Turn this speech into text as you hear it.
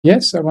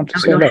Yes, I want to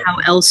say I don't know how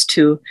else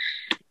to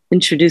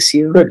introduce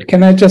you. Good.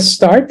 Can I just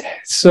start?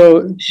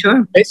 So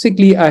sure.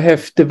 Basically, I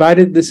have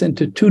divided this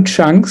into two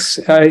chunks.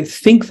 I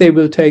think they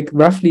will take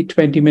roughly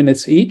 20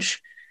 minutes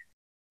each.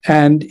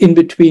 And in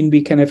between,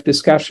 we can have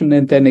discussion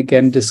and then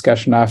again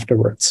discussion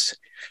afterwards.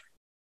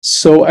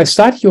 So I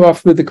start you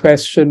off with the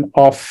question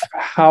of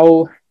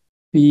how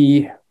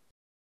the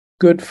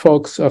good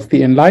folks of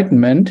the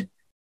Enlightenment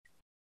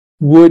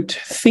would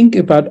think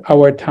about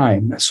our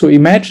time. So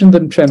imagine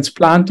them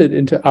transplanted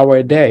into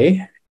our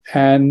day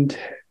and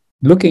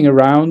looking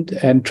around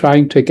and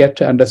trying to get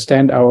to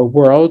understand our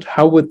world.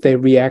 How would they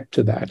react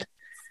to that?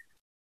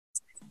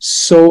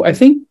 So I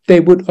think they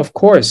would, of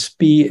course,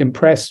 be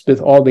impressed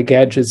with all the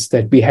gadgets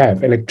that we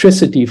have.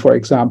 Electricity, for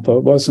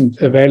example,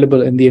 wasn't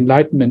available in the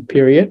Enlightenment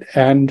period,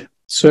 and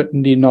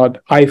certainly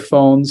not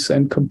iPhones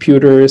and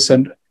computers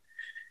and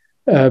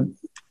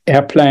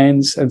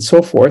airplanes and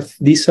so forth.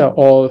 These are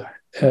all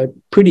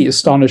pretty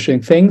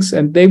astonishing things,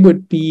 and they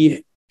would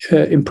be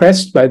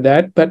impressed by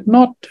that, but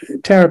not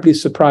terribly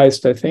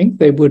surprised, I think.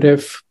 They would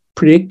have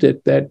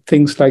predicted that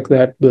things like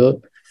that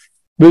will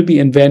be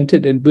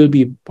invented and will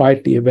be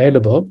widely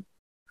available.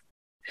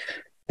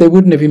 They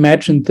wouldn't have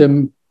imagined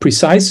them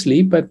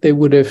precisely, but they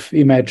would have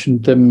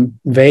imagined them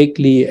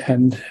vaguely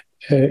and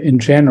in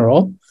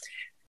general.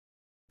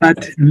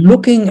 But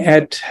looking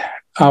at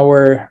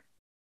our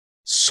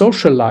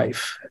social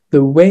life,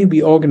 the way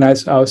we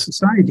organize our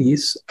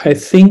societies, I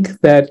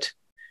think that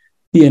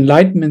the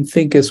Enlightenment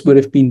thinkers would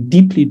have been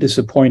deeply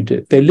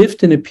disappointed. They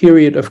lived in a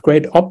period of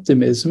great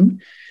optimism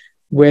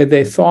where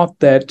they thought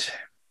that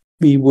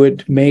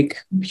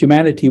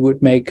humanity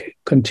would make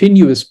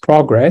continuous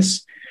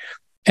progress,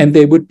 and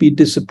they would be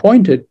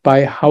disappointed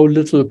by how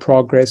little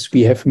progress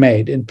we have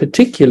made. In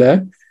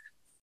particular,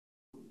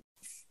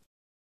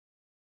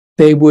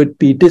 they would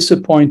be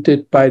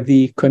disappointed by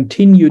the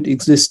continued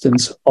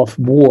existence of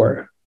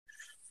war.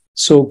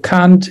 So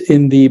Kant,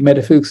 in the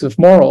Metaphysics of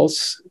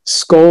Morals,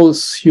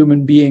 scolds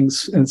human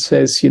beings and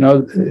says,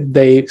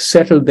 they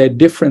settle their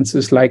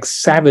differences like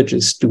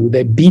savages do.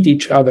 They beat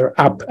each other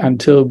up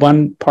until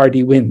one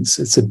party wins.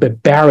 It's a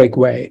barbaric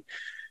way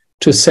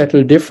to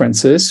settle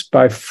differences,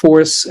 by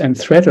force and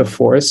threat of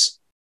force,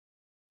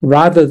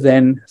 rather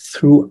than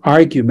through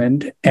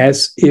argument,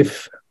 as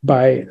if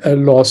by a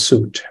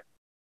lawsuit.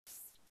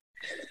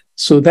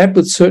 So that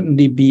would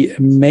certainly be a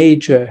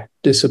major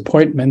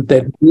disappointment,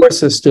 that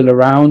wars are still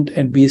around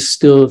and we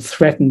still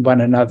threaten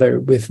one another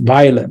with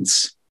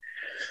violence.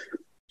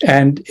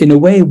 And in a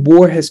way,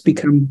 war has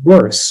become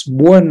worse.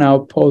 War now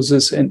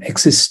poses an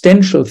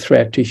existential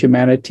threat to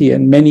humanity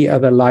and many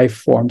other life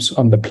forms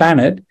on the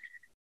planet,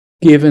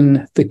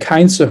 given the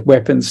kinds of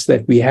weapons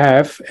that we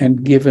have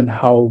and given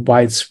how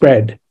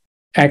widespread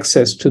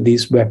access to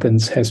these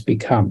weapons has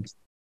become.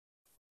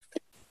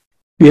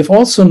 We have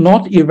also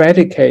not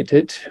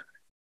eradicated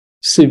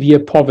severe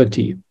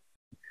poverty.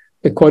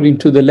 According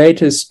to the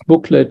latest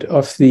booklet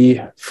of the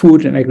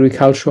Food and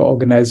Agriculture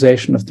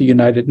Organization of the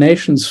United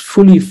Nations,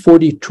 fully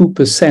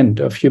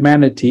 42% of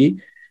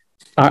humanity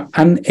are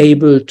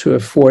unable to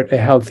afford a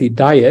healthy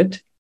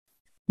diet,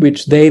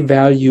 which they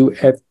value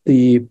at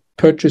the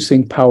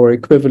purchasing power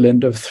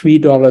equivalent of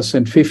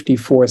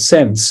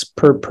 $3.54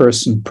 per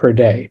person per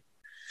day.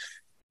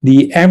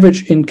 The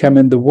average income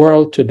in the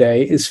world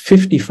today is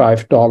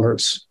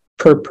 $55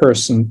 per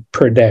person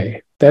per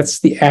day.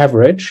 That's the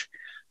average.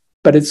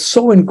 But it's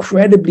so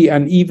incredibly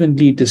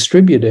unevenly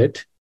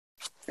distributed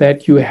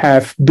that you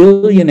have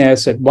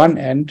billionaires at one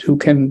end who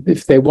can,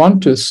 if they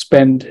want to,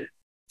 spend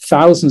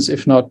thousands,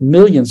 if not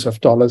millions of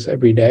dollars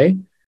every day.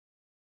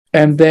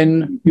 And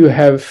then you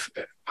have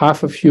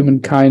half of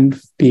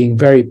humankind being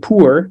very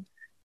poor,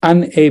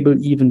 unable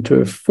even to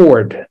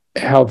afford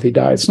a healthy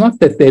diet. It's not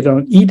that they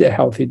don't eat a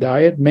healthy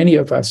diet. Many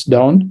of us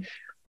don't,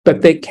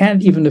 but they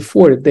can't even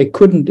afford it. They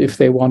couldn't, if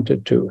they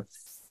wanted to,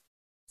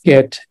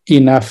 get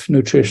enough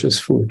nutritious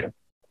food.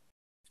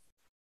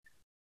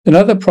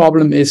 Another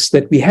problem is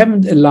that we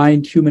haven't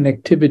aligned human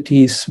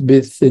activities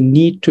with the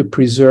need to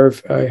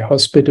preserve a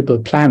hospitable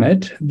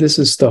planet. This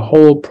is the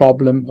whole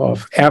problem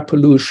of air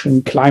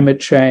pollution, climate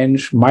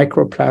change,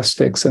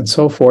 microplastics, and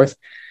so forth,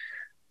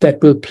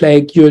 that will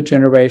plague your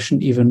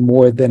generation even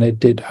more than it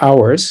did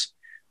ours.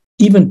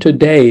 Even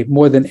today,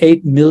 more than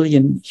 8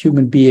 million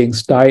human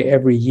beings die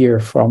every year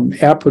from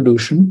air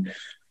pollution.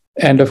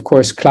 And of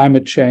course,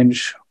 climate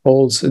change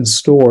holds in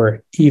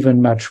store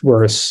even much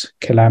worse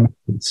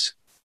calamities.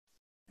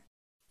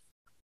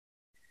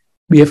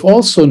 We have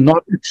also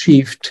not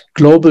achieved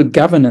global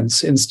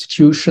governance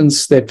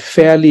institutions that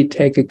fairly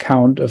take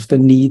account of the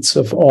needs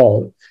of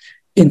all.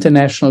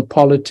 International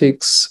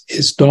politics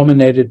is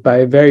dominated by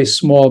a very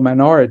small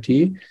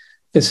minority,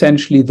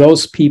 essentially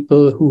those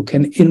people who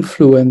can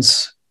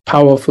influence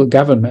powerful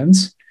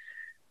governments,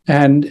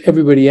 and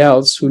everybody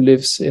else who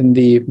lives in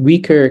the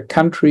weaker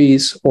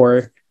countries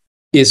or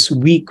is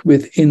weak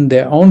within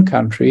their own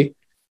country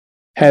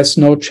has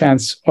no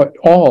chance at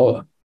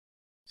all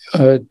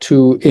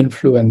to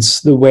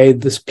influence the way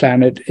this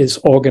planet is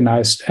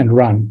organized and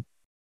run.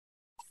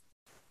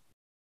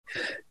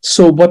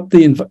 So what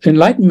the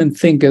Enlightenment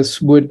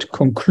thinkers would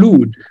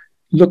conclude,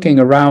 looking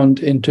around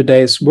in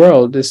today's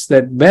world, is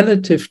that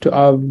relative to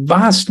our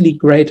vastly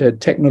greater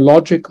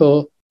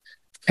technological,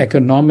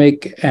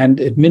 economic, and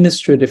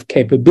administrative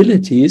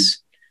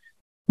capabilities,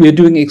 we are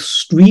doing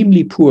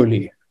extremely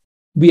poorly.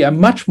 We are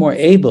much more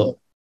able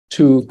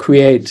to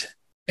create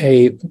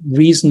a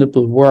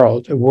reasonable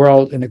world, a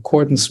world in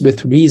accordance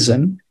with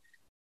reason,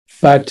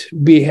 but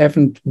we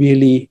haven't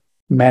really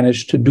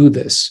managed to do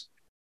this.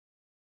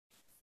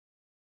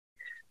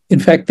 In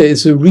fact, there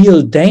is a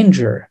real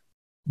danger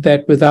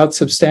that without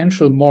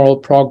substantial moral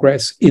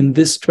progress in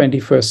this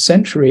 21st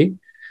century,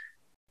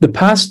 the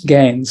past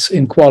gains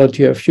in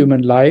quality of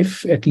human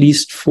life, at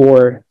least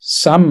for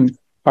some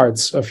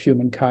parts of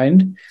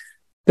humankind,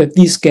 that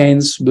these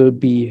gains will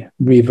be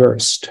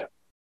reversed.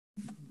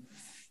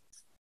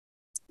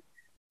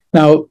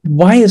 Now,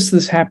 why is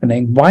this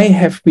happening? Why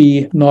have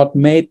we not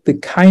made the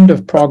kind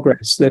of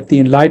progress that the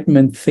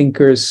Enlightenment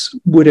thinkers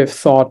would have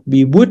thought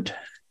we would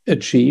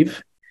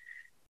achieve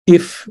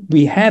if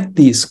we had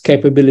these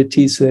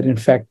capabilities that in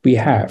fact we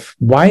have?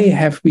 Why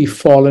have we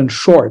fallen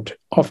short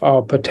of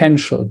our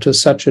potential to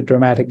such a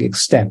dramatic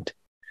extent?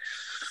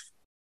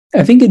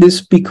 I think it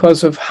is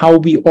because of how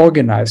we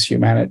organize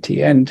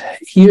humanity. And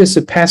here's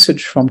a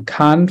passage from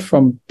Kant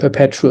from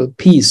Perpetual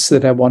Peace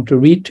that I want to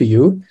read to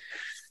you,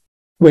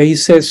 where he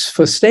says,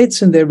 "For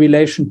states in their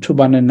relation to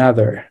one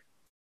another,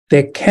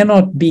 there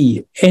cannot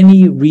be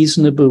any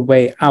reasonable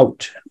way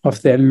out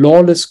of their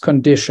lawless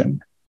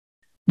condition,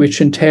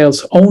 which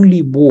entails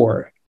only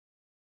war,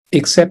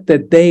 except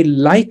that they,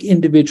 like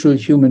individual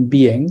human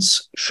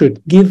beings,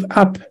 should give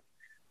up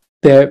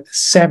their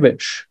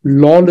savage,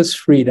 lawless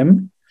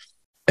freedom,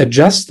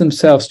 adjust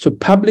themselves to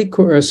public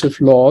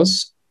coercive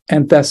laws,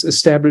 and thus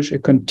establish a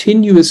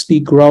continuously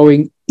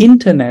growing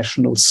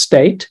international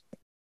state,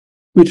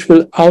 which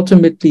will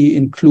ultimately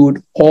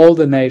include all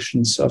the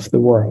nations of the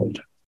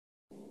world."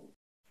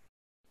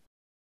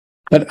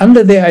 But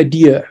under the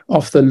idea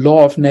of the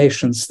law of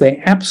nations,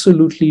 they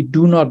absolutely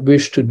do not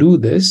wish to do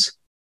this,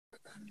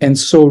 and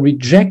so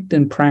reject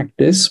in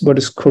practice what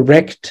is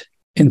correct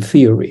in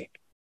theory.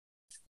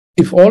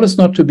 If all is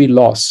not to be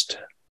lost,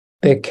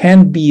 there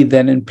can be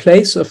then, in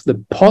place of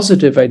the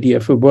positive idea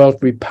of a world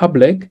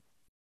republic,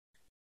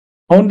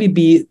 only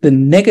be the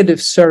negative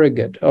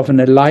surrogate of an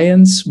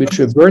alliance which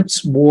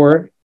averts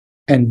war,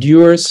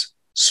 endures,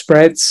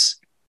 spreads,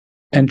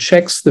 and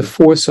checks the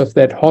force of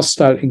that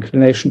hostile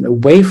inclination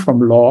away from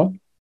law,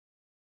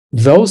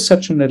 though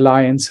such an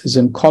alliance is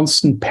in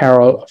constant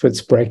peril of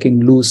its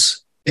breaking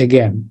loose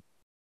again.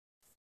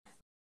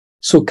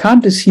 So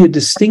Kant is here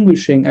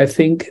distinguishing, I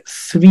think,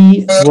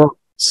 three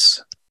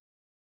worlds.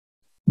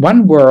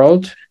 One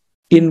world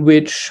in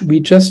which we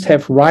just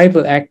have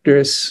rival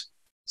actors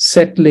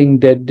settling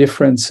their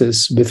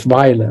differences with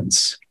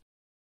violence.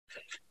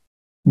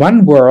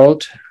 One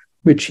world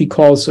which he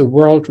calls a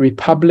world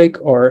republic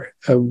or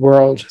a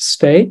world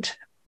state,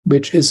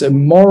 which is a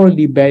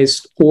morally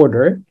based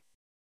order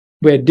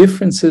where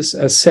differences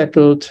are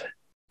settled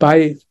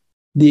by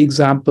the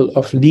example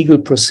of legal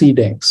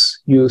proceedings.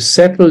 You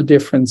settle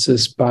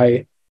differences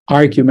by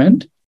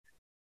argument.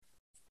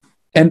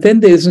 And then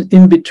there's an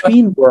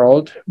in-between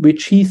world,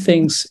 which he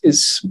thinks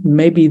is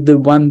maybe the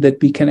one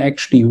that we can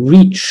actually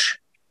reach,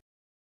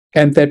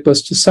 and that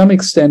was to some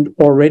extent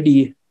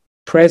already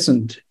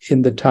present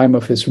in the time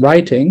of his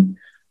writing,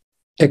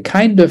 a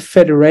kind of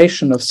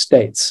federation of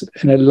states,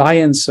 an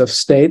alliance of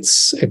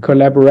states, a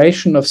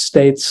collaboration of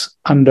states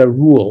under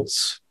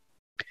rules.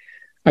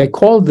 I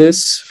call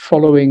this,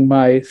 following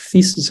my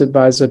thesis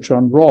advisor,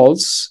 John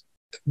Rawls,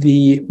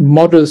 the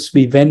modus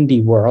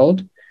vivendi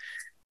world.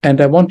 And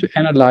I want to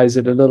analyze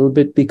it a little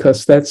bit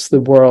because that's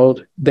the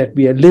world that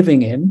we are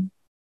living in.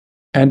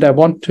 And I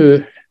want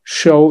to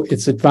show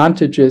its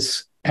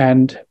advantages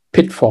and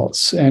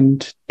pitfalls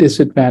and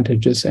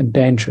disadvantages and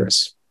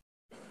dangers.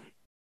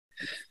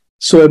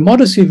 So a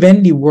modus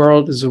vivendi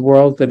world is a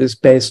world that is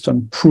based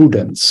on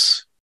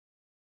prudence.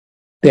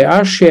 There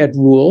are shared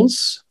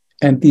rules,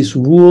 and these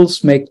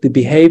rules make the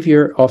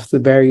behavior of the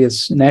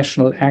various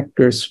national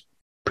actors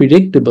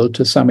predictable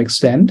to some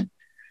extent.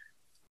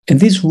 And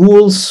these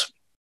rules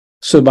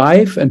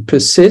survive and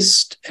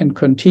persist and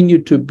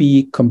continue to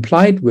be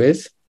complied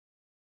with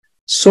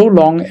so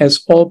long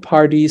as all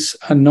parties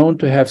are known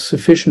to have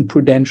sufficient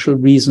prudential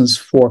reasons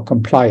for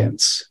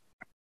compliance.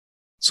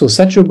 So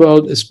such a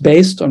world is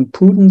based on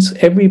prudence.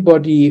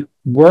 Everybody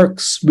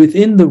works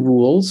within the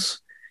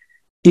rules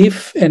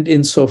if and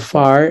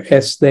insofar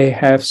as they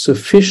have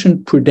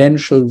sufficient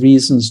prudential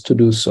reasons to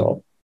do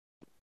so.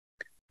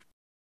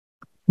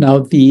 Now,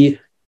 the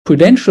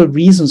prudential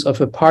reasons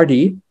of a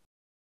party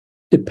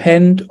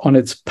depend on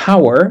its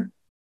power,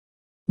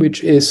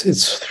 which is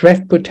its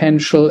threat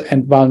potential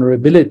and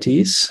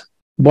vulnerabilities.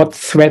 What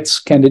threats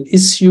can it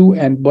issue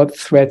and what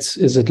threats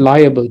is it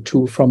liable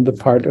to from the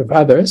part of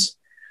others?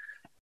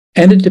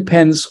 And it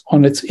depends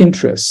on its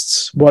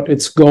interests, what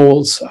its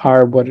goals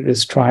are, what it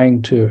is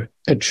trying to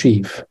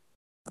achieve.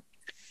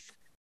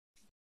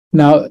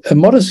 Now, a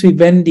modus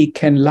vivendi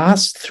can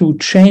last through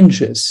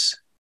changes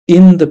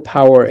in the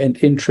power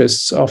and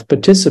interests of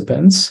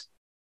participants.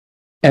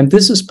 And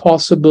this is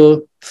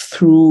possible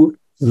through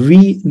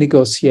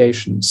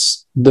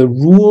renegotiations. The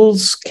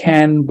rules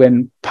can,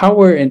 when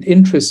power and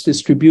interest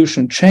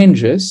distribution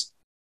changes,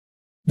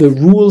 the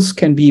rules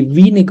can be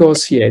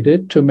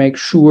renegotiated to make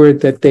sure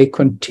that they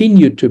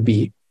continue to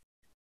be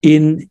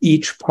in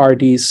each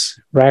party's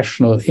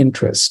rational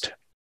interest.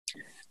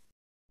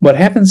 What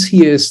happens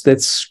here is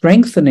that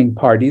strengthening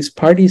parties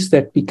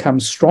that become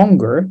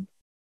stronger,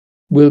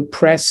 will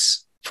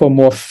press for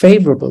more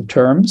favorable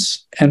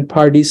terms, and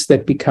parties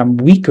that become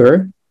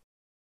weaker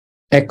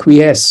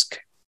acquiesce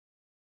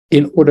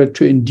in order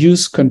to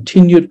induce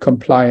continued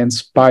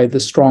compliance by the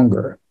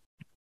stronger.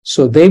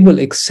 So they will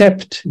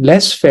accept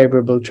less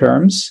favorable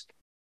terms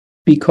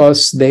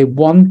because they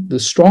want the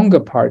stronger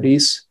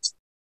parties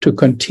to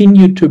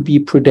continue to be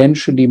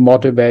prudentially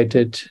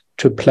motivated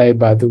to play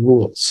by the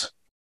rules.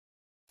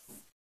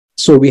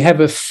 So we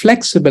have a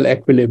flexible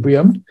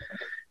equilibrium,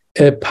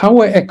 a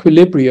power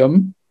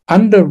equilibrium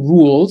under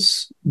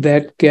rules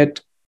that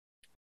get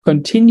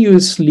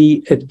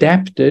continuously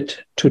adapted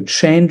to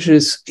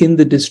changes in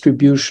the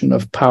distribution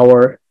of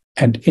power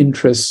and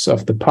interests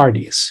of the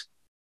parties.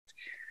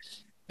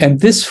 And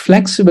this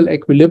flexible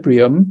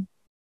equilibrium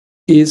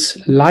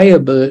is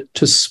liable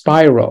to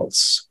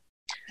spirals.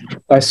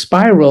 By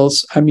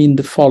spirals, I mean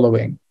the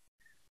following.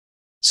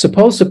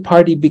 Suppose a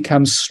party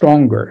becomes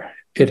stronger.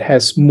 It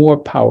has more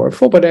power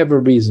for whatever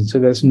reasons.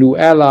 It has new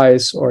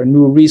allies or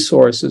new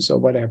resources or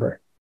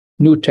whatever,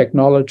 new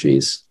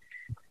technologies.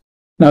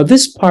 Now,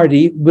 this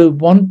party will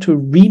want to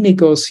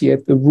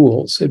renegotiate the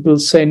rules. It will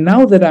say,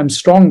 now that I'm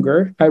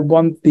stronger, I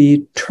want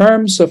the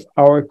terms of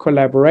our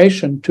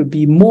collaboration to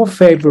be more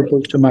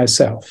favorable to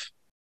myself.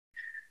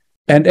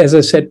 And as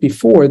I said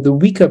before, the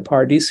weaker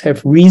parties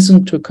have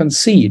reason to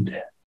concede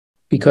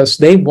because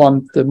they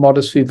want the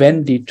modus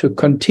vivendi to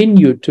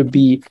continue to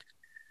be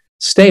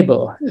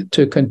stable,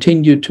 to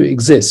continue to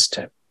exist.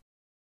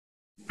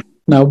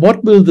 Now,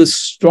 what will the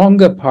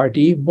stronger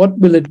party, what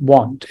will it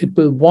want? It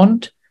will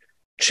want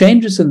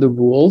changes in the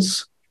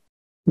rules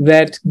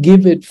that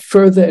give it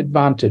further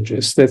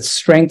advantages, that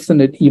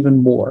strengthen it even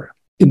more.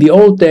 In the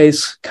old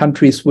days,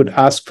 countries would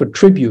ask for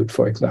tribute,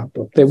 for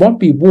example. There won't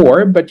be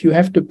war, but you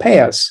have to pay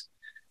us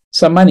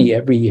some money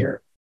every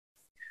year.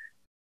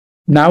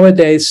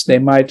 Nowadays, they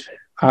might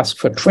ask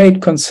for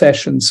trade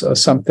concessions or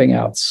something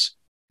else.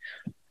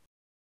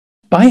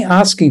 By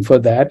asking for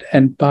that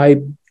and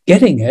by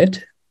getting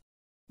it,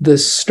 the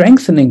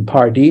strengthening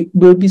party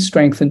will be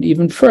strengthened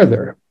even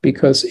further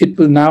because it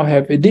will now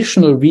have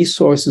additional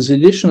resources,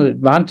 additional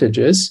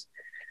advantages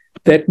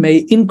that may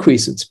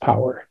increase its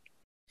power.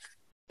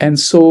 And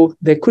so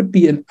there could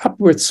be an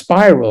upward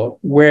spiral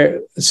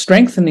where the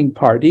strengthening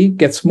party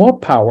gets more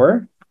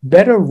power,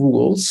 better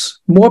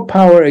rules, more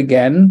power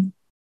again,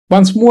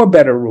 wants more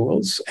better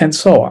rules, and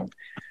so on.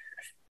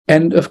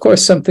 And of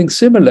course, something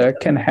similar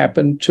can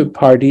happen to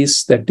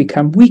parties that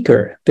become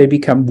weaker. They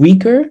become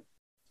weaker,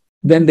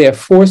 then they are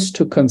forced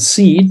to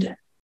concede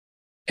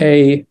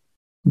a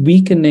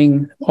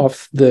weakening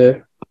of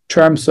the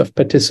terms of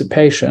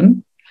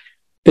participation.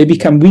 They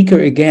become weaker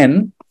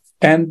again,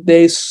 and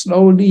they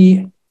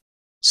slowly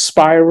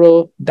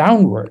spiral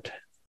downward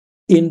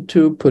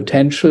into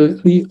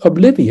potentially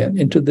oblivion,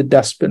 into the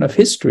dustbin of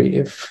history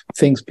if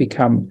things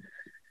become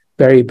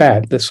very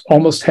bad. This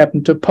almost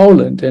happened to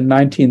Poland in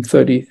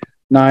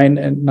 1939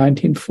 and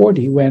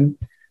 1940 when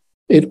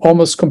it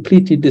almost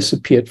completely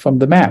disappeared from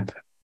the map.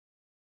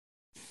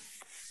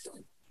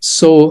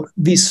 So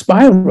these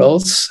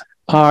spirals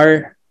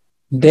are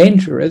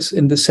dangerous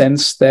in the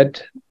sense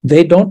that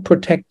they don't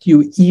protect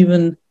you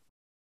even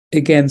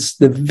against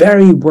the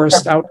very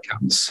worst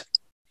outcomes.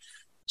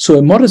 So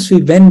a modus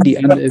vivendi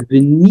under a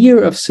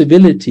veneer of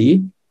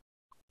civility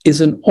is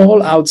an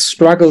all-out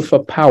struggle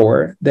for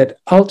power that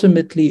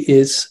ultimately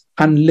is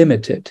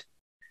unlimited.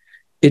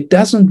 It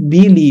doesn't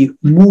really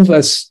move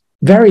us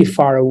very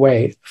far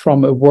away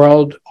from a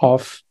world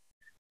of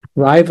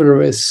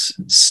rivalrous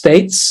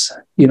states,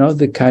 you know,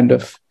 the kind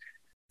of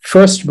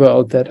first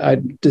world that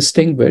I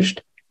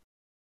distinguished.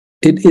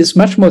 It is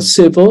much more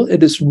civil,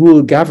 it is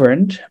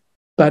rule-governed,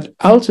 but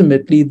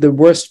ultimately the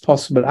worst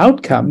possible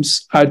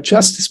outcomes are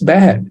just as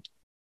bad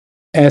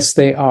as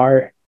they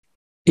are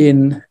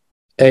in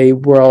a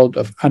world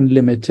of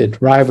unlimited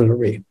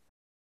rivalry.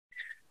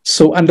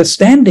 So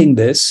understanding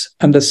this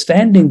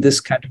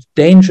kind of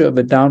danger of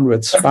a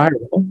downward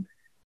spiral,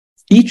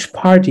 each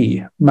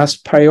party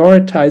must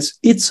prioritize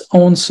its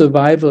own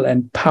survival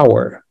and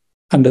power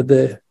under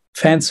the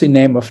fancy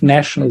name of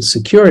national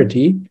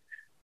security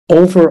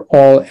over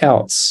all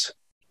else.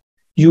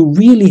 You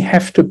really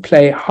have to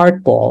play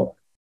hardball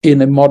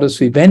in a modus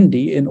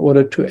vivendi in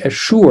order to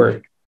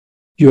assure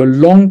your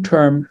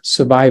long-term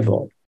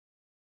survival.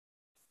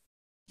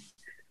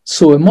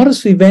 So a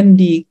modus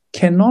vivendi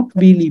cannot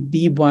really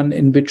be one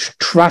in which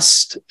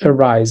trust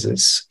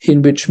arises,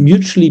 in which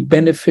mutually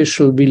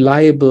beneficial,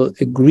 reliable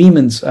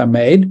agreements are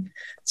made.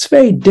 It's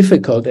very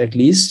difficult, at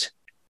least,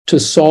 to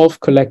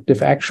solve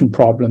collective action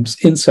problems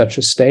in such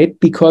a state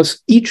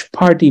because each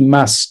party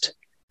must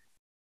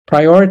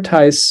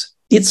prioritize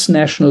its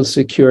national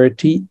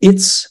security,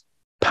 its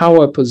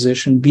power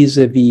position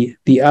vis-a-vis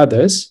the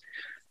others.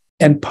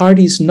 And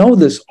parties know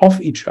this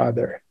of each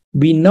other.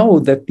 We know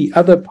that the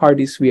other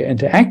parties we are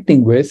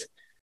interacting with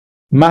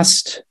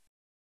must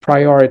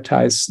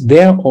prioritize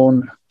their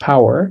own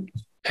power,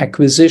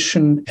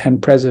 acquisition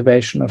and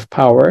preservation of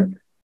power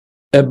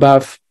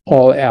above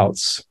all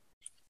else.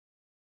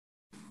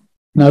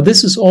 Now,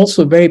 this is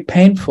also very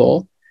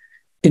painful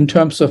in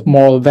terms of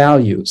moral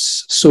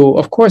values. So,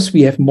 of course,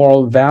 we have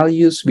moral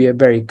values. We are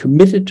very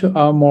committed to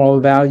our moral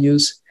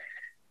values,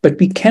 but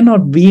we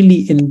cannot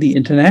really, in the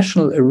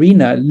international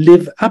arena,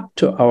 live up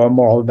to our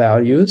moral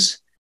values,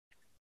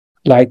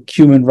 like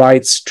human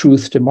rights,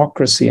 truth,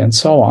 democracy, and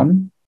so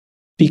on,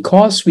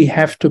 because we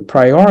have to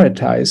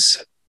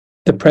prioritize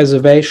the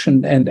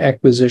preservation and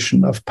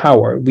acquisition of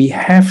power. We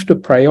have to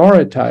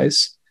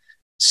prioritize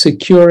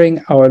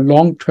securing our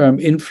long-term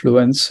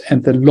influence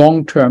and the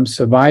long-term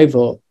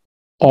survival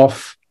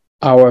of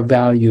our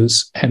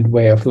values and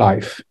way of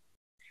life.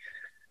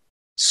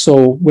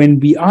 So when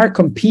we are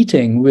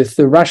competing with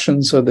the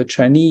Russians or the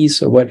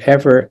Chinese or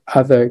whatever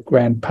other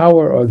grand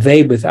power, or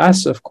they with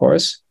us, of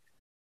course,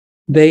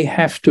 they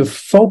have to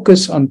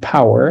focus on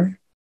power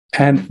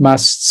and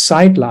must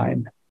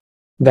sideline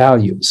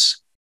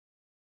values.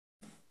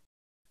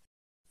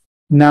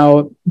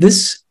 Now,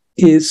 this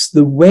is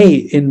the way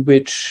in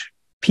which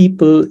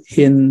people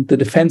in the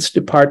defense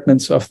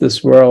departments of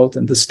this world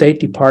and the state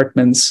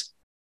departments,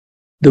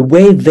 the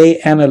way they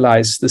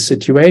analyze the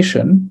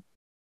situation.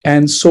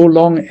 And so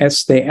long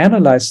as they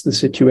analyze the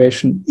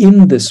situation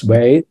in this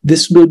way,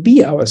 this will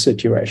be our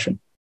situation.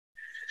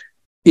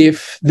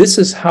 If this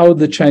is how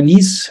the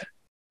Chinese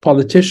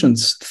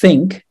politicians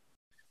think,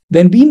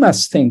 then we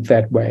must think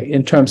that way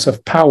in terms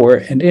of power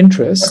and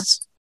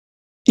interests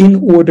in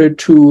order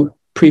to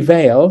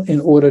prevail, in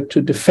order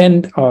to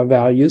defend our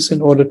values,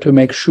 in order to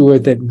make sure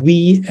that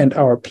we and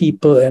our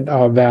people and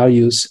our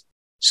values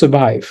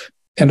survive.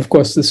 And of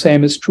course, the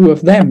same is true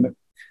of them.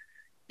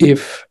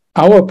 If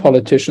our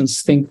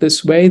politicians think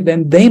this way,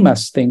 then they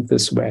must think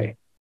this way.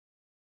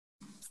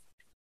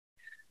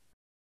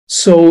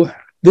 So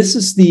this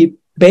is the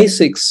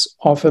basics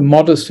of a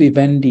modus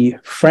vivendi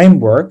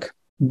framework,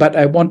 but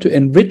I want to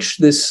enrich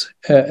this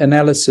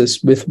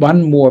analysis with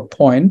one more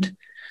point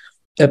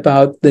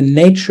about the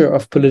nature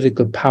of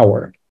political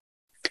power.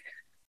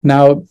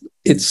 Now,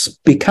 it's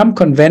become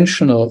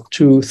conventional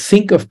to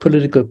think of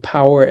political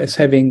power as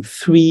having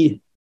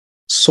three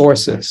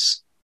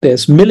sources.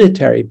 There's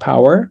military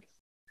power,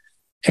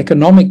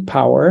 economic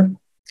power,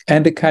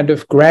 and a kind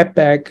of grab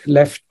bag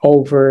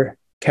leftover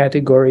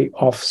category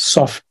of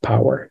soft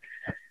power,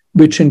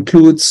 which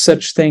includes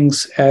such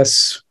things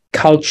as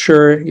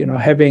culture,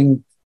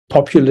 having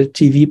popular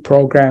TV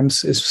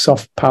programs is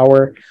soft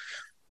power,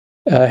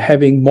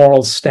 having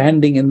moral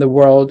standing in the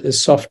world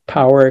is soft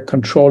power,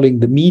 controlling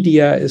the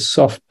media is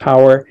soft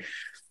power.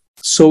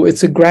 So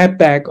it's a grab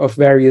bag of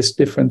various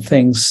different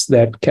things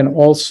that can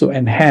also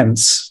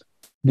enhance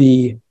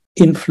the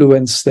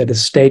influence that a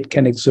state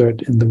can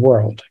exert in the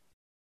world.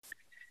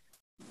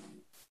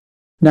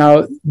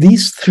 Now,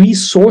 these three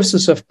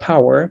sources of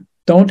power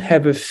don't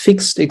have a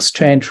fixed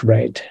exchange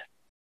rate,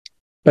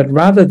 but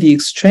rather the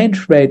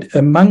exchange rate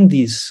among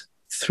these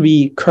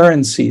three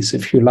currencies,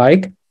 if you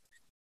like,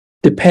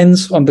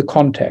 depends on the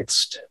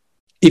context.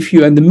 If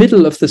you're in the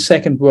middle of the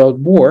Second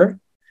World War,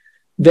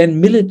 then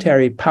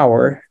military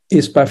power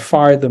is by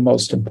far the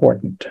most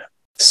important.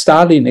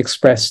 Stalin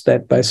expressed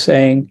that by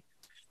saying,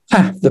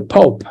 the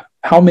Pope,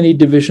 how many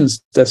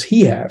divisions does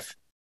he have?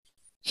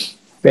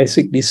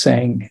 Basically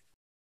saying,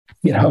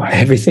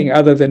 everything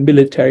other than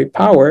military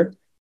power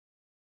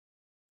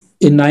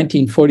in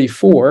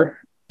 1944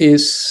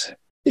 is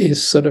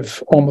sort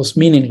of almost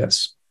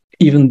meaningless,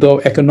 even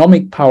though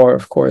economic power,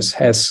 of course,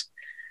 has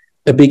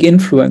a big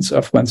influence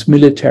of one's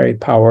military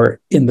power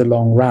in the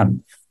long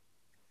run.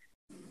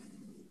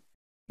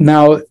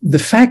 Now, the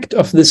fact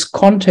of this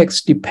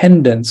context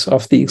dependence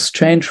of the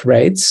exchange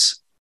rates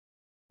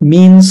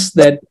means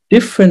that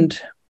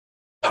different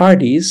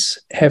parties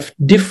have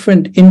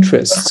different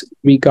interests in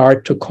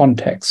regard to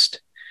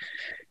context.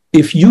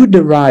 If you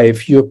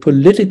derive your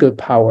political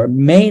power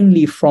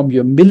mainly from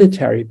your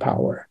military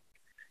power,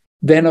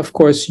 then of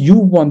course you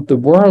want the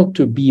world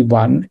to be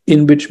one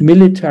in which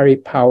military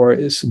power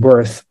is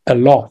worth a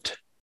lot.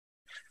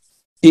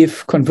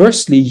 If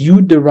conversely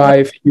you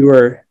derive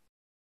your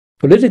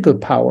political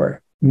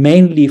power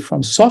mainly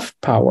from soft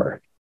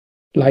power,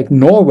 like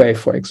Norway,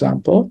 for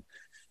example,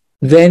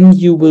 then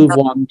you will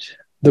want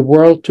the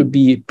world to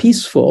be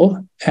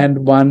peaceful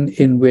and one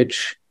in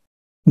which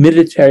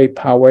military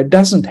power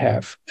doesn't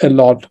have a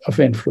lot of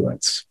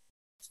influence.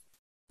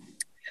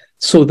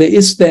 So there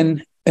is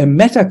then a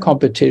meta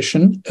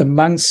competition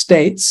among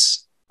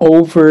states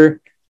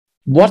over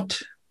what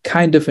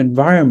kind of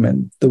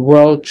environment the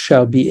world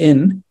shall be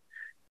in,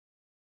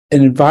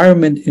 an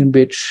environment in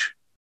which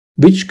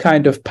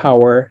kind of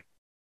power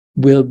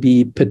will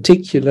be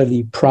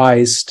particularly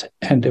prized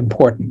and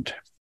important.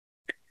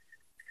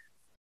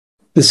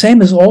 The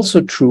same is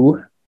also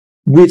true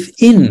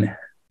within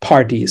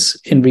parties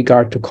in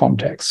regard to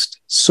context.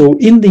 So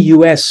in the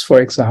US,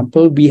 for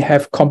example, we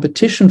have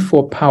competition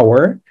for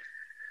power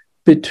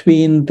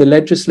between the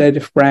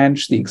legislative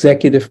branch, the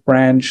executive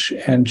branch,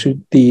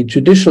 and the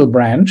judicial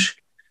branch.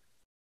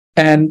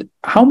 And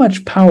how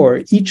much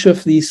power each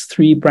of these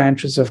three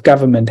branches of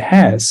government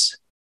has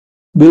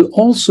will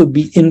also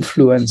be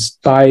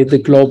influenced by the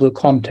global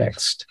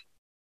context.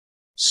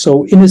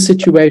 So in a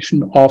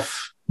situation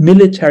of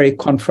military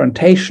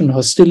confrontation,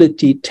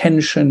 hostility,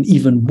 tension,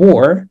 even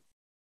war,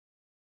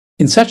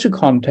 in such a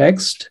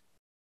context,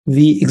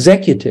 the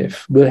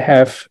executive will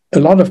have a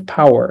lot of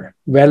power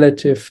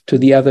relative to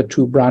the other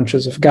two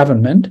branches of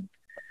government,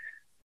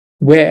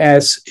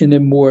 whereas in a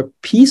more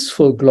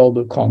peaceful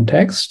global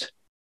context,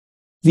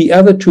 the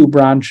other two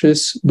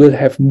branches will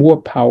have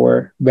more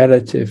power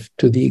relative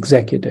to the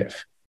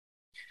executive.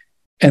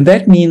 And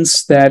that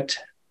means that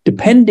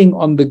depending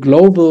on the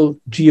global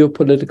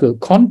geopolitical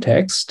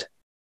context,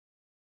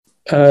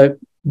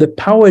 the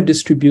power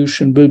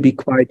distribution will be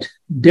quite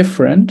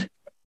different.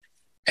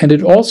 And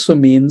it also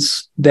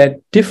means that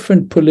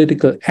different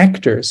political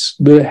actors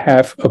will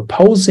have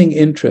opposing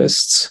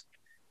interests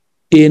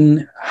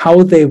in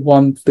how they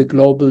want the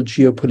global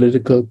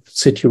geopolitical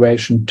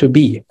situation to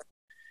be.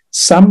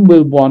 Some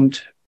will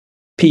want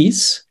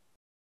peace.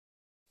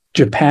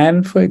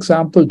 Japan, for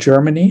example,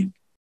 Germany,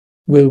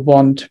 will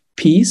want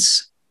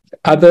peace.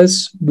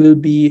 Others will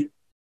be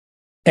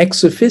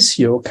ex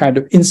officio, kind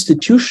of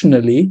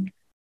institutionally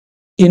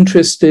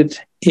interested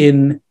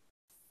in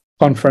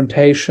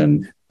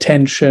confrontation,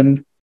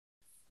 tension,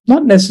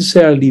 not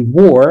necessarily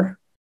war,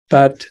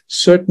 but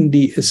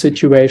certainly a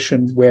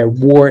situation where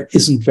war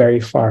isn't very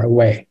far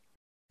away.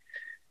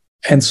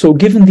 And so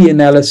given the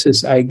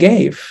analysis I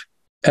gave,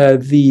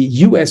 the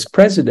US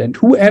president,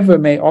 whoever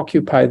may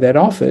occupy that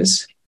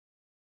office,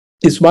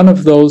 is one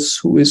of those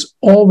who is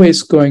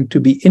always going to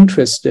be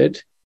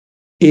interested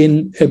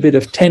in a bit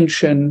of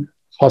tension,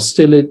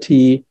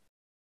 hostility,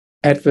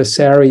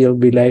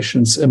 adversarial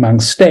relations among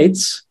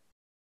states,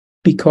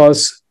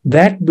 because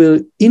that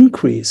will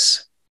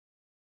increase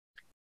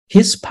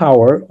his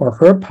power or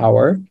her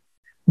power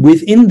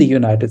within the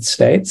United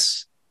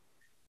States,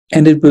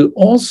 and it will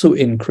also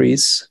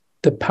increase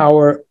the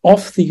power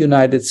of the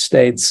United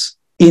States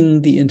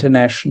in the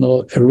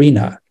international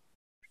arena.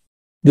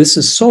 This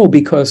is so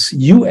because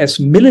US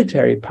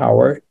military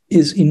power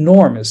is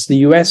enormous. The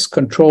US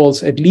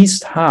controls at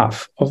least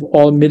half of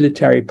all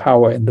military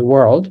power in the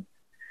world,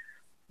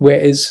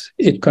 whereas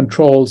it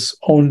controls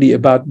only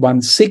about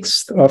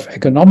 1/6 of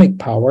economic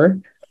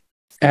power,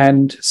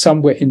 and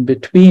somewhere in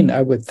between,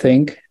 I would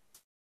think,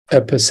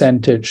 a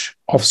percentage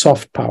of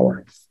soft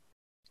power.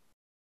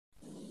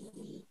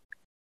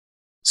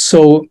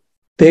 So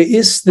there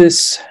is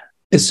this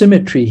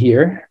asymmetry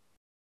here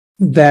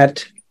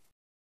that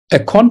a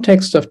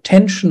context of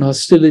tension,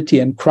 hostility,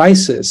 and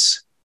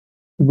crisis,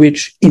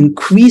 which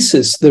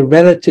increases the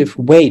relative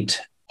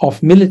weight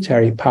of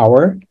military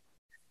power,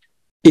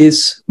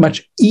 is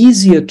much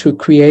easier to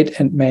create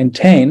and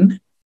maintain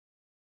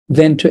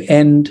than to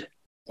end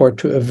or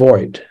to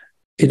avoid.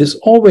 It is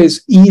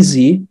always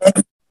easy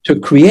to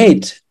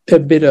create a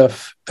bit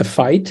of a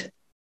fight,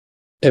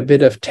 a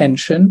bit of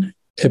tension,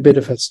 a bit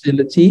of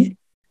hostility,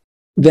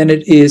 than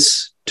it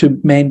is to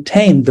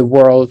maintain the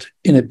world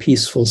in a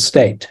peaceful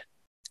state.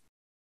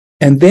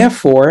 And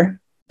therefore,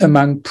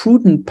 among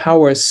prudent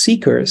power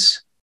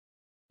seekers,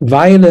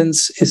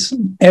 violence is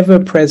an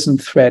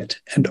ever-present threat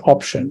and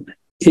option.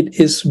 It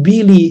is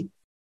really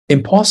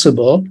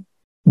impossible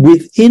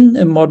within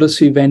a modus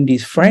vivendi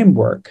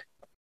framework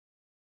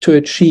to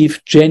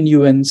achieve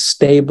genuine,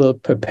 stable,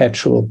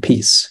 perpetual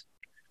peace.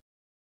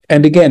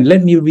 And again,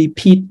 let me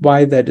repeat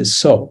why that is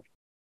so.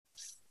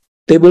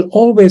 There will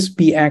always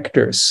be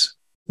actors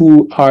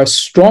who are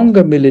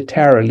stronger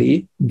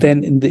militarily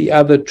than in the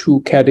other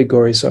two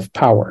categories of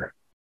power.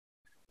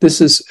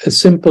 This is a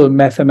simple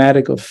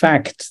mathematical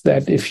fact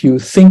that if you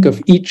think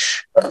of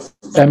each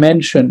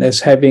dimension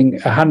as having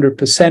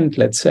 100%,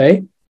 let's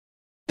say,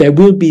 there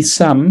will be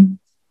some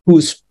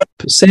whose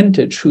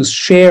percentage, whose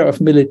share of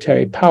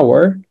military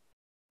power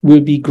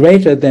will be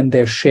greater than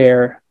their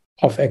share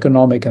of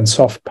economic and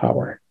soft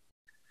power.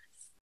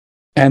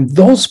 And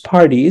those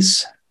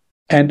parties,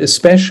 and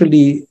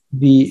especially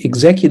the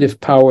executive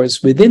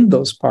powers within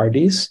those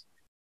parties,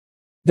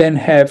 then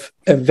have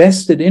a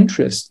vested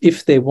interest,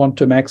 if they want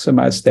to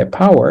maximize their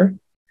power,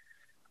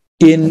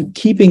 in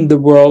keeping the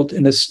world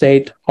in a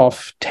state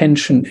of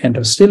tension and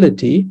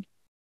hostility,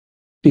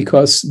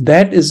 because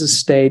that is a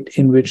state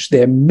in which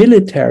their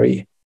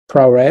military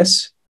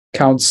prowess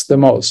counts the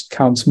most,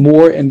 counts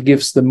more, and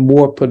gives them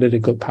more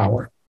political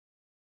power.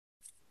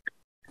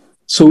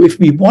 So if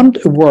we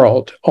want a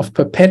world of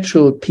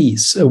perpetual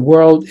peace, a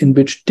world in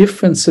which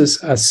differences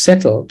are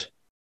settled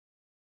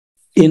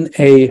in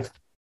a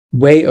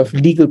way of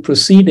legal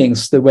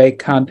proceedings, the way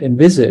Kant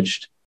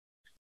envisaged,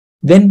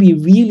 then we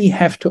really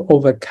have to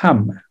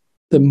overcome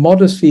the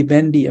modus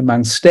vivendi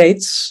among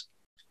states,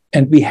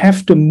 and we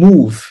have to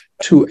move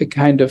to a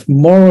kind of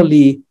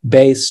morally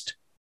based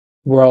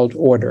world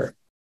order.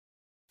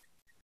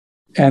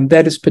 And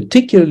that is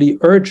particularly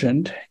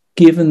urgent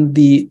given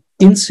the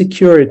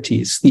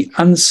insecurities, the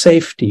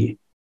unsafety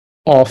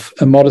of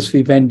a modus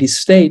vivendi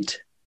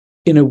state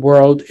in a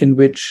world in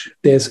which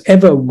there's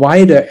ever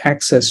wider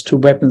access to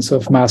weapons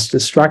of mass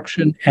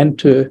destruction and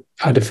to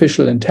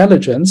artificial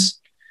intelligence,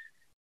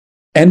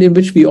 and in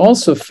which we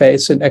also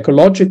face an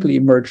ecological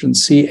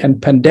emergency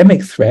and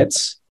pandemic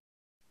threats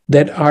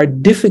that are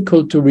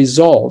difficult to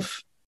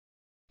resolve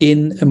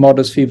in a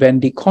modus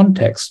vivendi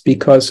context,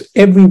 because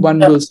everyone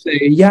will say,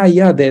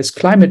 yeah, there's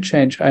climate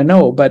change, I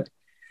know, but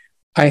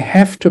I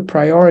have to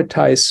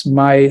prioritize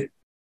my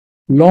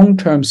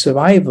long-term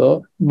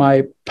survival,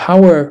 my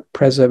power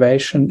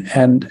preservation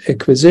and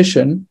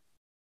acquisition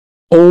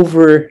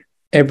over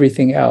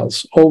everything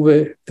else,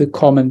 over the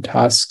common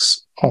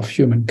tasks of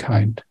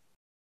humankind.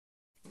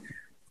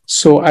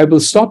 So I will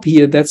stop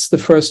here. That's the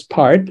first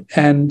part.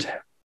 And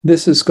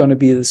this is going to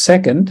be the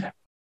second,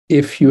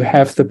 if you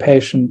have the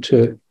patience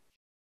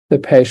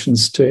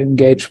to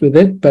engage with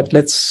it. But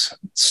let's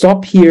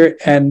stop here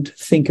and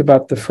think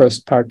about the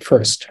first part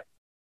first.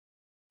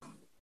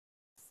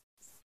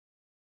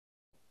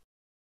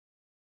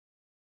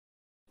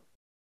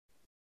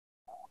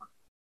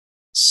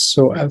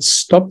 So I'll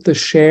stop the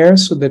share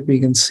so that we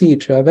can see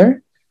each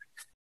other.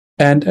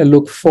 And I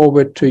look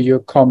forward to your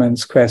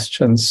comments,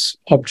 questions,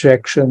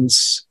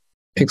 objections,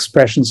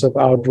 expressions of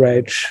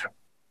outrage,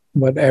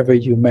 whatever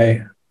you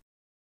may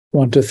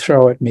want to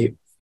throw at me.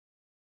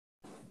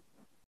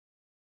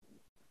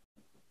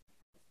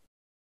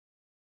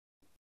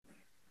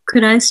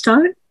 Could I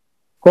start?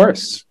 Of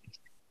course.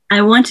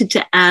 I wanted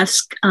to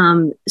ask,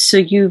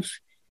 so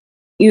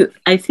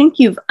I think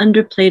you've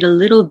underplayed a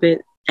little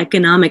bit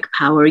economic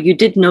power. You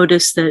did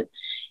notice that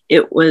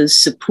it was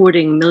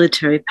supporting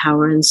military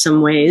power in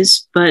some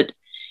ways, but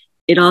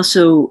it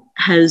also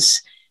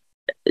has,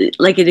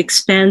 like, it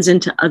expands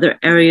into other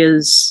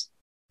areas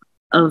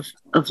of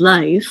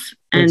life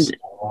and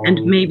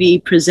maybe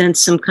presents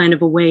some kind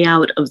of a way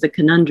out of the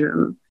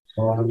conundrum.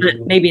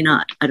 But maybe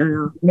not. I don't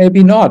know.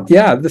 Maybe not.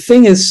 Yeah. The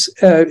thing is,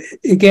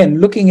 again,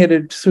 looking at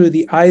it through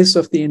the eyes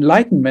of the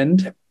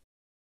Enlightenment,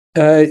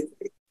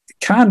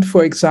 Kant,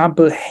 for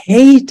example,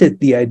 hated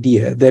the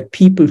idea that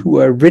people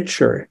who are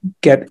richer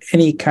get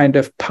any kind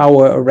of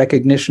power or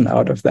recognition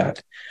out of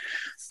that.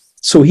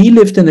 So he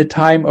lived in a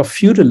time of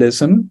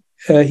feudalism.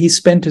 He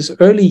spent his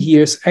early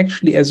years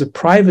actually as a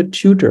private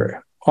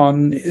tutor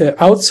on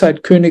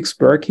outside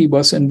Königsberg. He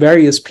was in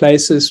various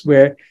places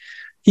where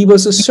he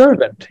was a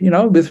servant,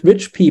 with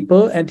rich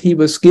people, and he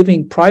was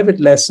giving private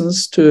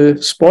lessons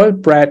to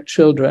spoiled brat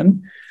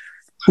children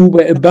who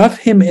were above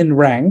him in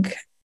rank,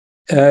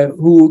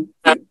 who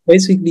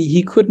basically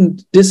he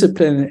couldn't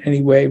discipline in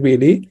any way,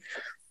 really,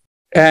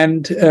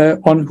 and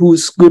on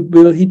whose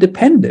goodwill he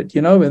depended.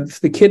 If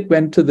the kid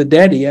went to the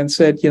daddy and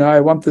said,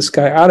 I want this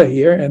guy out of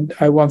here and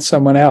I want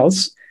someone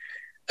else,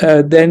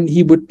 then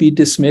he would be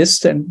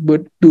dismissed and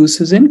would lose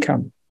his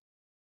income.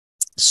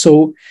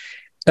 So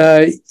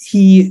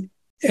he,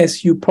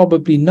 as you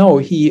probably know,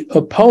 he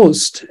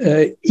opposed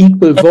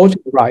equal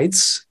voting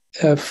rights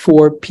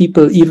for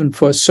people, even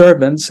for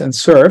servants and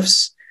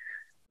serfs.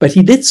 But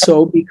he did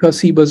so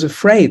because he was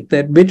afraid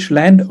that rich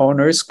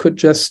landowners could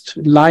just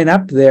line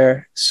up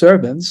their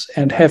servants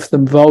and have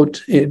them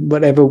vote in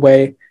whatever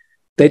way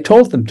they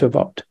told them to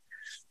vote.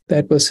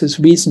 That was his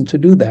reason to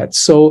do that.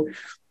 So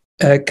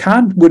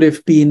Kant would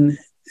have been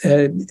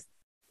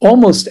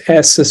almost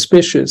as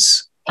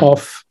suspicious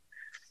of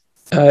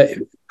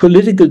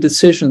political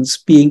decisions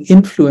being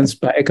influenced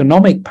by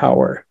economic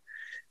power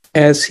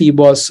as he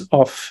was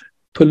of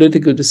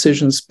political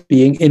decisions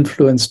being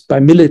influenced by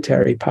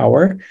military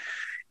power.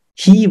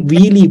 He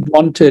really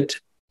wanted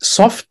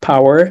soft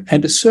power,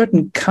 and a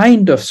certain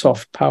kind of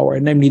soft power,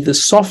 namely the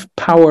soft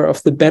power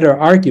of the better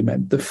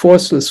argument, the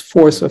forceless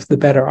force of the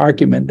better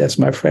argument, as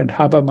my friend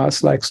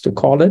Habermas likes to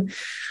call it.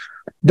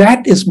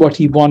 That is what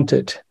he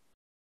wanted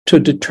to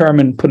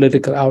determine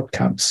political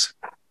outcomes.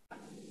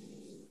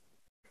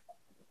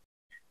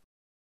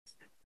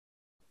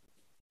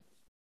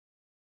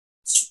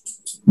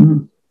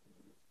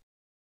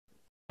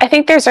 I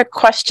think there's a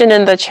question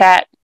in the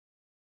chat.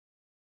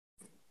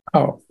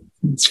 Oh,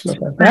 let's look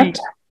at that. Right.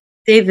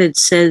 David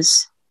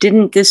says,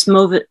 didn't this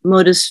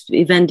modus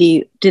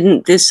vivendi,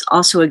 didn't this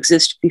also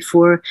exist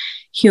before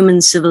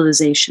human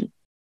civilization?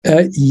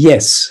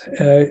 Yes.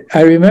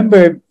 I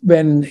remember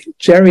when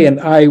Jerry and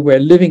I were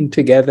living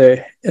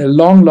together a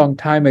long, long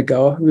time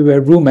ago. We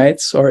were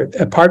roommates, or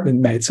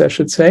apartment mates, I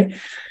should say.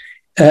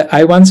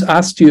 I once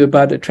asked you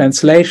about a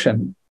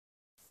translation,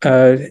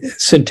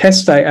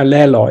 syntestai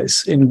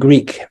allelois in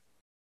Greek.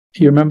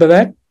 You remember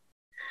that?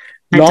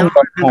 Long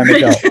time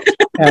ago.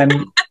 And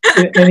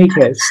in any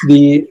case,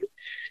 we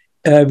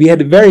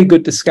had a very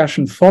good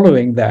discussion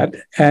following that.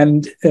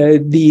 And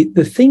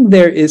the thing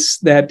there is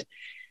that,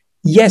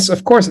 yes,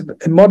 of course,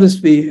 modus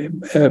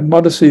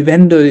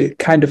vivendi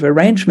kind of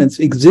arrangements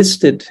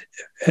existed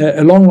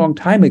a long, long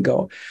time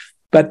ago,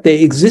 but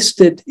they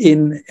existed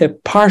in a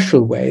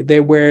partial way. They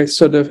were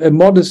sort of a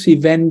modus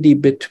vivendi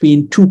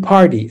between two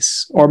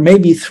parties, or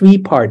maybe three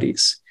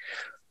parties.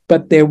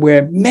 but there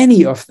were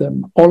many of them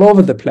all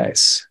over the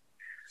place.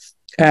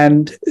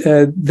 And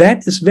that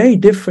is very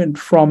different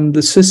from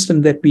the system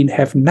that we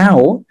have now,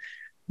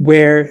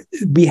 where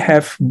we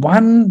have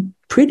one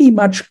pretty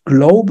much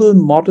global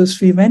modus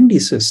vivendi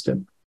system.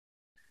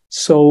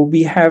 So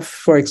we have,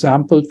 for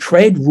example,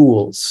 trade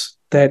rules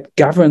that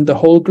govern the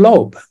whole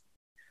globe.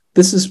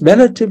 This is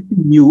relatively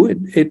new.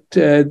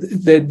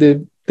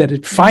 That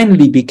it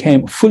finally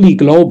became fully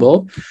global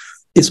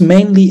is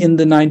mainly in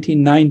the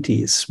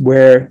 1990s,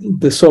 where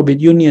the Soviet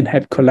Union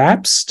had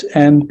collapsed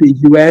and the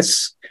US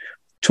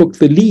took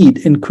the lead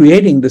in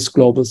creating this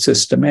global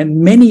system. And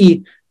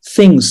many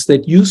things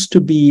that used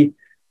to be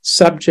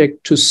subject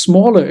to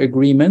smaller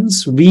agreements,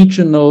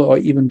 regional or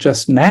even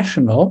just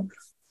national,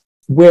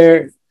 were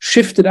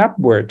shifted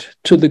upward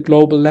to the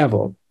global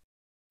level.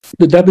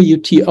 The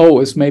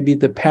WTO is maybe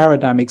the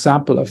paradigm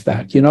example of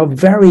that,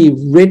 very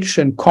rich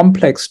and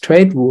complex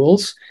trade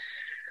rules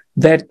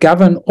that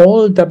govern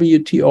all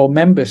WTO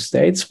member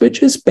states,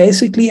 which is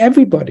basically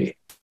everybody.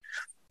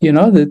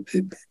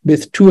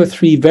 With 2 or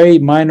 3 very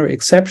minor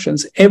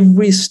exceptions,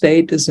 every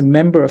state is a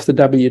member of the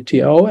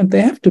WTO, and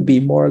they have to be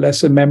more or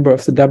less a member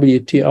of the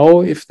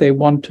WTO if they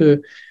want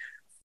to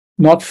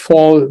not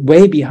fall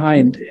way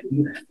behind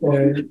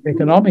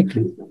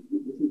economically.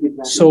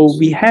 So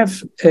we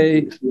have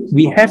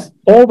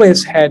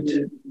always had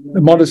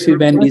modus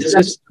vivendi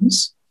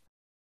systems.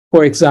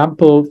 For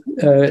example,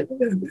 a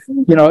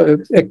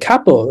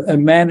couple, a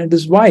man and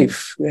his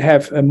wife,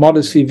 have a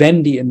modus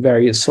vivendi in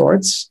various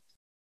sorts,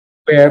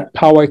 where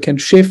power can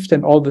shift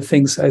and all the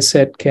things I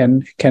said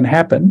can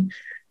happen.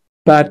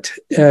 But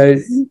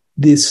the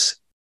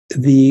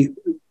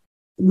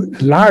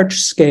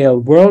large-scale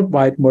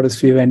worldwide modus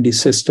vivendi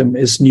system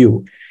is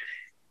new.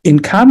 In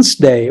Kant's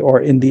day,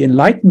 or in the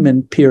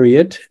Enlightenment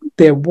period,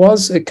 there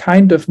was a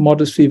kind of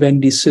modus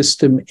vivendi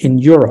system in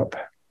Europe,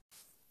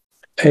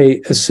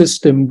 a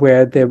system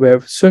where there were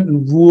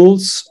certain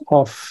rules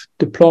of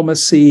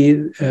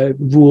diplomacy,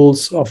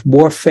 rules of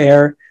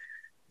warfare,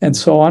 and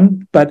so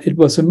on, but it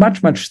was a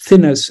much, much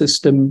thinner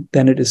system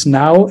than it is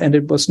now, and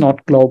it was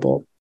not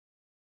global.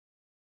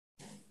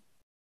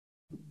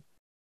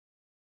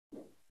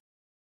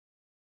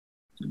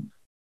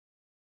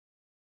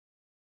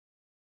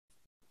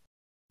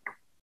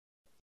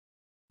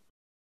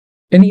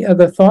 Any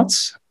other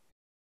thoughts?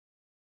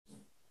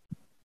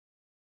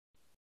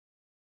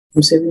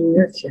 You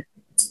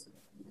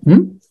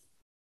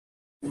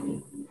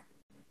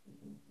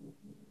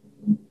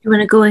want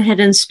to go ahead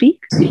and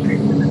speak?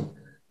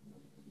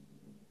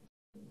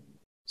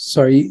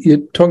 Sorry,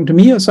 you're talking to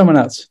me or someone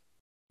else?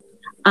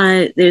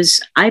 There's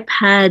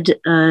iPad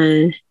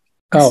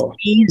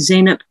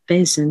Zeynep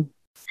Bezen.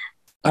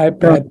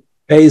 iPad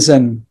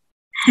Bezen.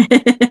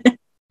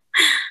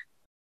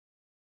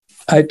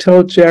 I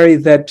told Jerry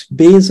that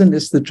Besen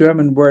is the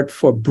German word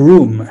for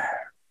broom.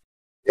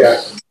 Yeah.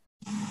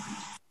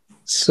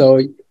 So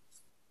you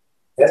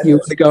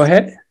want to go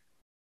ahead?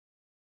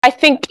 I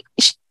think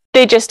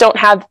they just don't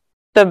have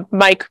the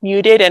mic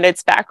muted and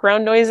it's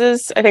background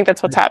noises. I think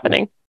that's what's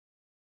happening.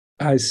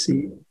 I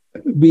see.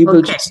 We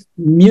will just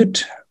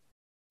mute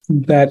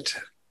that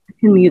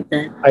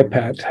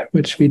iPad,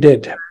 which we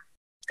did.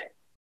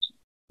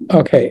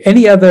 Okay.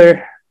 Any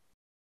other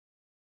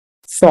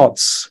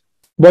thoughts?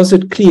 Was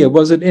it clear?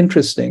 Was it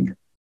interesting?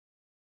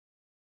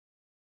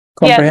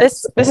 Yeah,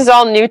 this is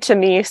all new to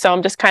me, so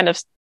I'm just kind of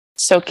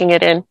soaking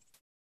it in.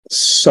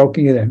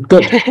 Soaking it in.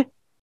 Good.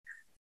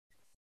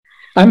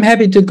 I'm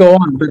happy to go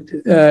on, but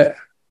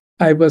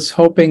I was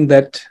hoping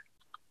that...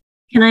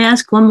 Can I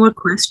ask one more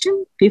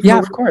question? Yeah,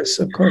 of course,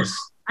 of course.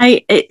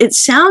 It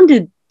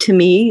sounded to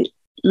me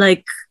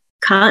like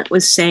Kant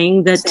was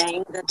saying that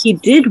he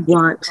did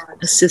want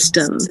a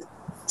system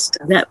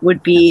that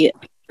would be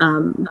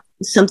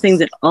something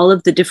that all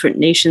of the different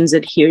nations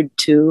adhered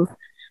to,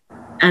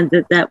 and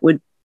that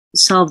would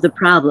solve the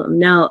problem.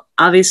 Now,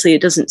 obviously,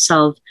 it doesn't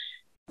solve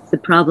the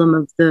problem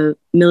of the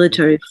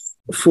military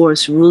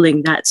force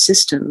ruling that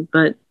system,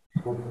 but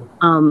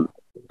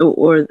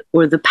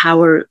or the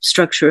power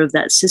structure of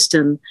that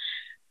system.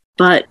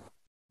 But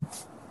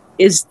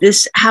is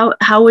this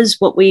how is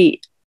what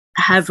we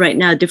have right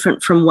now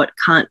different from what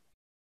Kant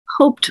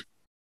hoped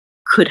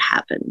could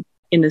happen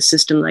in a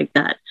system like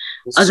that,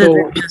 other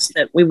than just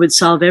that we would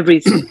solve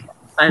everything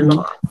by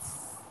law?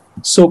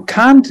 So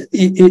Kant,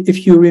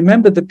 if you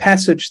remember the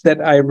passage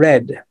that I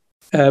read,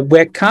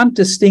 where Kant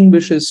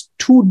distinguishes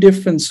 2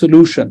 different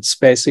solutions,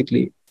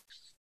 basically.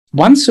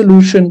 One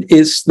solution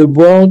is the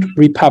world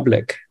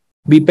republic.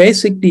 We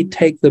basically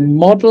take the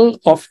model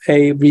of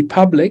a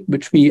republic,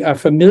 which we are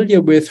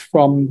familiar with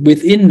from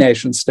within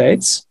nation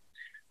states,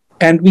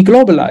 and we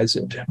globalize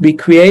it. We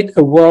create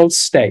a world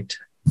state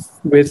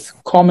with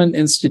common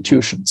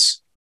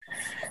institutions.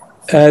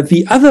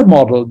 The other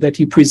model that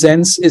he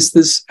presents is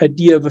this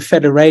idea of a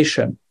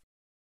federation.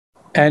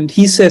 And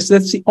he says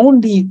that's the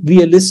only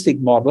realistic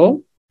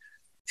model.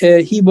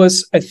 He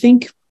was, I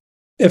think,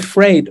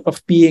 afraid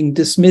of being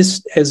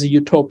dismissed as a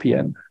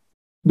utopian,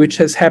 which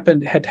had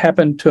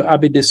happened to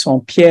Abbé de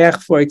Saint-Pierre,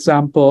 for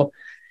example.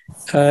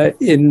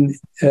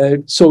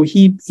 So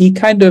he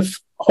kind of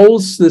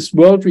holds this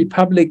world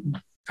republic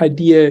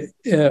idea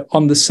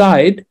on the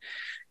side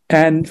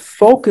and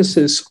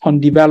focuses on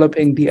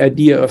developing the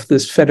idea of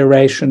this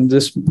federation,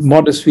 this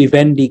modus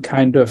vivendi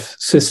kind of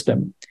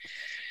system.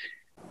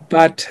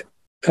 But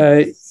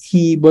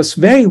he was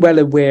very well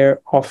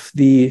aware of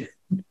the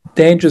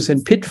dangers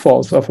and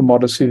pitfalls of a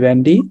modus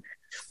vivendi.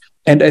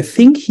 And I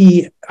think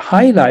he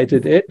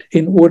highlighted it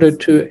in order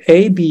to,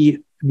 A, be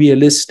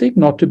realistic,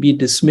 not to be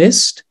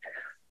dismissed,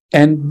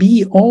 and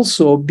B,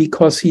 also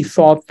because he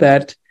thought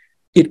that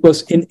it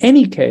was in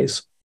any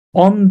case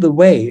on the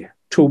way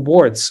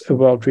towards a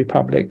world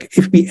republic.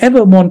 If we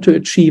ever want to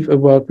achieve a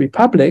world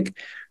republic,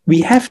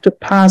 we have to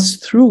pass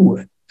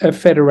through a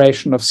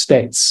federation of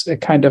states, a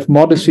kind of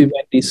modus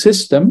vivendi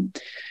system.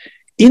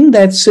 In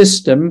that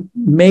system,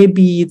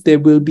 maybe there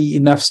will be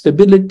enough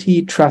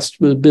stability, trust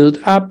will build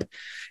up,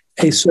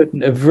 a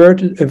certain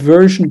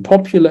aversion,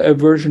 popular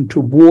aversion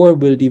to war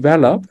will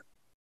develop,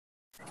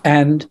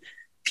 and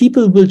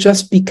people will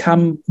just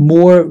become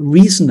more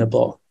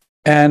reasonable.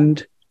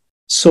 And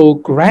so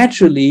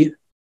gradually,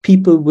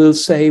 people will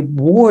say,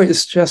 war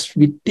is just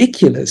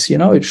ridiculous,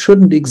 it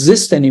shouldn't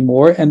exist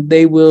anymore, and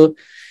they will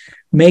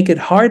make it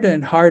harder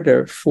and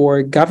harder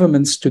for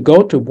governments to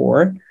go to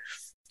war.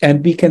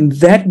 And we can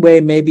that way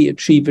maybe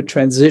achieve a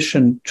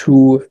transition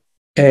to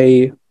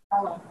a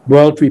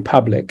world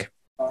republic.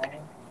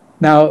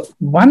 Now,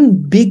 one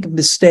big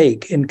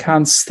mistake in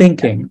Kant's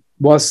thinking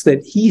was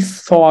that he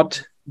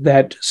thought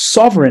that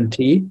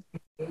sovereignty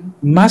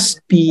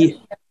must be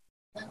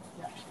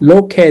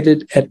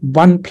located at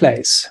one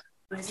place.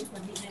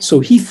 So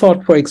he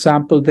thought, for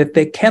example, that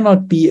there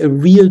cannot be a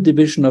real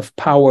division of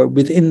power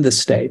within the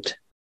state.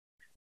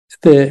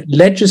 The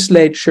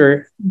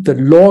legislature, the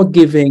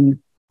law-giving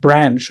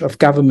branch of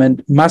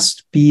government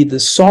must be the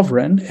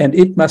sovereign, and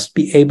it must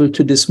be able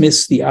to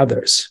dismiss the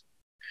others.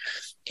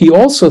 He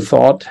also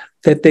thought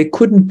that there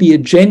couldn't be a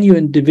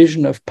genuine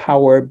division of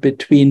power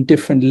between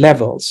different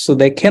levels. So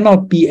there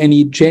cannot be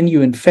any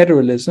genuine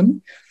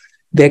federalism.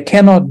 There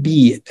cannot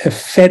be a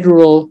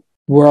federal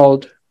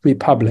world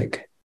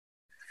republic.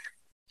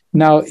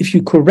 Now, if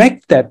you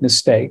correct that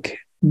mistake,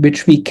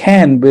 which we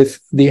can with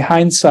the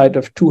hindsight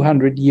of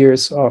 200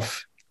 years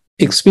of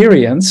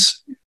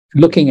experience,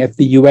 looking at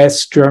the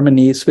US,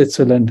 Germany,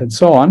 Switzerland, and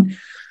so on,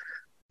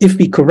 if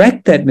we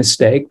correct that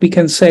mistake, we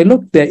can say,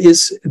 look, there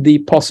is the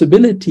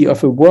possibility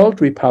of a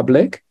world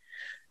republic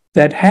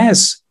that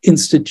has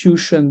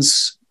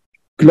institutions,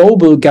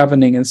 global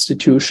governing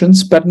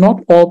institutions, but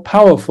not all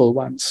powerful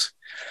ones.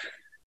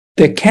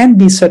 There can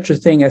be such a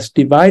thing as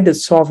divided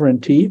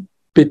sovereignty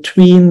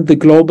between the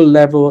global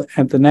level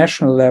and the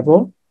national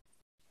level.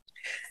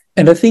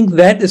 And I think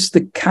that is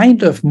the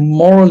kind of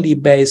morally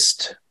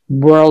based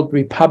world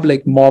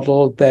republic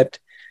model that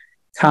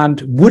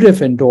Kant would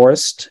have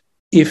endorsed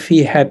if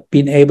he had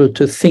been able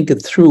to think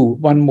it through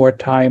one more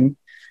time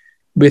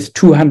with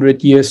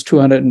 200 years,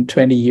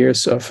 220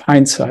 years of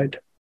hindsight.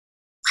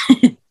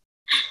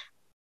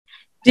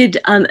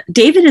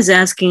 David is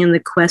asking in the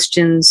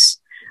questions,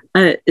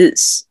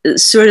 it's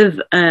sort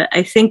of,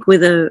 I think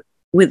with a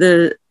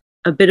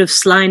bit of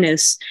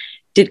slyness,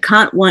 did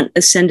Kant want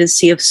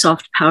ascendancy of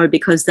soft power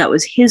because that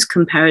was his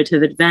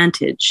comparative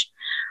advantage?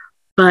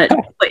 But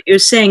what you're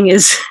saying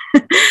is,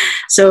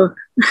 so...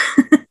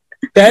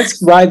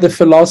 That's why the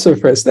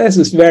philosophers, this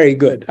is very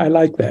good. I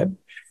like that.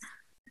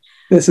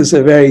 This is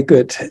a very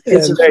good,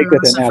 very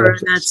good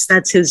analysis.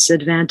 That's his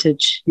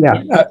advantage.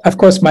 Yeah. Of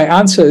course, my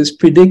answer is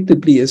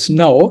predictably is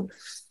no.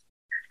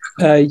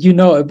 You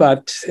know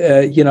about,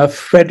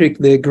 Frederick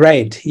the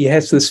Great. He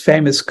has this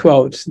famous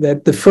quote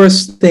that the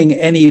first thing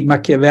any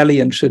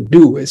Machiavellian should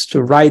do is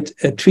to write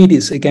a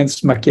treatise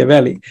against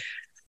Machiavelli.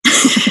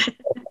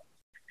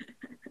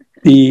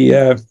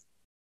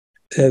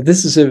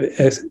 This is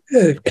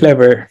a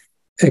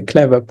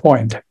clever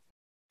point.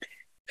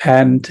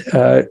 And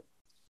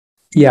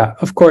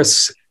of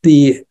course,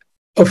 the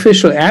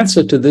official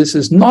answer to this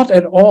is not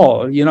at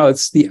all,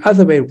 it's the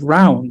other way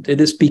around.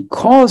 It is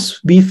because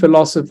we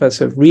philosophers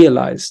have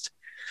realized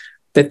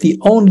that the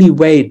only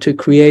way to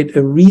create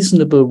a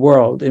reasonable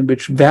world in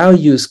which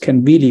values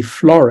can really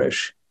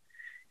flourish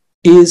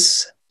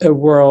is a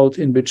world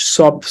in which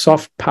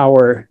soft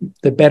power,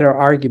 the better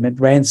argument,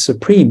 reigns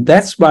supreme.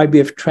 That's why we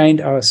have trained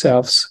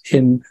ourselves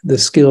in the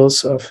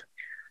skills of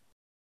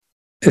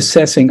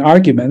assessing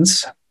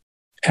arguments.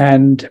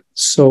 And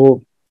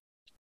so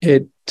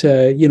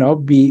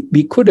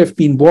we could have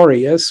been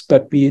warriors,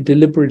 but we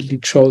deliberately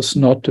chose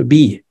not to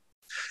be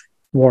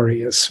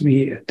warriors.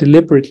 We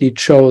deliberately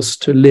chose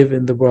to live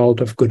in the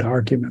world of good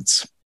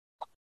arguments.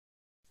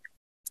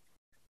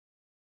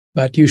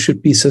 But you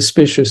should be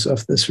suspicious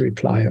of this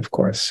reply, of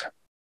course.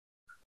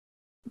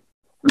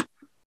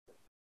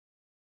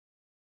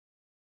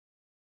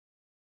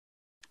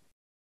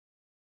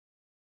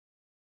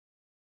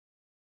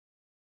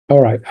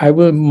 All right, I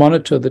will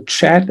monitor the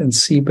chat and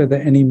see whether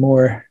any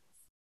more.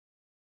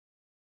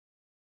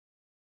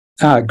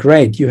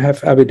 Great, you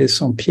have Abbé de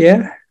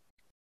Saint-Pierre.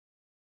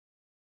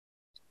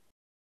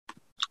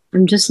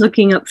 I'm just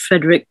looking up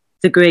Frederick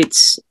the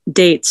Great's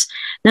dates.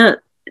 Now,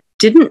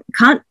 didn't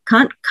Kant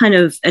kind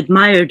of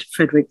admired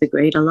Frederick the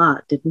Great a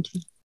lot, didn't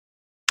he?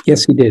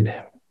 Yes, he did.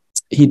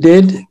 He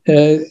did,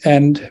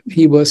 and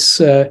he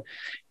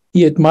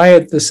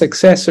admired the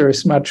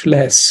successors much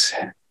less.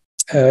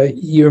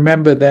 You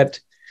remember that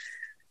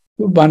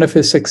one of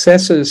his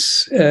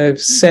successors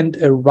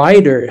sent a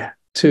rider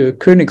to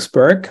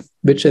Königsberg,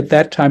 which at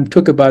that time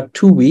took about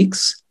 2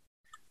 weeks,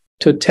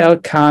 to tell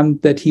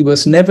Kant that he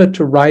was never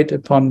to write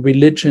upon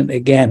religion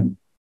again.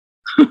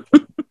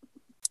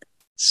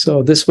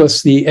 So this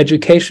was the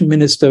education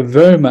minister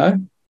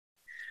Wöllmer,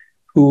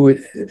 who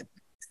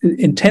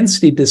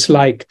intensely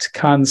disliked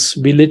Kant's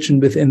religion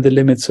within the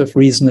limits of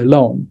reason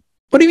alone.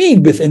 What do you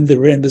mean within the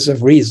limits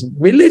of reason?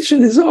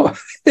 Religion is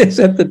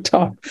at the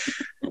top.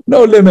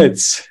 No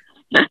limits.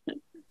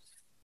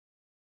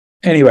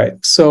 Anyway,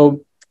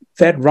 so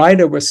that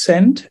rider was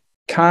sent.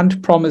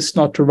 Kant promised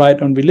not to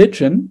write on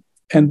religion.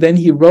 And then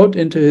he wrote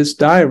into his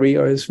diary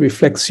or his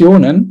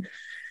Reflexionen,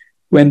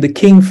 when the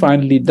king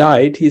finally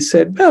died, he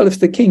said, well, if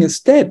the king is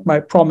dead, my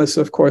promise,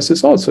 of course,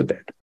 is also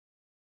dead.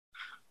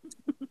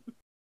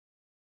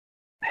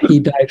 He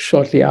died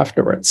shortly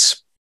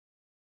afterwards,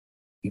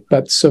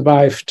 but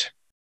survived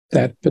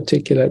that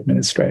particular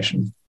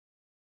administration.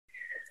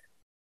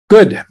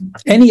 Good.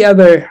 Any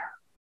other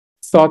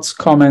thoughts,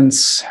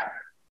 comments,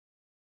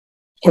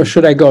 or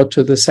should I go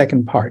to the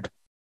second part?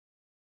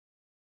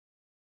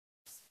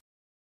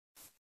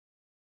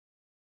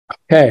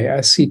 Okay,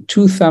 I see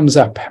 2 thumbs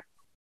up.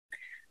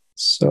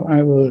 So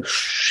I will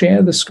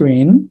share the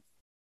screen.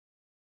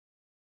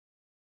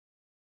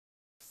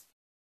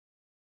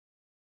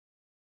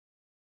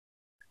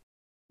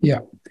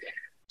 Yeah.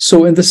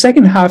 So in the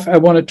second half, I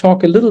want to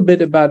talk a little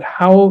bit about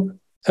how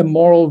a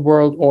moral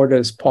world order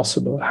is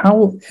possible.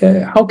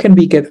 How can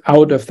we get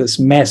out of this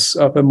mess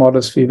of a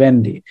modus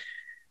vivendi,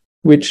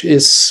 which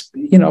is,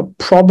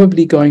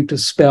 probably going to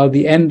spell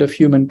the end of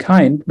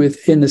humankind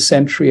within a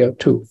century or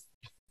 2.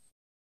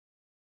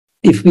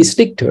 If we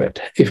stick to it,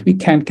 if we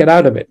can't get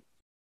out of it.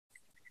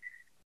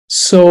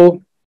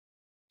 So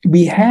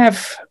we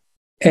have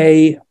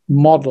a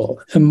model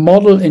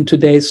in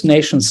today's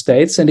nation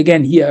states. And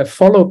again, here I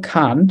follow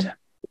Kant,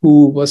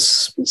 who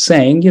was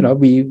saying,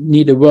 we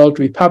need a world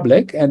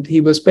republic. And he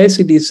was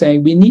basically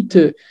saying we need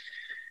to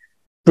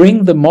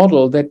bring the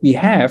model that we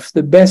have,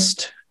 the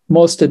best,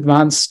 most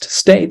advanced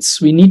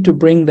states, we need to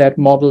bring that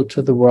model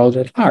to the world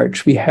at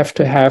large. We have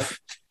to have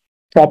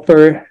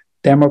proper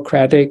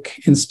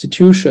democratic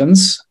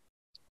institutions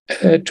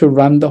to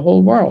run the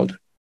whole world.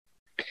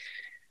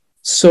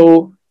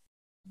 So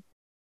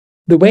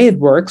the way it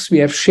works, we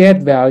have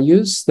shared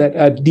values that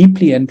are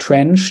deeply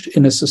entrenched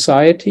in a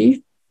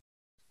society.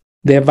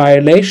 Their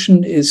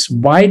violation is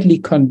widely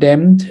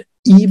condemned,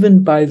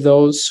 even by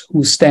those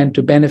who stand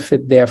to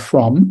benefit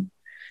therefrom.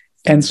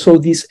 And so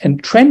these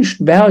entrenched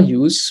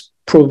values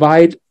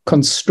provide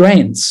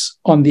constraints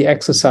on the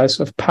exercise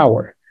of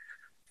power.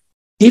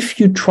 If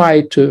you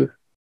try to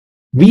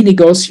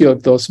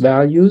renegotiate those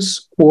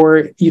values,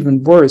 or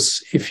even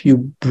worse, if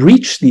you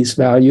breach these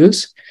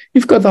values,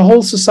 you've got the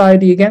whole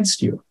society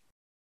against you.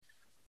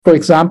 For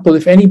example,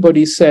 if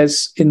anybody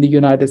says in the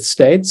United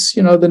States,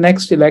 the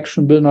next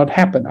election will not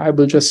happen, I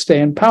will just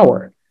stay in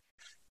power,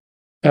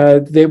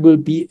 there will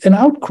be an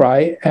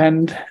outcry,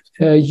 and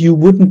you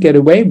wouldn't get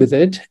away with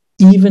it,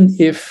 even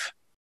if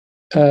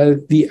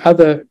the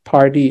other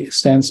party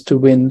stands to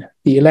win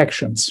the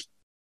elections.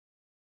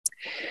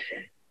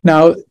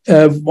 Now,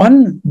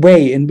 one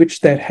way in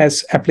which that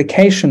has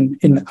application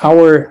in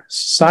our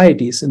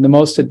societies, in the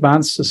most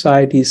advanced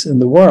societies in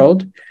the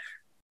world,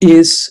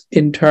 is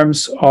in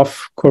terms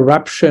of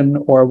corruption,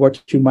 or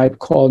what you might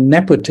call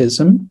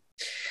nepotism.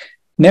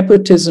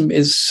 Nepotism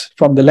is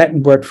from the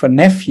Latin word for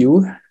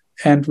nephew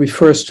and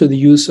refers to the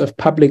use of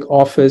public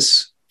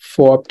office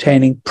for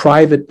obtaining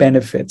private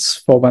benefits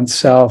for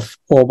oneself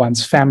or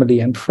one's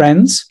family and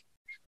friends.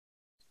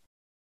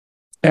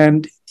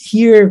 And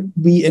here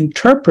we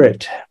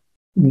interpret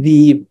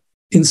the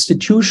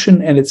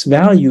institution and its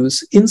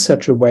values in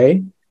such a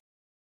way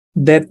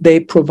that they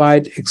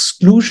provide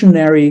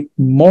exclusionary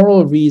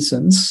moral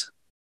reasons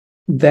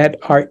that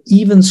are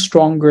even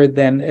stronger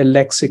than a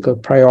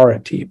lexical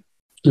priority.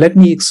 Let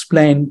me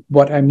explain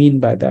what I mean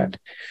by that.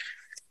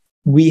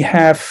 We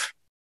have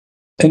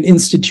an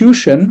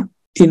institution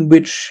in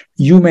which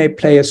you may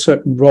play a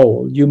certain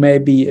role. You may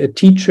be a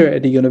teacher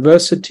at a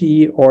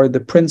university, or the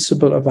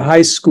principal of a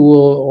high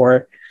school,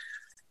 or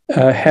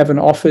have an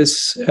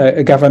office,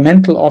 a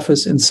governmental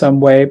office in some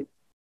way.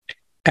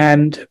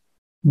 And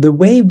the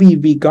way we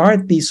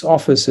regard these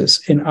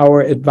offices in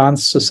our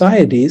advanced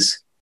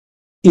societies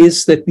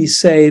is that we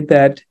say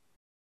that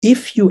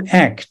if you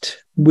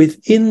act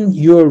within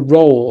your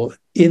role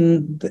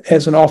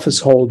as an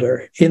office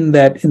holder in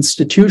that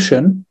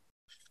institution,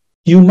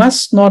 you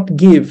must not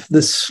give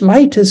the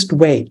slightest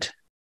weight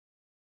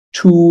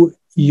to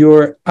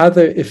your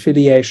other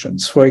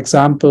affiliations. For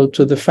example,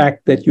 to the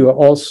fact that you are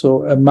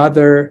also a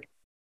mother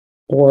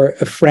or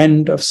a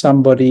friend of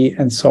somebody,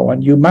 and so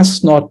on. You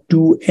must not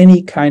do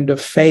any kind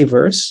of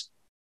favors.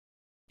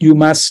 You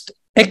must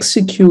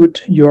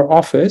execute your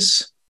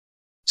office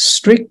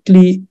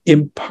strictly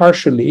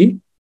impartially,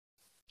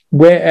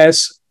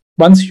 whereas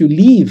once you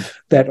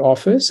leave that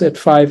office at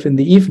 5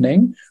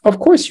 p.m, of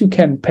course you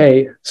can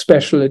pay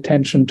special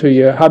attention to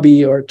your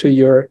hubby or to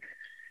your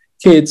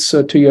kids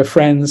or to your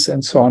friends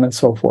and so on and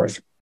so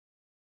forth.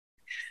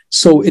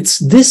 So it's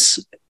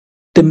this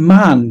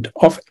demand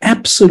of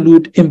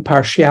absolute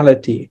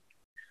impartiality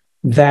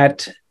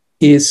that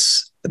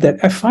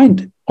I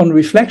find on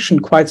reflection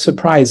quite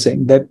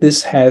surprising, that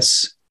this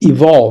has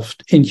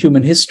evolved in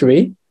human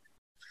history.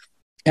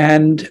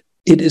 And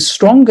it is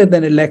stronger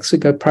than a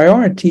lexical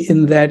priority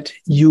in that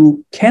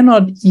you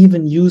cannot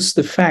even use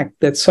the fact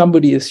that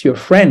somebody is your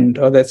friend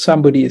or that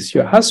somebody is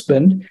your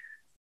husband.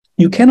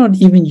 You cannot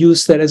even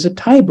use that as a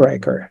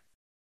tiebreaker.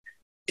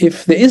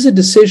 If there is a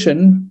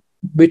decision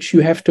which you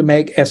have to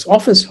make as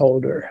office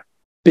holder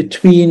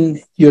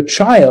between your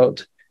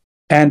child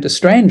and a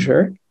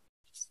stranger,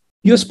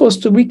 you're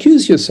supposed to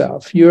recuse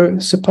yourself. You're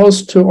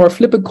supposed to, or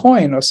flip a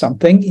coin or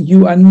something.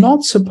 You are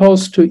not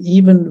supposed to,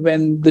 even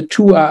when the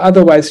two are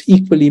otherwise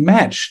equally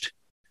matched,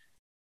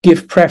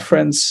 give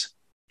preference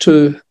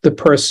to the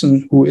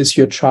person who is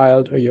your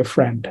child or your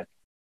friend.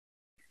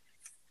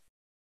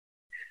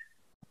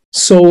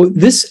 So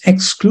this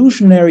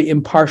exclusionary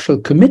impartial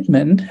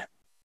commitment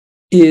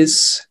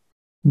is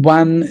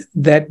one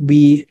that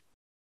we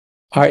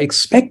are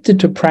expected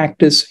to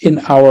practice in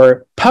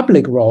our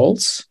public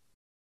roles,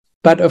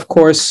 but of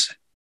course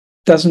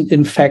doesn't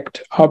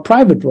infect our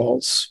private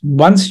roles.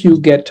 Once you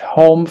get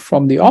home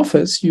from the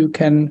office, you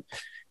can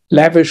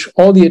lavish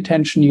all the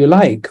attention you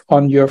like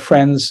on your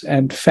friends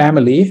and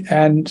family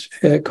and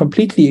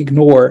completely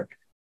ignore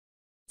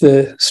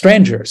the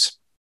strangers.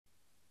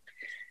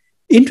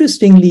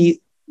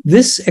 Interestingly,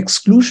 this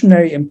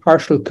exclusionary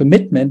impartial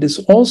commitment is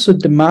also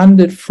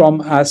demanded from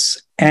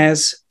us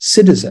as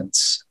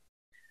citizens.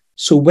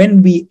 So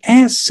when we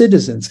as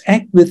citizens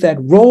act with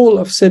that role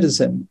of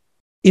citizen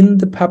in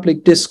the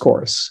public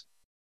discourse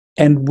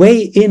and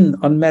weigh in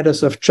on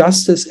matters of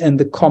justice and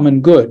the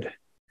common good,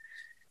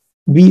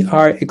 we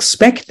are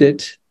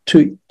expected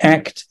to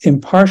act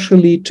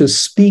impartially, to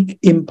speak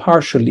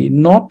impartially,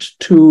 not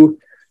to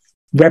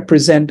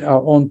represent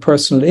our own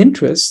personal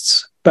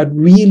interests, but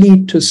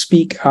really to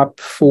speak up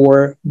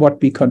for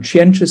what we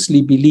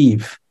conscientiously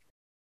believe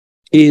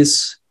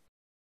is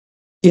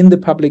in the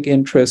public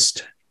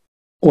interest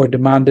or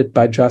demanded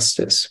by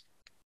justice.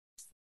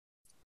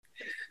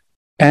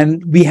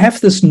 And we have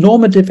this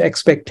normative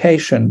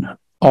expectation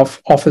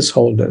of office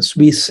holders.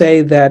 We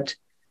say that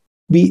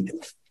we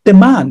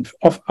demand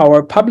of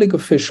our public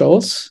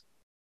officials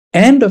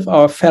and of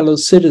our fellow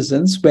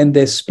citizens when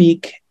they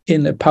speak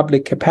in a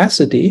public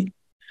capacity,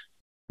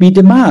 we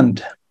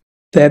demand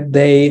that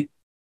they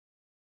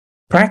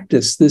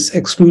practice this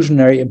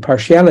exclusionary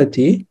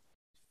impartiality.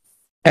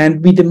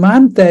 And we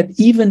demand that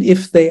even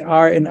if they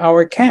are in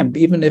our camp,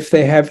 even if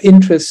they have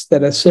interests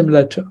that are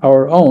similar to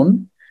our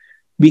own,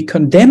 we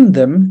condemn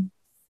them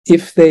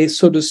if they,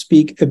 so to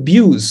speak,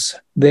 abuse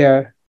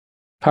their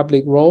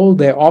public role,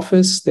 their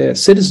office, their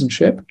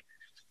citizenship,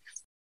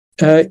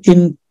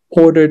 in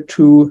order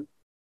to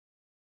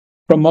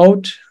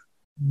promote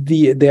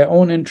their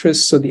own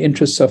interests or the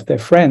interests of their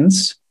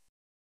friends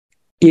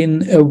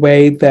in a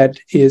way that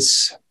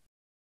is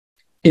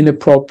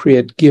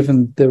inappropriate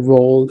given the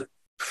role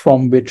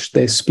from which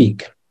they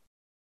speak.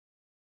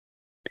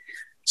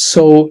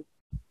 So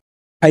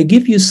I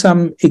give you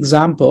some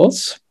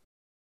examples.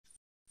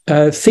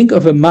 Think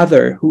of a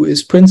mother who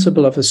is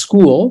principal of a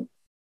school.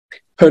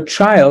 Her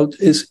child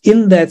is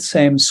in that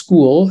same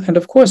school, and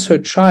of course her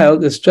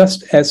child is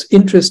just as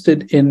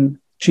interested in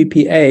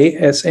GPA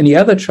as any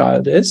other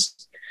child is,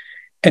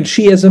 and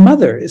she as a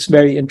mother is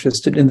very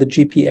interested in the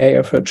GPA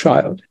of her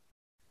child.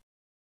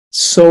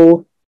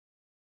 So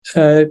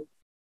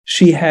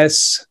she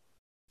has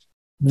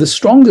the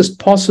strongest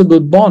possible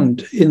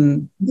bond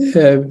to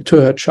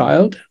her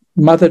child.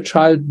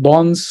 Mother-child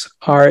bonds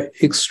are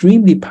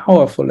extremely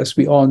powerful, as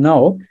we all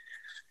know.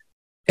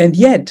 And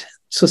yet,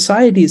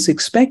 society is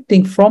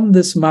expecting from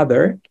this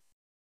mother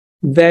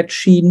that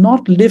she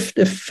not lift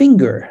a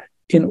finger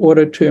in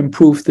order to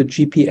improve the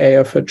GPA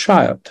of her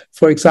child.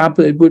 For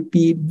example, it would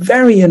be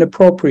very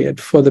inappropriate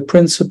for the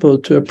principal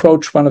to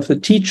approach one of the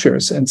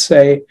teachers and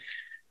say,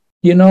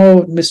 you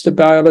know, Mr.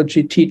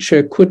 Biology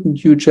teacher,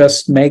 couldn't you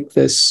just make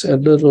this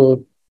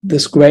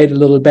grade a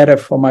little better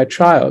for my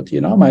child?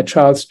 You know, my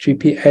child's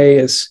GPA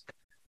is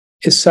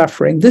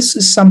suffering. This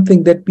is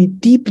something that we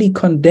deeply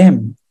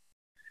condemn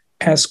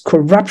as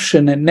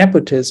corruption and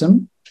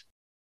nepotism,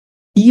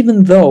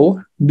 even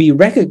though we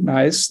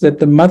recognize that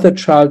the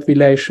mother-child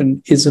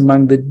relation is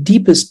among the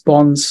deepest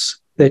bonds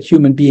that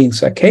human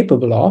beings are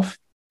capable of.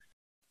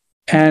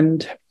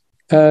 And,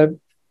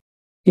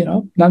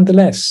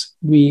 nonetheless,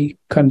 we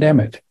condemn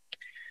it.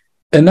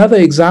 Another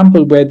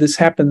example where this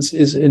happens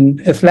is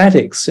in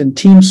athletics, in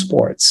team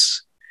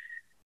sports.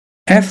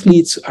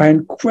 Athletes are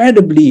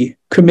incredibly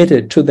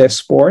committed to their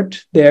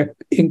sport. They're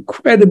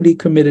incredibly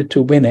committed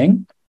to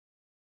winning.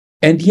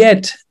 And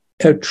yet,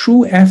 a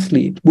true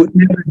athlete would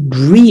never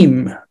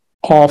dream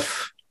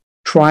of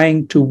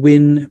trying to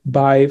win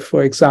by,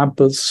 for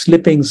example,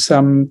 slipping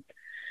some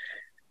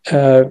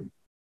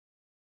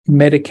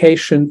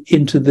medication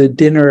into the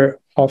dinner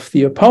of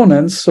the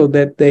opponents so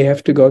that they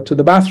have to go to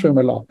the bathroom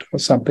a lot or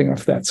something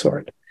of that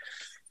sort.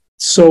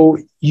 So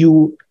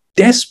you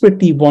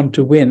desperately want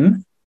to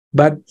win,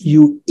 but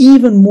you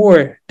even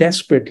more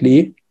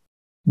desperately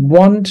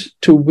want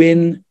to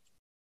win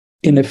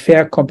in a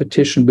fair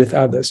competition with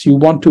others. You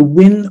want to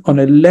win on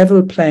a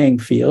level playing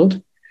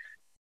field.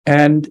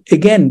 And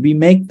again, we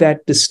make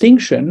that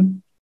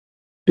distinction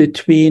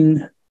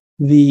between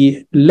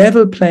the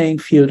level playing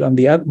field on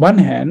the one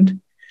hand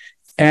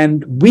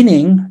and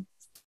winning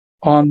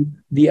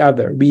on the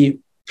other. We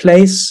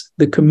place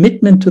the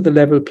commitment to the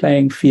level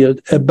playing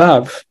field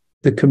above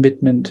the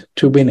commitment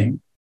to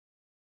winning.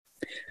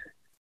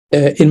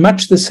 In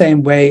much the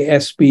same way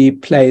as we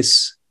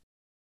place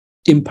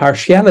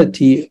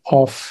impartiality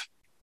of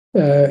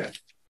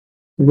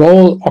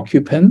role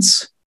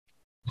occupants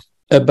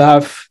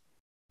above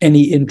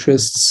any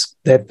interests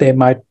that they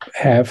might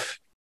have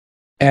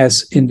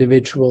as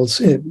individuals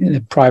in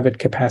a private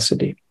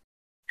capacity.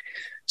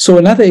 So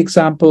another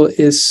example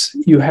is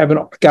you have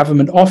a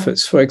government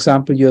office. For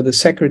example, you're the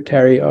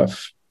Secretary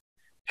of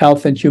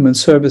Health and Human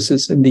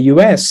Services in the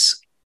US.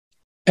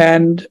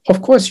 And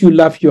of course, you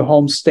love your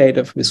home state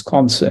of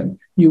Wisconsin.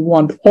 You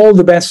want all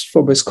the best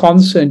for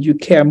Wisconsin. You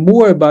care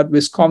more about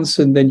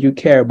Wisconsin than you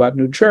care about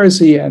New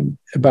Jersey and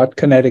about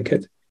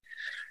Connecticut.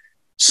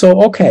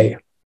 So, okay,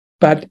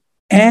 but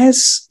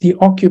as the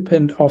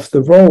occupant of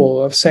the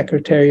role of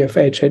Secretary of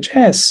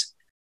HHS,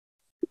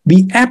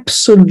 we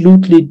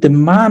absolutely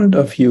demand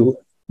of you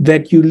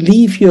that you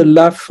leave your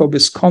love for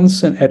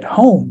Wisconsin at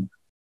home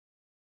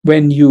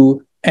when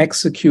you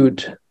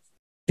execute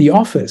the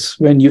office,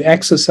 when you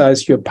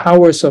exercise your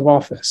powers of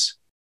office.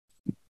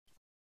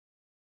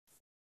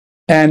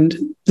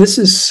 And this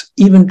is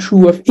even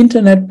true of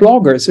internet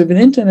bloggers. If an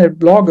internet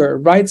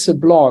blogger writes a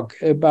blog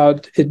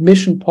about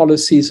admission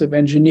policies of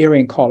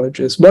engineering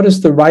colleges, what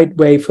is the right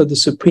way for the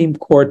Supreme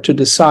Court to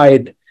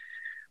decide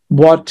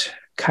what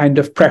kind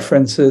of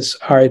preferences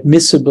are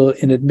admissible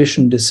in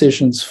admission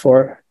decisions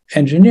for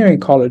engineering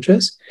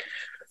colleges?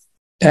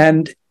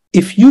 And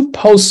if you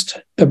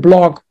post a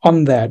blog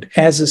on that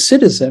as a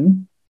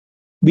citizen,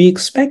 we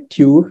expect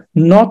you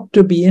not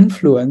to be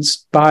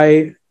influenced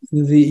by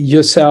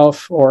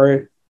yourself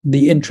or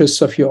the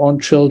interests of your own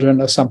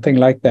children or something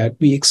like that.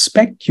 We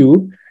expect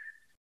you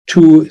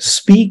to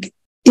speak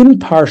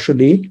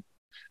impartially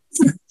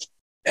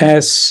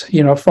as,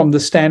 from the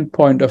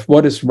standpoint of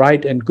what is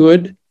right and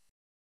good,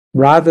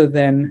 rather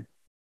than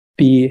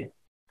be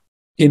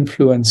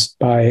influenced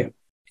by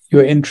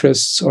your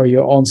interests or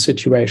your own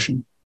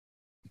situation.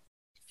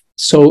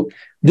 So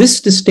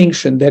this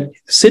distinction that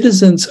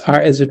citizens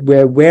are, as it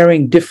were,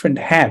 wearing different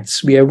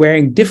hats. We are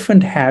wearing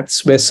different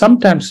hats where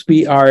sometimes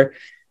we are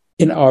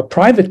in our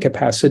private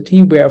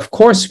capacity, where of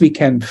course we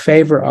can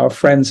favor our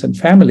friends and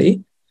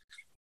family.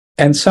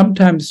 And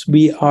sometimes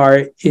we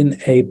are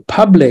in a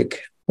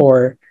public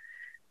or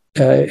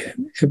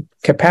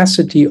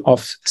capacity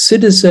of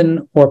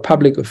citizen or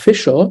public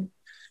official,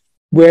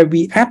 where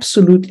we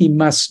absolutely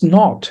must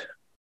not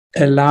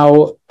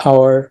allow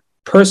our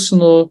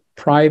personal,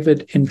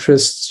 private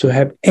interests to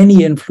have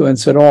any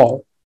influence at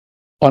all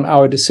on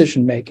our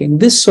decision-making.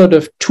 This sort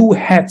of two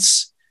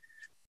hats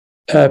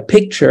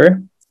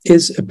picture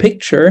is a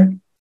picture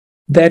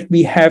that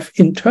we have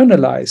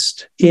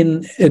internalized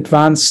in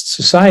advanced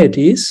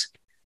societies.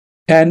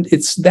 And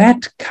it's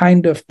that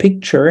kind of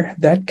picture,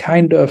 that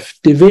kind of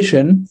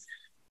division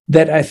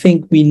that I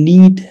think we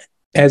need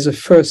as a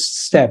first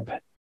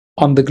step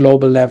on the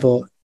global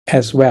level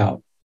as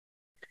well.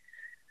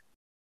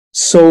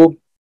 So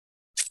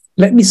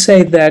let me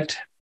say that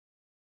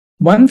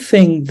one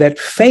thing that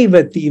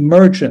favored the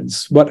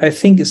emergence, what I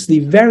think is the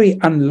very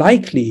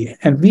unlikely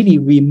and really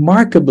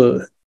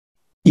remarkable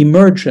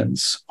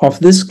emergence of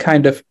this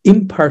kind of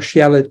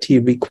impartiality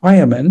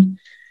requirement,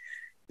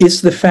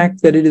 is the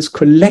fact that it is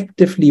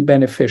collectively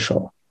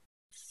beneficial.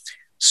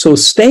 So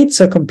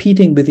states are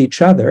competing with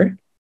each other,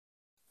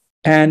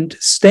 and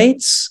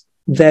states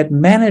that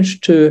manage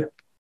to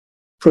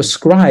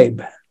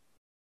proscribe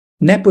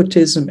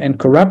nepotism and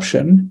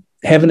corruption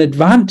have an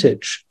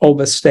advantage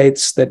over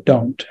states that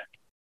don't.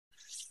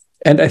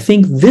 And I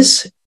think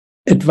this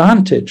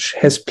advantage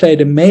has played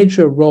a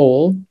major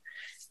role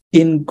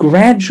in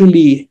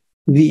gradually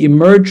the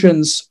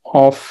emergence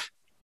of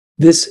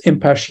this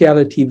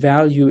impartiality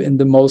value in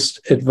the most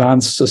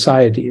advanced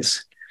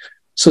societies.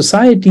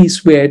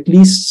 Societies were at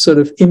least sort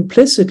of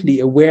implicitly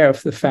aware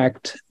of the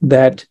fact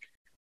that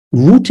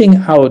rooting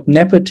out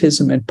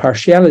nepotism and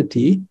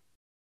partiality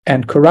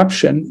and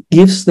corruption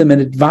gives them an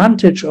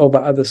advantage over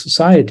other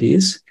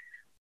societies.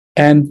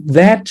 And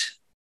that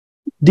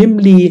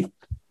dimly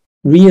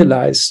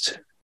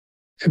realization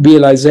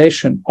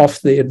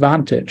of the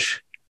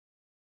advantage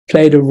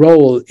played a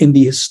role in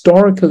the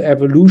historical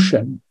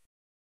evolution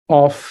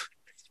of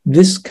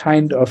this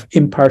kind of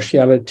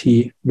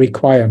impartiality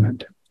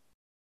requirement.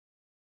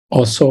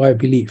 Also, I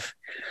believe.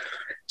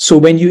 So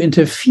when you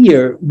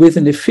interfere with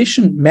an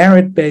efficient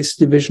merit-based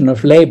division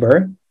of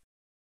labor,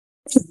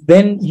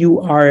 then you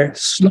are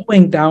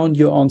slowing down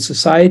your own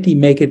society,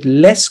 make it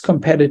less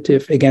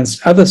competitive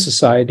against other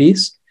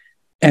societies,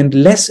 and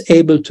less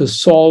able to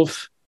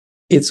solve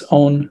its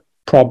own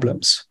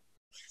problems.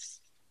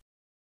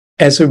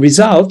 As a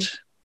result,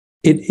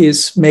 it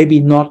is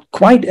maybe not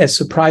quite as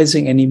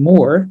surprising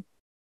anymore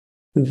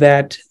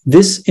that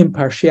this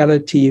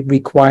impartiality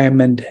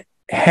requirement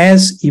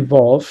has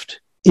evolved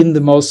in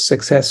the most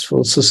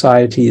successful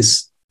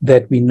societies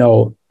that we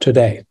know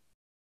today.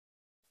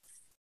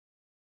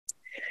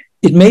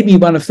 It may be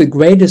one of the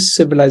greatest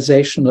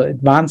civilizational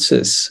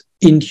advances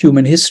in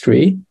human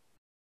history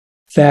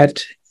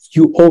that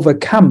you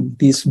overcome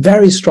these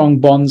very strong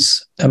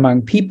bonds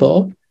among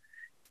people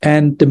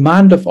and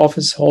demand of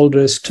office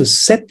holders to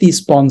set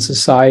these bonds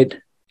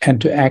aside and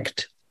to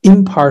act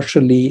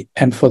impartially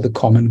and for the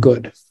common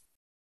good.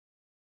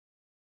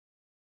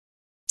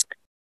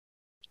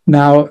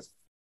 Now,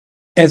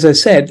 as I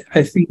said,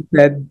 I think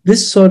that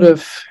this sort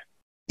of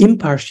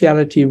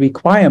impartiality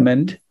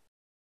requirement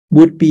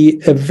would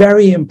be a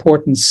very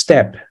important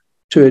step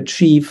to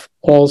achieve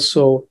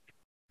also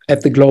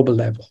at the global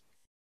level.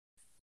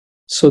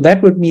 So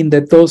that would mean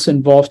that those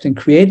involved in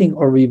creating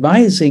or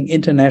revising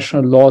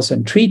international laws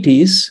and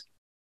treaties,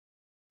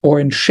 or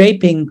in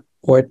shaping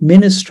or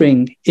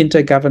administering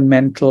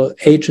intergovernmental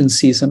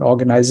agencies and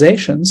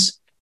organizations,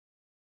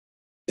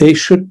 they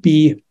should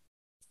be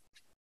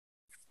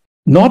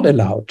not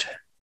allowed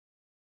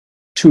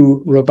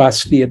to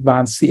robustly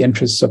advance the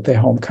interests of their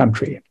home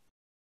country.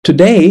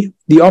 Today,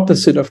 the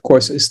opposite, of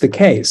course, is the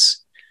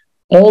case.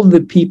 All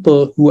the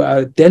people who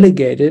are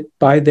delegated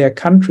by their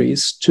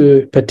countries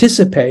to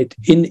participate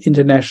in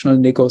international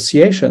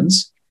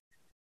negotiations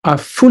are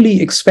fully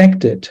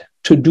expected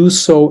to do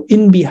so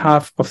in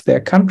behalf of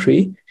their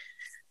country,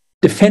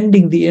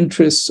 defending the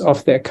interests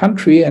of their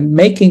country and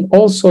making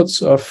all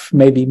sorts of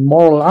maybe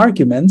moral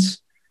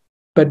arguments,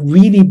 but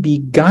really be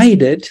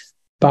guided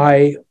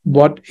by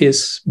what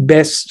is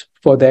best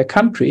for their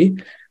country,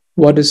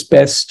 what is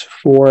best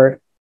for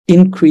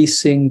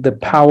increasing the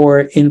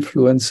power,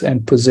 influence,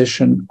 and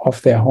position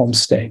of their home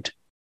state.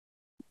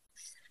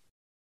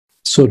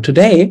 So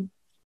today,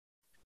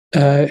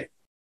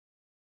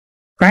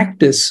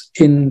 practice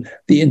in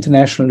the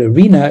international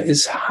arena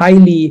is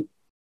highly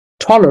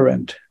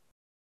tolerant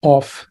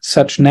of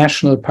such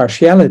national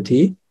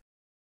partiality,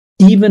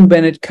 even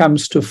when it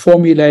comes to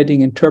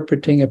formulating,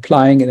 interpreting,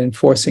 applying, and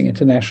enforcing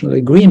international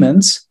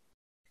agreements,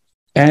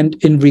 and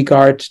in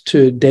regard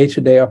to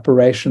day-to-day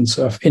operations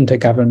of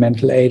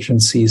intergovernmental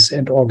agencies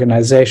and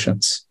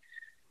organizations.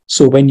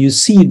 So when you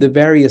see the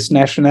various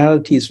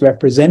nationalities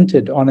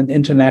represented on an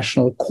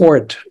international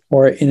court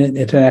or in an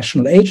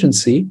international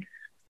agency,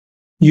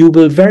 you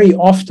will very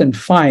often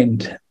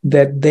find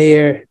that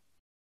their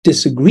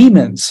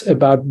disagreements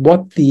about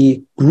what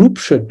the group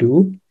should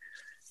do,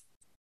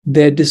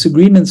 their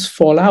disagreements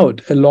fall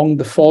out along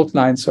the fault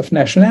lines of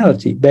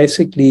nationality.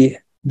 Basically,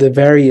 the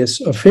various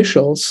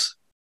officials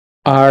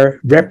are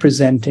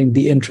representing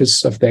the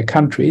interests of their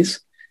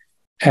countries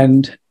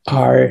and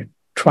are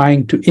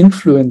trying to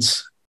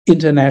influence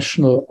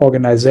international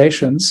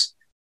organizations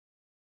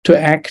to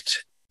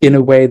act in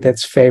a way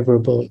that's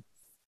favorable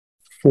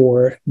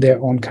for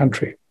their own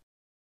country.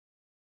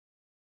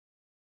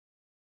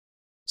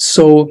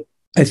 So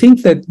I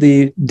think that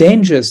the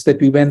dangers that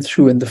we went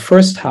through in the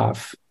first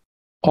half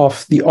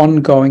of the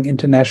ongoing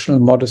international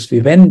modus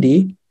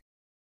vivendi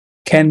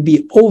can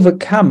be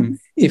overcome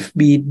if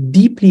we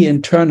deeply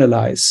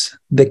internalize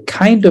the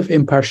kind of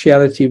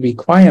impartiality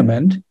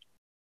requirement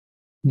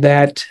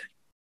that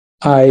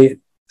I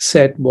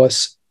said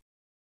was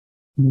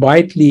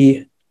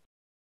widely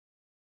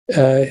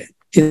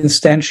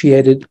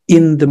instantiated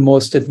in the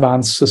most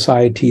advanced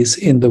societies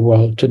in the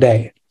world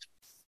today.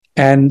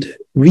 And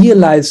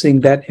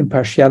realizing that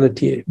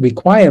impartiality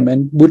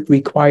requirement would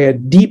require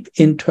deep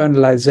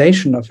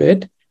internalization of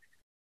it,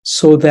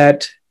 so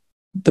that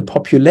the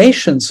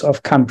populations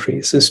of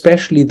countries,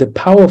 especially the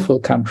powerful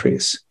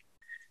countries,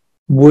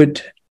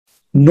 would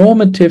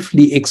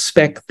normatively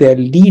expect their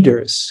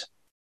leaders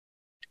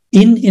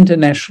in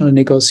international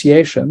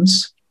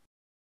negotiations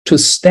to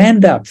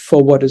stand up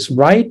for what is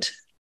right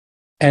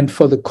and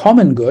for the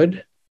common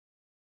good,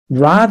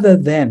 rather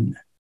than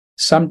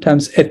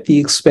sometimes at the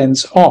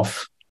expense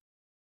of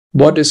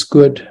what is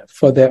good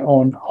for their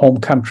own home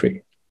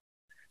country.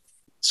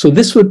 So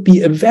this would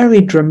be a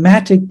very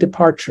dramatic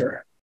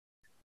departure,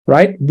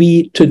 right?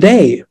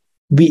 Today,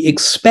 we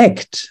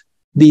expect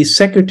the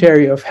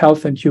Secretary of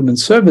Health and Human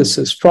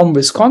Services from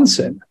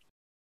Wisconsin,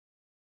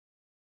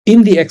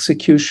 in the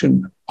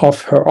execution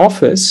of her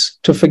office,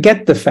 to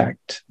forget the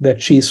fact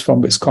that she's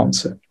from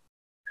Wisconsin.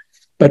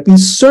 But we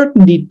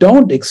certainly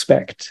don't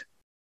expect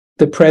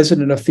the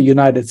President of the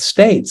United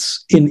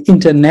States in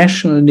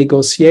international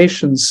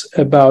negotiations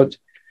about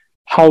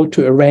how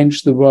to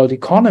arrange the world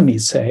economy,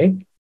 say,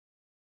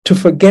 to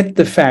forget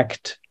the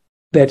fact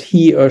that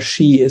he or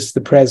she is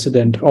the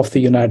President of the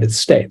United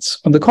States.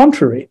 On the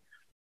contrary,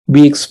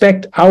 we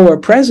expect our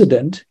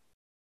President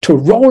to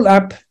roll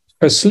up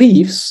her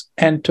sleeves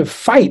and to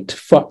fight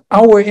for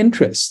our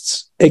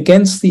interests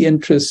against the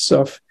interests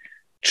of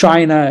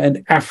China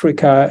and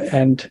Africa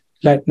and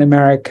Latin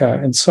America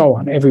and so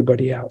on,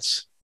 everybody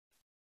else.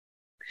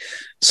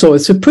 So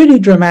it's a pretty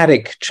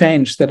dramatic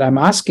change that I'm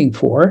asking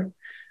for,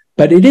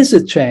 but it is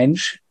a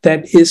change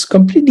that is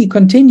completely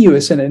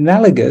continuous and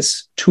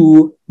analogous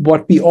to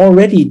what we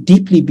already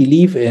deeply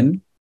believe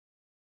in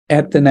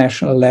at the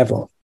national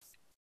level.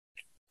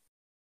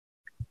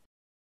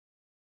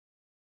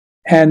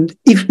 And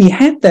if we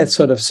had that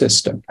sort of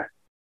system,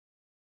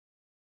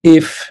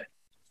 if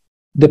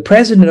the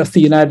President of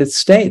the United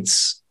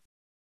States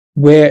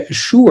were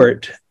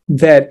assured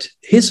that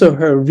his or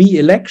her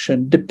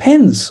re-election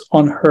depends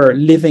on her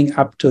living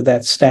up to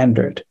that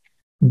standard,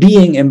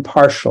 being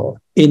impartial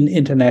in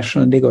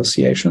international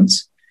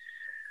negotiations,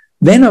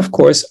 then, of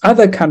course,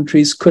 other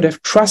countries could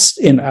have trust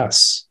in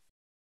us.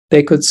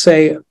 They could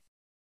say,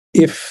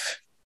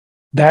 if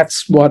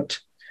that's what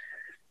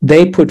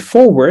they put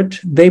forward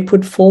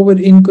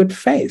in good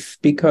faith,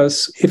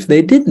 because if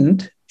they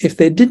didn't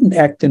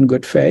act in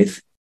good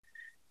faith,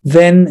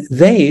 then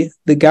they,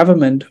 the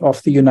government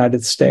of the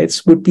United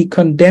States, would be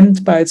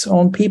condemned by its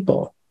own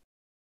people.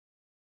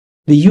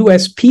 The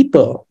US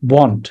people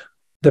want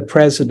the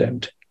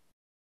president,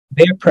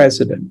 their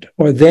president,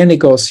 or their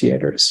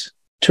negotiators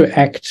to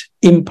act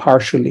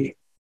impartially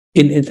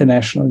in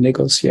international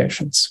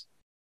negotiations.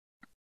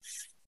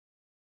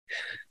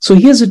 So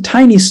here's a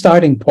tiny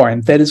starting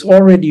point that is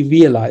already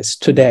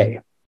realized today,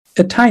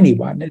 a tiny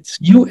one. It's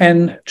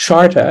UN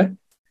Charter,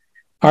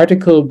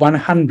 Article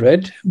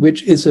 100,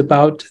 which is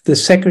about the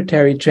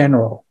Secretary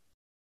General.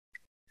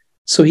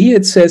 So here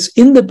it says,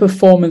 in the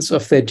performance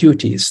of their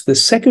duties, the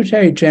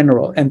Secretary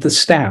General and the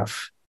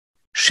staff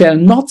shall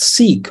not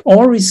seek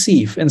or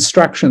receive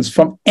instructions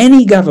from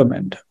any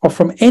government or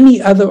from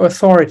any other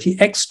authority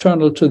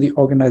external to the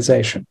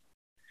organization.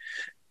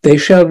 They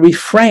shall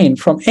refrain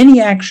from any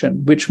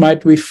action which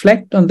might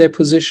reflect on their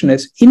position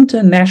as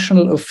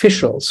international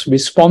officials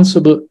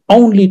responsible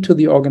only to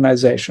the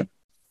organization.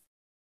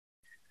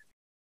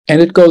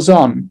 And it goes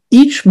on,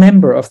 each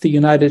member of the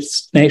United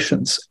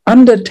Nations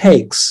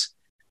undertakes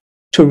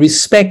to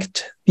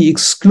respect the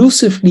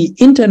exclusively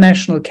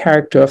international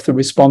character of the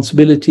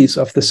responsibilities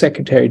of the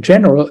Secretary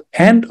General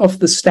and of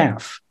the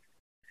staff,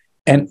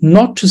 and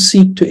not to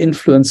seek to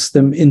influence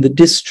them in the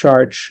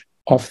discharge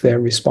of their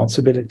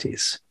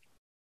responsibilities.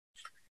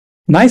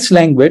 Nice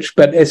language,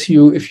 but if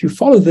you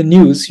follow the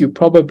news, you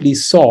probably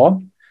saw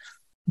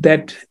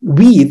that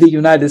we, the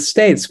United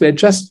States, were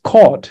just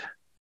caught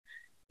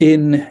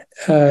in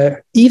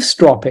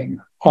eavesdropping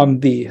on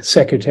the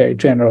Secretary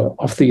General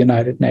of the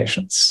United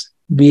Nations.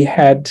 We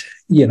had,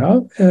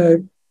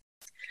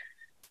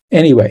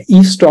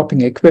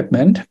 eavesdropping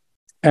equipment,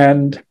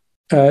 and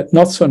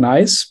not so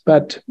nice,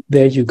 but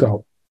there you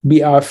go.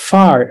 We are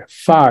far,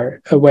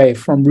 far away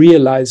from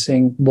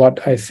realizing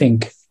what I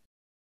think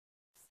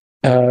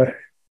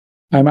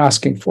I'm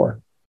asking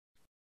for.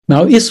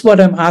 Now, is what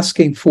I'm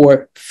asking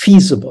for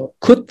feasible?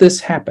 Could this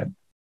happen?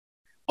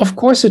 Of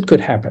course it could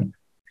happen.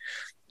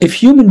 If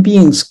human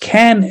beings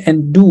can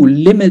and do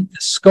limit the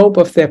scope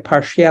of their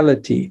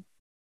partiality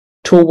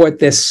toward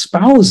their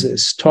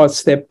spouses,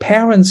 towards their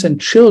parents and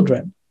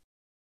children,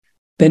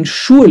 then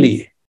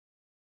surely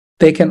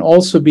they can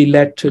also be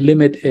led to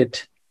limit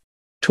it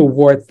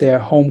toward their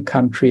home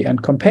country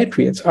and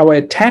compatriots. Our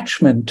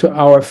attachment to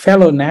our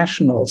fellow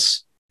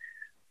nationals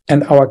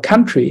and our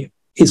country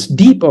is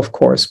deep, of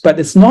course, but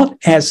it's not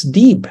as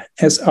deep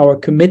as our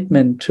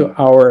commitment to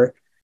our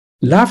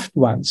loved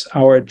ones,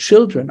 our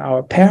children,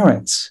 our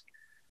parents.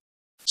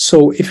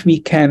 So if we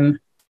can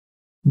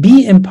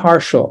be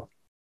impartial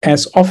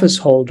as office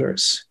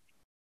holders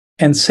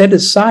and set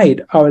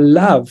aside our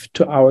love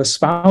to our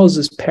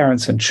spouses,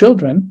 parents, and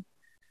children,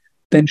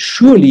 then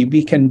surely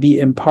we can be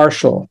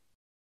impartial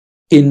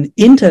in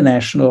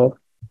international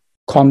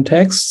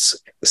contexts,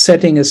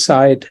 setting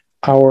aside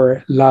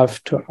our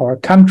love to our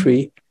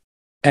country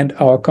and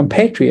our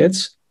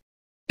compatriots,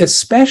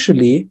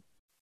 especially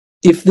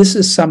if this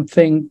is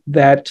something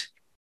that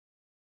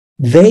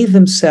they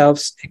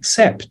themselves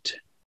accept,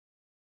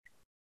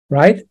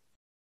 right?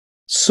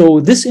 So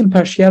this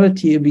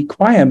impartiality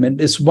requirement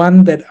is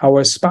one that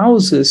our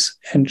spouses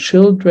and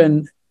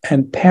children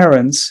and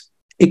parents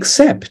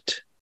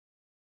accept.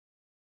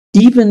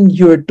 Even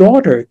your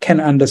daughter can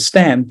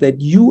understand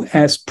that you,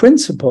 as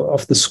principal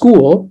of the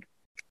school,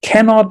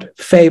 cannot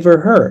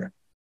favor her.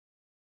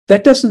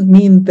 That doesn't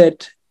mean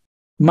that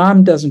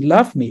mom doesn't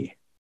love me.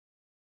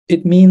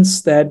 It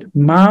means that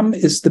mom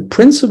is the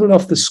principal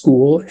of the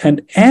school,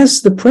 and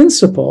as the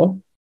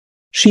principal,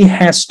 she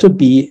has to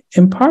be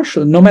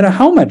impartial, no matter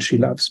how much she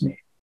loves me.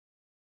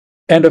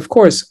 And of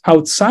course,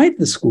 outside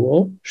the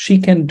school, she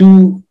can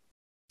do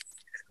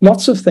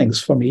lots of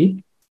things for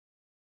me.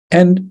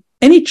 And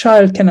any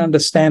child can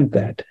understand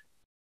that.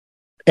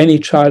 Any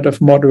child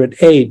of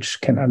moderate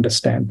age can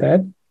understand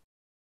that.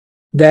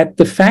 That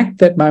the fact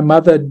that my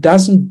mother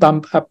doesn't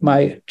bump up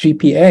my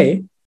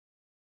GPA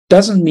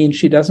doesn't mean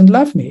she doesn't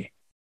love me.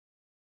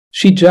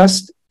 She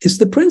just is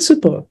the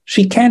principle.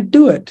 She can't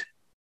do it.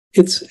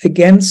 It's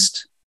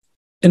against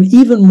an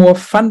even more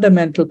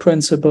fundamental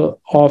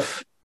principle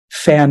of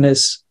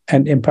fairness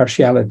and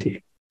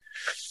impartiality.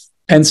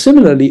 And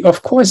similarly,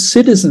 of course,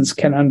 citizens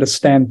can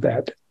understand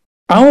that.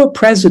 Our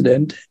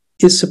president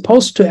is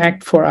supposed to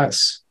act for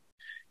us.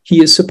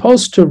 He is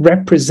supposed to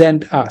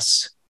represent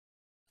us.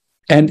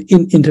 And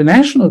in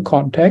international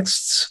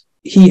contexts,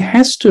 he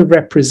has to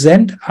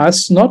represent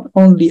us, not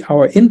only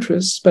our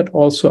interests, but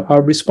also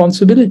our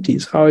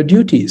responsibilities, our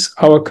duties,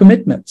 our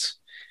commitments.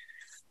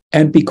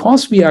 And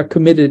because we are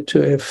committed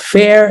to a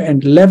fair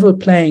and level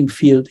playing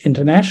field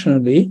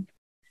internationally,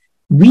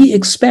 we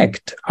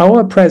expect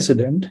our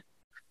president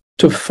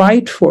to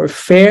fight for a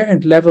fair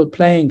and level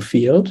playing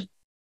field,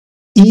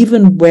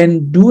 even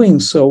when doing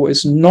so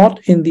is not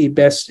in the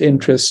best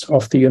interest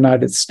of the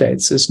United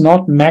States, is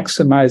not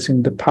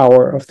maximizing the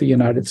power of the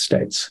United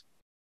States.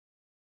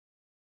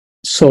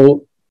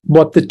 So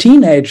what the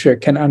teenager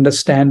can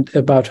understand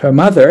about her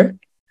mother,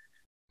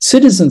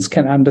 citizens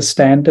can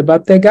understand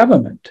about their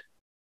government.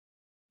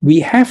 We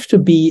have to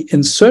be,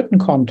 in certain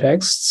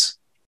contexts,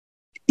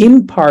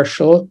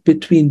 impartial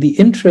between the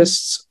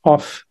interests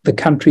of the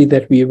country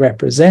that we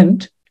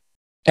represent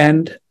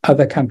and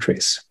other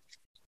countries.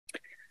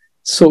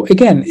 So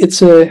again,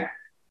 it's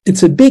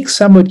a big,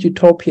 somewhat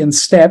utopian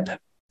step,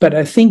 but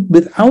I think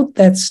without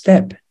that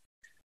step,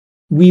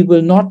 we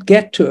will not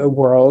get to a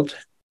world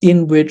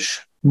in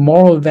which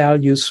moral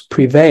values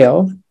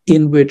prevail,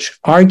 in which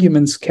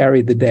arguments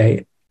carry the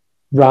day,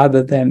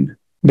 rather than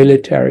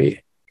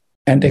military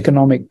and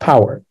economic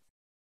power.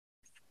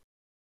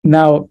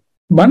 Now,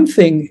 one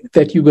thing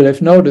that you will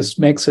have noticed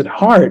makes it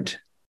hard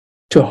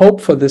to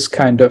hope for this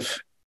kind of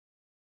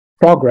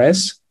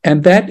progress,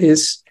 and that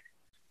is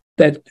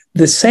that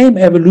the same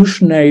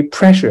evolutionary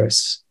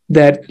pressures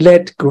that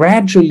led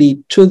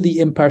gradually to the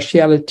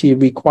impartiality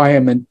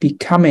requirement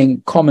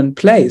becoming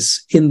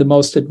commonplace in the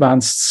most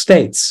advanced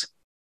states,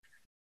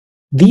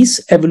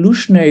 these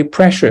evolutionary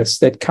pressures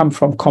that come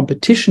from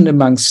competition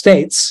among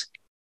states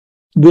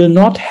will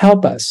not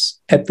help us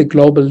at the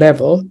global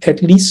level,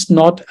 at least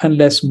not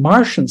unless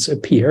Martians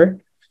appear,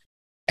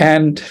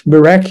 and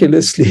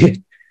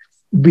miraculously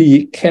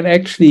we can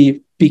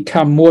actually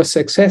become more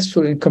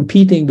successful in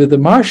competing with the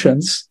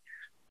Martians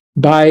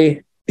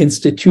by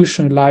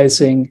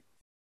institutionalizing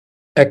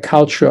a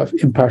culture of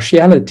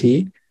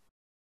impartiality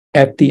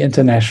at the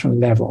international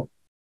level.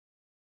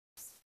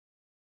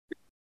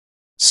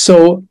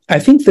 So I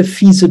think the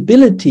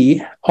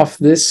feasibility of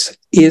this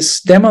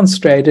is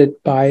demonstrated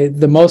by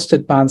the most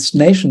advanced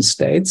nation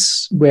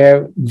states,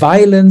 where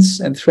violence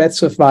and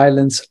threats of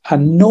violence are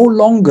no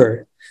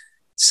longer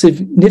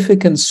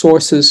significant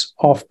sources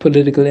of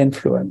political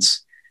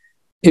influence.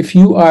 If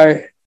you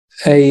are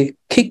a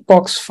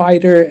kickbox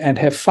fighter and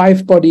have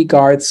 5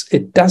 bodyguards,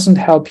 it doesn't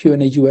help you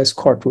in a US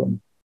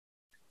courtroom.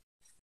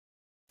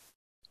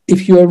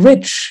 If you are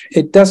rich,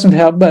 it doesn't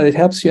help, but it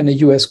helps you in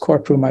a US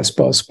courtroom, I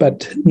suppose,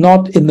 but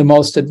not in the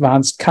most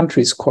advanced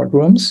countries'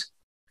 courtrooms.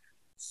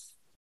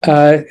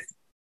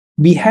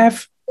 We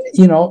have,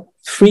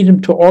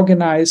 freedom to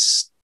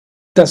organize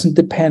doesn't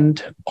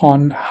depend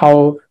on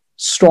how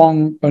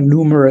strong or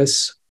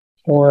numerous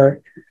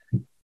or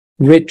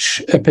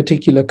rich a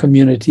particular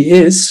community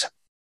is.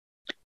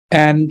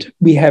 And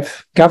we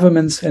have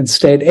governments and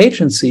state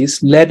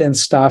agencies led and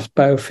staffed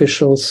by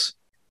officials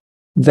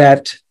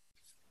that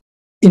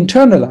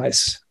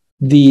internalize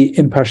the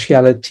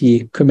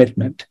impartiality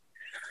commitment.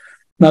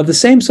 Now, the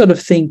same sort of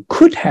thing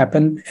could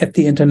happen at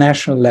the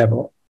international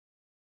level.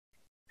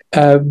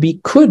 We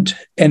could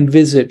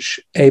envisage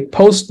a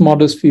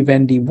post-modus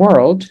vivendi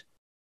world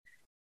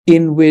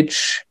in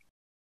which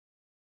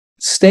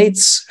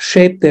states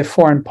shape their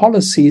foreign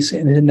policies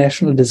and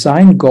international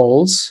design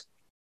goals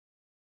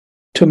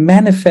to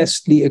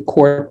manifestly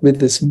accord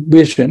with this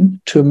vision,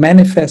 to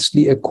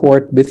manifestly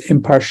accord with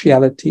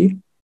impartiality,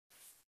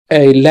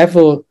 a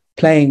level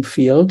playing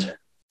field,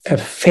 a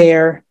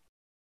fair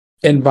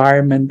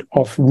environment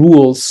of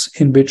rules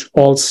in which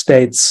all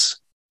states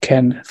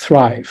can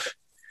thrive.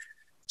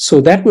 So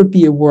that would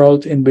be a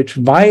world in which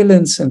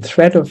violence and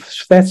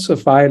threats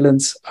of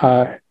violence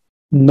are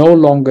no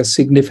longer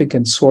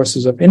significant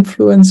sources of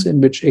influence, in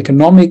which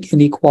economic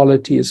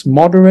inequality is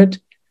moderate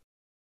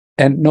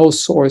and no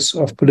source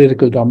of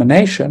political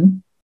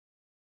domination,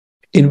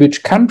 in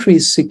which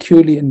countries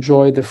securely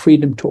enjoy the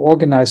freedom to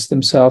organize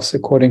themselves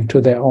according to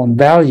their own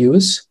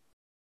values,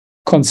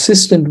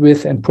 consistent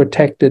with and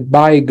protected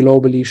by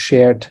globally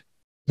shared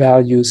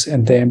values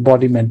and their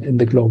embodiment in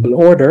the global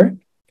order,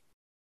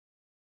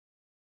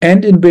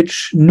 and in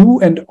which new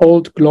and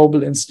old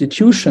global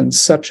institutions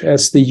such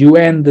as the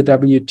UN, the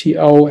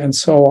WTO, and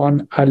so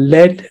on are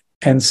led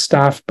and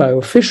staffed by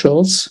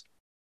officials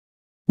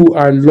who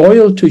are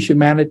loyal to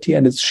humanity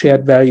and its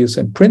shared values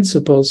and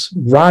principles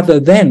rather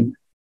than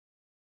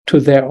to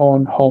their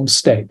own home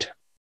state.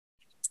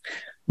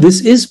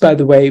 This is, by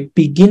the way,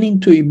 beginning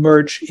to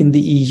emerge in the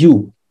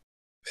EU,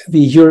 the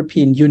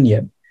European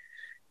Union.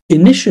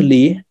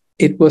 Initially,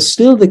 it was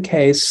still the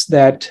case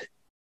that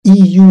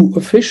EU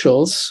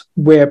officials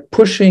were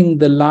pushing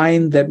the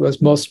line that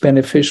was most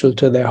beneficial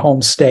to their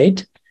home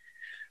state.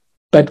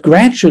 But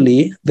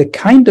gradually, the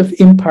kind of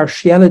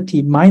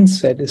impartiality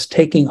mindset is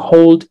taking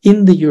hold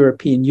in the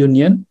European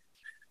Union,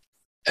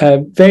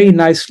 very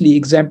nicely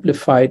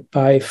exemplified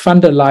by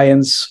von der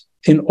Leyen's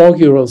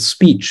inaugural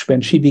speech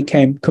when she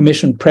became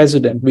Commission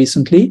President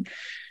recently.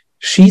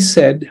 She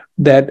said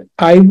that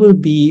I will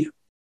be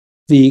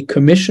the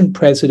Commission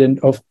President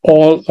of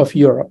all of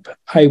Europe.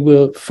 I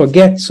will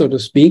forget, so to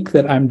speak,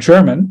 that I'm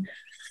German,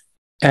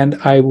 and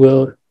I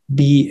will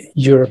be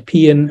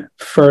European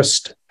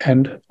first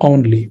and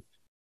only.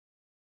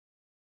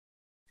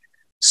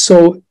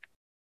 So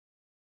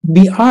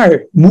we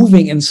are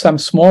moving in some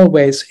small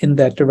ways in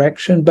that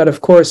direction, but of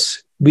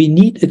course we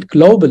need it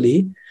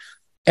globally.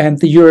 And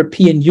the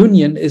European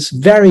Union is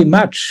very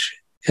much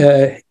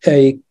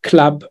a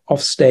club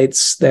of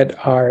states that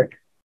are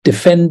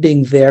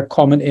defending their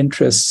common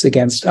interests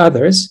against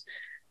others,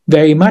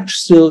 very much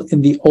still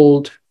in the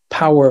old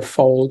power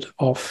fold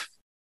of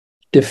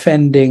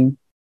defending,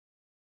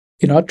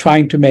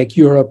 trying to make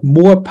Europe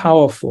more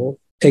powerful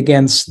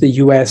against the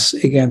US,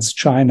 against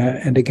China,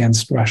 and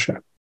against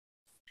Russia.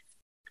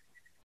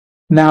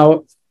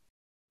 Now,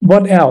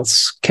 what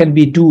else can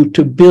we do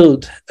to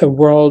build a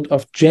world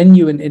of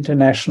genuine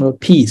international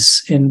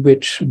peace in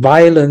which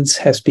violence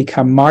has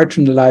become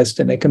marginalized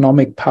and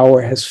economic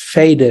power has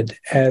faded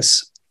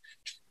as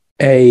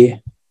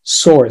a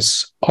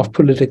source of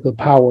political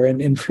power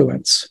and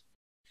influence?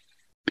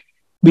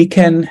 We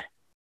can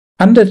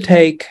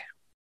undertake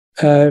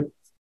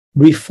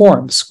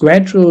reforms,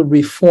 gradual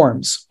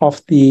reforms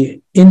of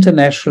the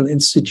international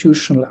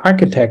institutional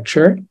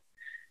architecture,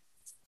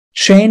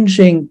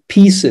 changing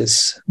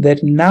pieces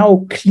that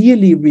now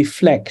clearly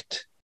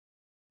reflect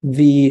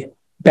the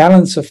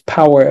balance of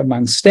power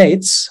among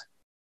states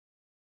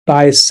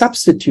by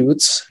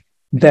substitutes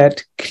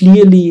that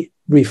clearly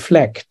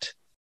reflect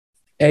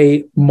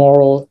a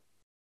moral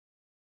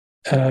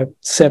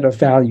set of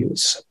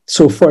values.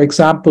 So, for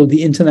example,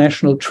 the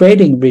international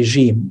trading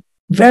regime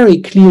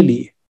very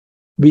clearly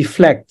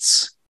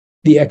reflects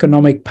the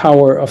economic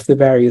power of the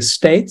various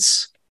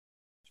states,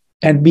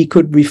 and we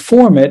could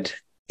reform it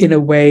in a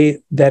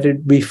way that it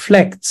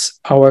reflects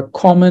our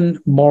common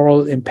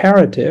moral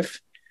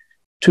imperative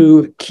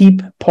to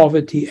keep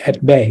poverty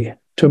at bay,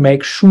 to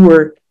make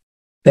sure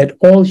that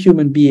all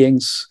human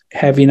beings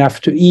have enough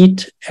to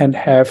eat and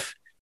have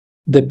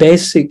the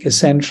basic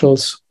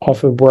essentials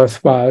of a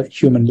worthwhile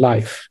human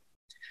life.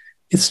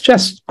 It's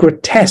just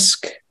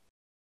grotesque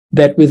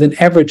that with an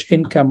average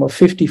income of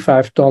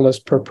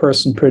 $55 per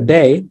person per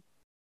day,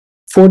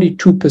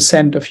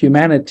 42% of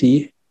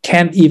humanity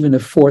can't even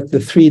afford the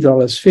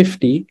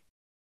 $3.50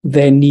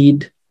 they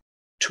need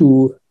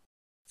to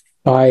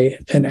buy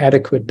an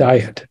adequate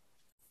diet.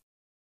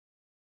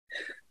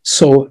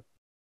 So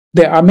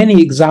there are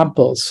many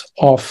examples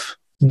of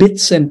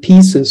bits and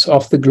pieces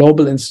of the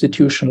global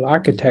institutional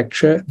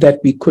architecture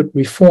that we could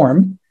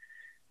reform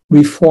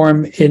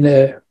in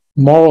a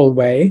moral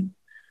way.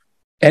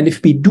 And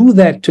if we do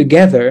that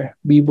together,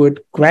 we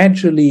would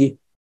gradually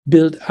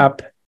build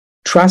up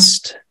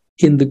trust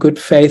in the good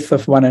faith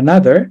of one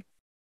another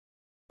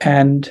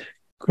and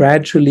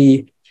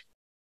gradually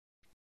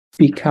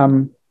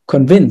become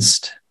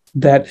convinced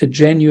that a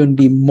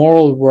genuinely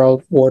moral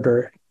world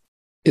order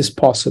is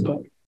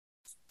possible.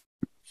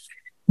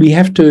 We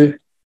have to,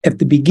 at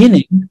the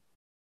beginning,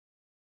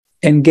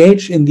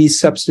 engage in these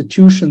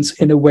substitutions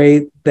in a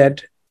way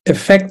that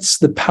affects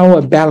the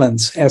power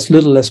balance as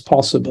little as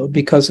possible,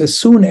 because as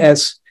soon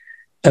as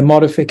a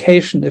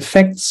modification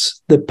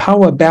affects the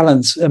power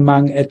balance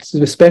among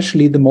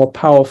especially the more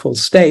powerful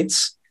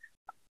states,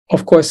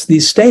 of course,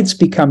 these states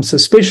become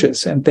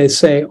suspicious and they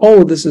say,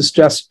 oh, this is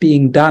just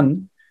being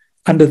done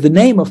under the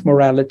name of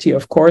morality,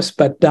 of course,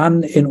 but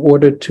done in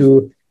order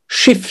to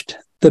shift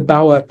the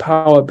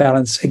power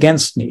balance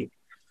against me.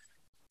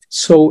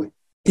 So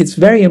it's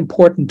very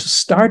important to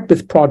start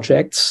with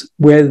projects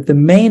where the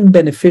main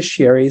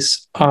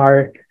beneficiaries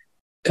are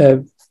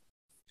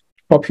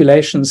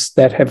populations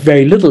that have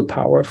very little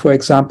power, for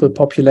example,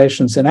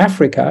 populations in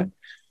Africa,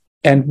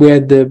 and where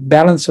the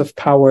balance of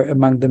power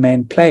among the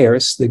main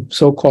players, the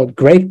so-called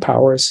great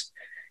powers,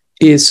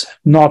 is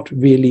not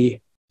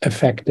really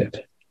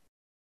affected.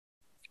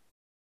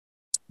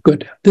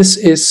 Good. This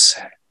is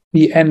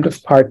the end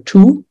of part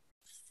 2.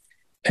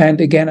 And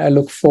again, I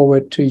look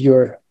forward to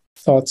your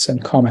thoughts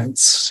and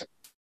comments.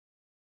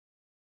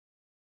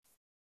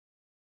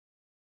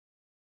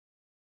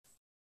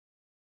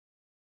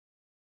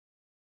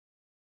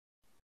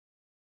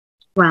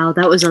 Wow,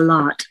 that was a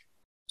lot.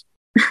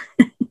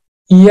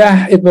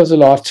 Yeah, it was a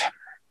lot.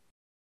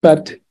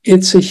 But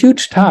it's a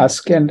huge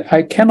task, and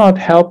I cannot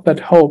help but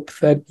hope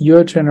that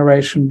your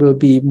generation will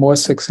be more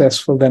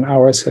successful than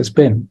ours has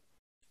been.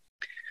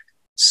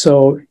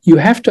 So you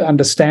have to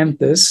understand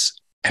this,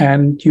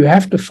 and you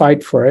have to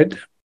fight for it,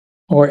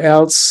 or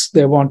else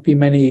there won't be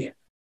many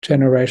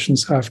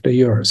generations after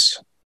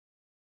yours.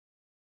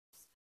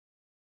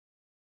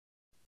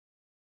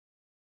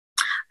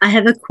 I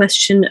have a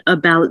question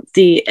about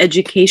the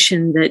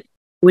education that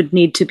would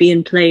need to be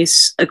in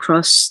place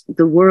across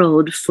the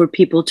world for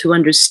people to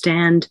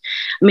understand.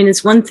 I mean,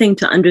 it's one thing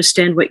to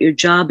understand what your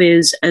job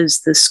is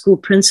as the school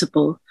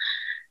principal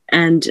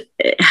and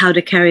how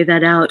to carry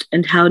that out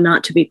and how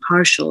not to be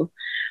partial.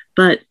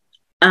 But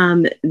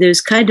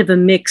there's kind of a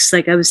mix,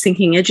 like I was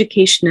thinking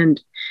education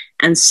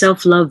and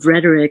self-love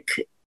rhetoric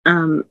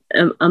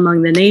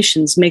among the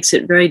nations makes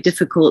it very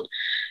difficult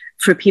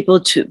for people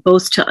to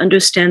both to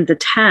understand the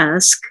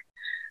task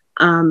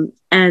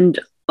and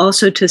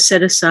also to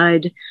set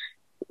aside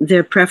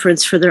their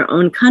preference for their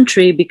own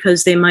country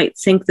because they might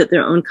think that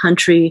their own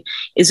country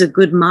is a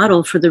good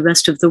model for the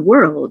rest of the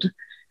world.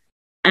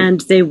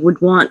 And they would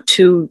want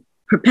to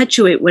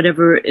perpetuate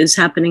whatever is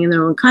happening in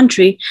their own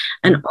country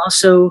and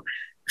also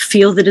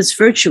feel that it's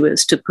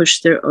virtuous to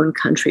push their own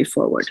country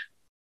forward.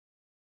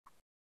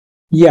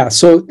 Yeah,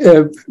 so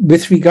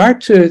with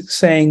regard to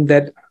saying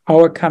that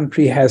our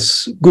country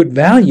has good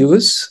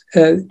values,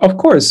 of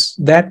course,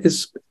 that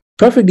is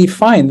perfectly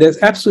fine.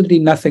 There's absolutely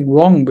nothing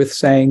wrong with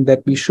saying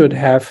that we should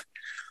have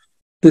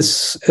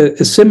this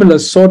a similar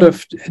sort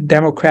of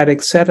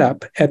democratic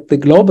setup at the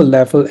global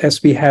level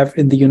as we have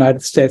in the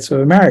United States of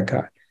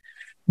America.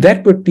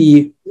 That would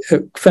be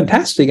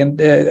fantastic.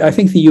 And I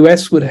think the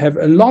US would have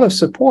a lot of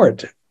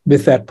support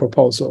with that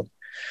proposal.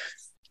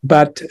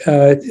 But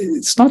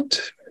it's not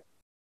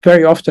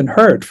very often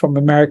heard from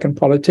American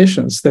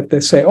politicians that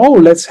they say, oh,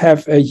 let's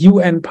have a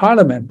UN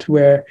parliament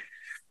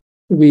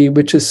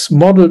which is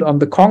modeled on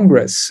the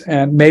Congress,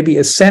 and maybe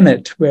a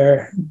Senate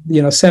where,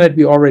 Senate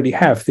we already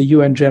have, the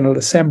UN General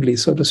Assembly,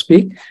 so to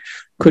speak,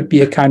 could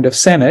be a kind of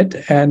Senate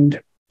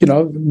and,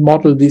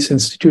 model these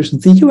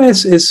institutions. The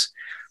US is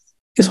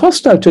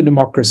hostile to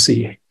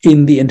democracy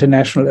in the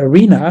international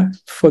arena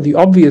for the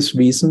obvious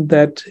reason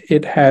that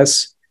it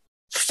has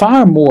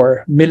far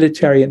more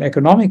military and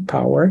economic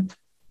power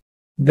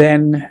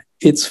than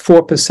its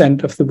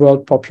 4% of the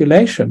world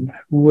population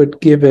would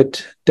give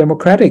it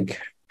democratic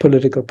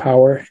political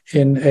power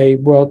in a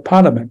world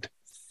parliament.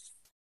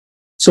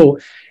 So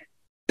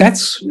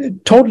that's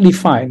totally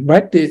fine,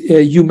 right?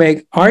 You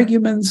make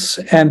arguments,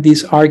 and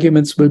these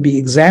arguments will be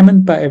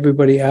examined by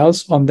everybody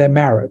else on their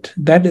merit.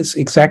 That is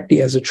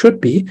exactly as it should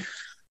be.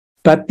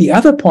 But the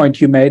other point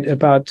you made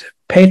about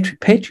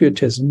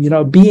patriotism,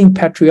 being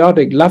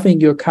patriotic, loving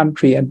your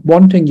country and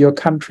wanting your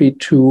country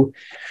to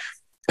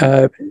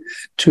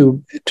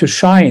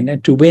shine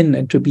and to win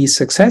and to be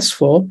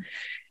successful.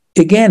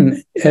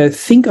 Again,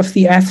 think of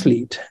the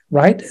athlete,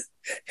 right?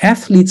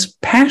 Athletes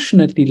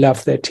passionately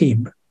love their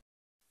team.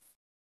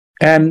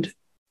 And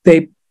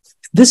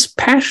this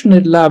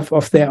passionate love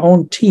of their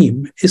own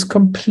team is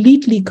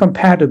completely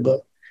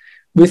compatible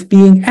with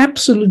being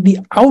absolutely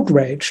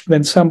outraged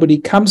when somebody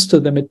comes to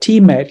them, a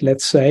teammate,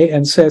 let's say,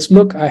 and says,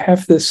 look, I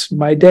have this,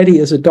 my daddy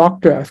is a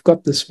doctor, I've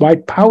got this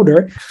white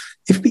powder.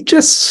 If we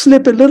just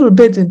slip a little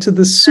bit into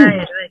the soup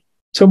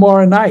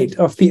tomorrow night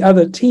of the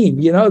other team,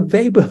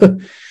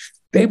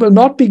 they will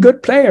not be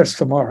good players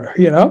tomorrow,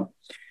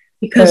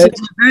 Because there's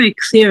a very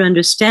clear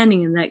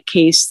understanding in that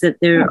case that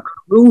there are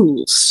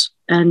rules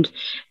and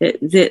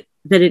that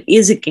it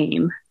is a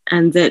game,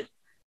 and that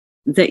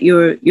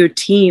your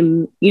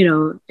team,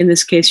 in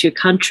this case, your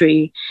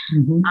country,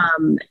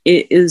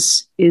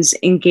 is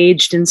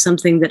engaged in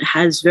something that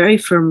has very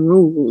firm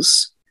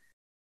rules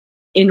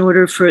in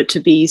order for it to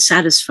be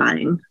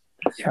satisfying.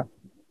 Yeah.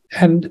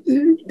 And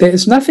there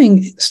is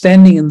nothing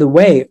standing in the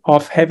way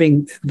of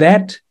having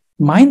that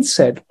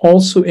mindset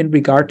also in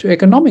regard to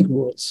economic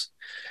rules.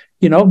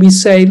 We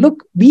say,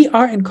 look, we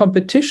are in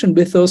competition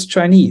with those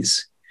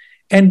Chinese,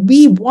 and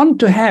we want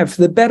to have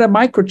the better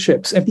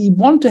microchips, and we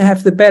want to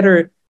have the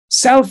better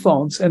cell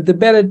phones and the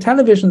better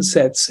television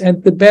sets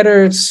and the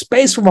better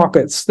space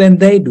rockets than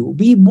they do.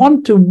 We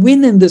want to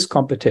win in this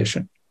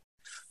competition,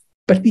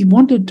 but we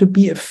want it to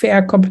be a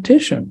fair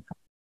competition.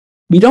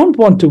 We don't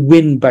want to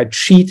win by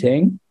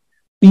cheating.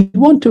 We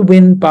want to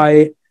win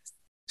by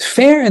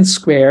fair and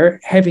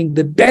square, having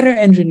the better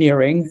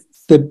engineering,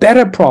 the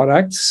better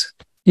products,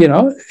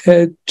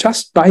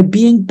 just by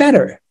being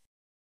better.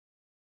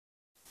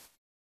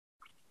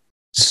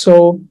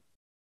 So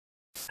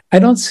I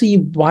don't see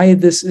why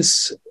this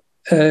is,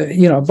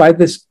 why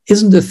this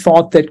isn't a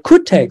thought that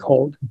could take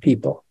hold in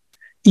people,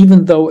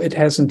 even though it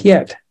hasn't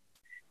yet.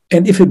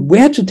 And if it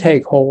were to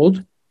take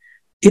hold,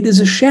 it is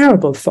a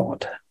shareable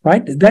thought,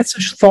 right? That's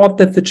a thought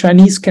that the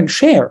Chinese can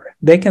share.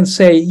 They can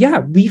say, yeah,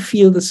 we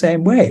feel the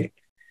same way.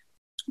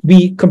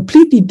 We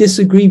completely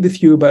disagree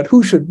with you about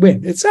who should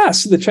win. It's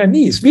us, the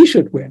Chinese, we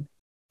should win.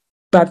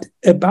 But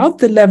about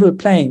the level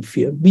playing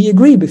field, we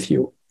agree with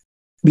you.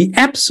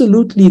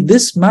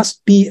 This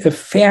must be a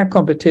fair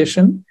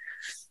competition.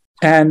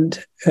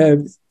 And,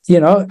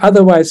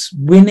 otherwise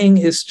winning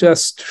is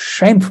just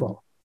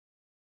shameful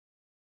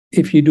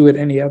if you do it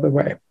any other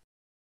way.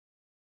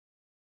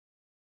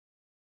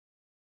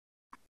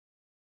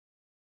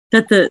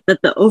 That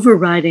the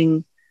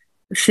overriding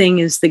thing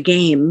is the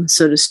game,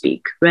 so to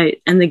speak,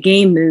 right? And the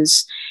game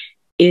is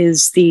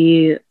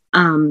the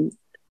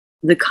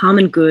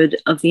common good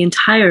of the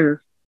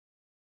entire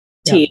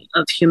Yeah.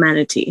 of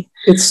humanity.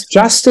 It's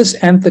justice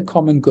and the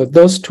common good,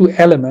 those two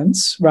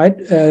elements, right?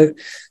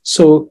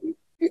 So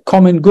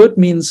common good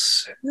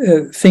means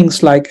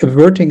things like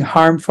averting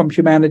harm from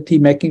humanity,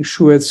 making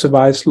sure it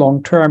survives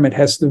long term, it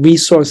has the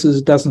resources,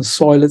 it doesn't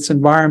soil its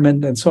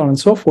environment, and so on and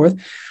so forth.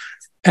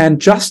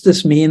 And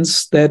justice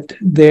means that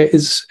there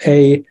is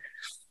a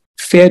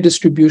fair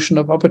distribution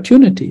of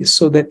opportunities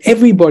so that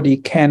everybody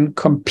can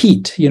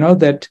compete,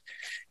 that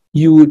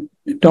you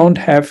don't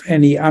have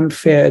any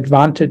unfair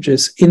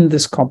advantages in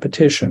this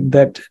competition,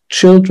 that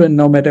children,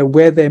 no matter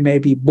where they may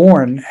be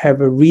born,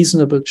 have a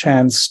reasonable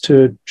chance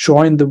to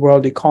join the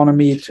world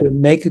economy, to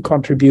make a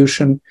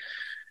contribution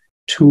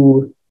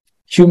to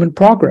human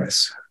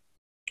progress.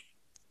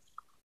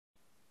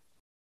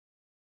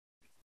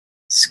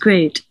 It's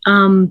great.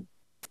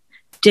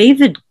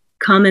 David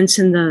comments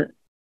in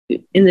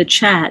the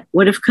chat,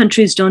 what if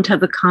countries don't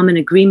have a common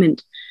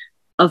agreement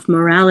of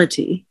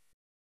morality?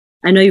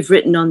 I know you've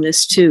written on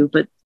this too,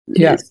 but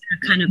yeah, is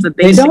there kind of a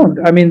basic... They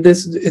don't. I mean,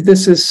 this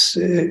is,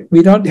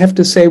 we don't have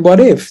to say what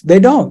if. They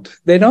don't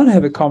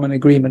have a common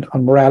agreement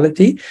on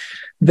morality.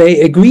 They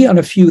agree on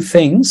a few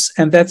things,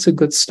 and that's a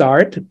good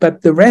start,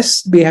 but the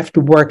rest we have to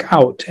work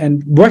out.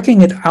 And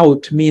working it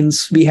out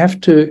means we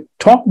have to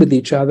talk with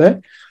each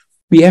other.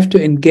 We have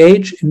to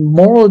engage in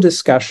moral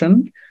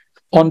discussion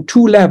on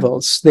two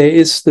levels. There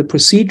is the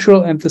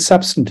procedural and the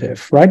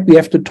substantive, right? We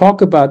have to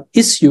talk about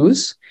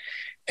issues,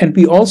 and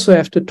we also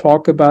have to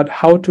talk about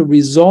how to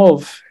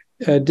resolve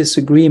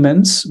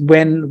disagreements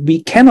when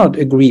we cannot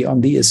agree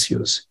on the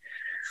issues.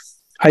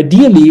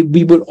 Ideally,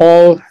 we would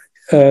all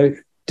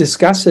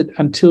discuss it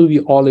until we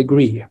all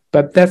agree,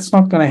 but that's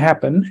not going to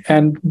happen.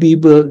 And we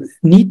will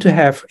need to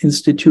have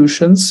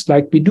institutions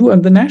like we do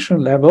on the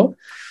national level,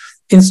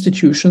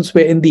 institutions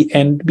where in the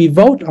end we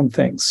vote on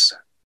things.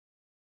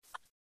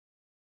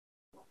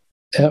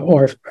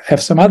 Or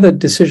have some other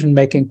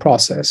decision-making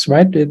process,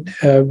 right?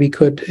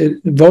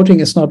 Voting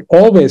is not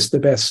always the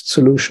best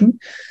solution.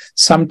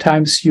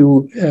 Sometimes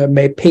you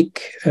may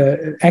pick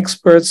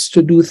experts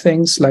to do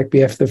things, like we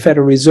have the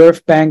Federal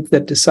Reserve Bank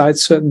that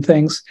decides certain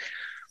things.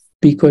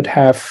 We could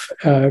have,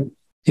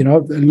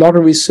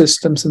 lottery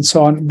systems and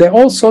so on. There are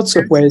all sorts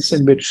of ways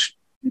in which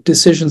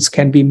decisions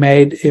can be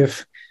made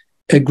if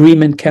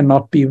agreement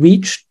cannot be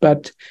reached,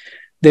 but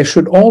there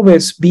should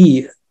always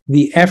be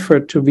the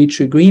effort to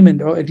reach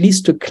agreement, or at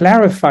least to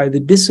clarify the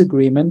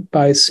disagreement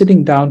by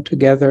sitting down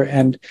together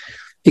and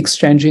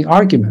exchanging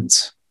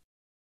arguments.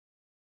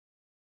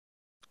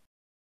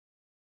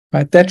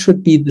 Right? That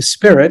should be the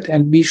spirit,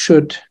 and we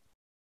should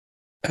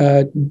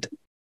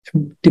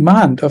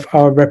demand of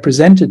our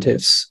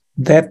representatives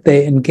that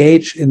they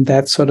engage in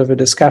that sort of a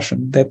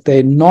discussion, that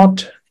they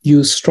not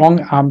use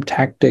strong-arm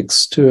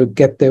tactics to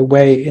get their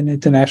way in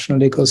international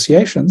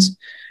negotiations,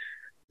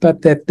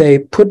 but that they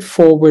put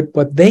forward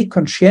what they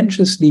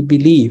conscientiously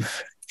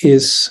believe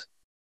is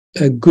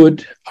a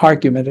good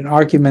argument, an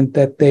argument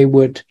that they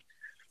would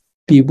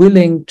be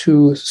willing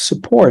to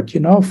support,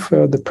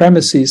 for the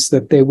premises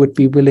that they would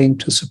be willing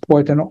to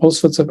support, and all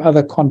sorts of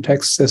other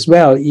contexts as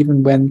well,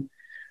 even when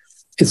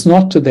it's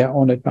not to their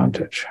own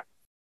advantage.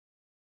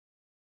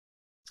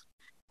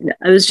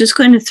 I was just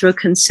going to throw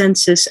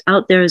consensus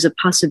out there as a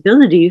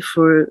possibility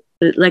for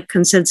like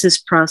consensus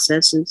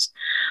processes,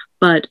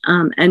 but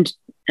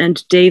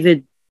and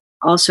David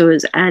also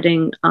is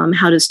adding,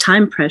 how does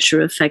time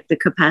pressure affect the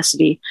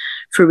capacity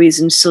for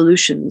reasoned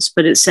solutions?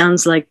 But it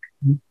sounds like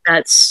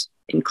that's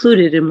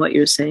included in what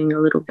you're saying a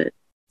little bit.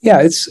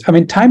 Yeah,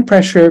 time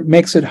pressure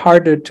makes it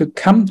harder to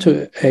come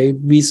to a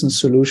reasoned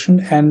solution.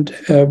 And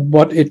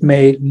what it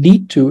may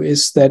lead to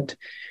is that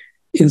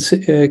in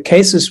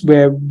cases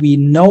where we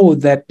know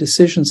that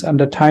decisions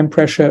under time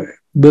pressure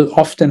will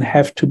often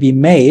have to be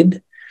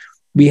made,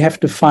 we have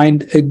to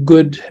find a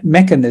good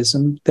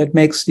mechanism that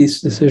makes these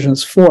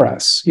decisions for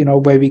us,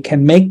 where we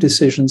can make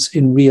decisions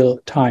in real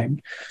time.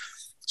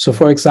 So,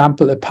 for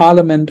example, a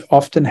parliament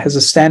often has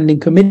a standing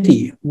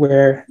committee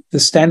where the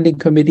standing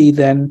committee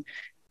then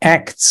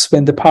acts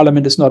when the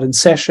parliament is not in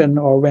session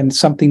or when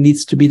something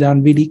needs to be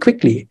done really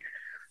quickly,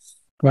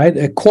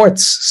 right?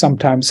 Courts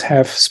sometimes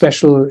have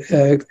special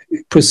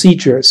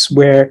procedures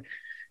where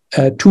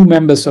two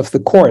members of the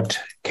court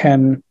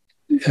can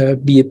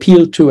be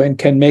appealed to and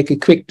can make a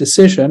quick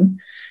decision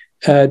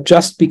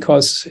just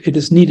because it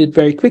is needed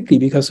very quickly,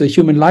 because a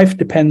human life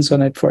depends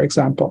on it, for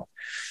example.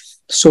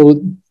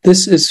 So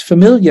this is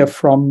familiar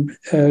from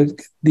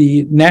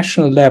the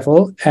national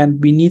level,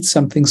 and we need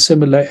something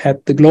similar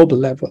at the global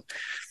level.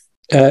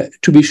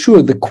 To be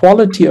sure, the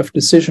quality of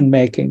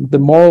decision-making, the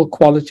moral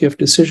quality of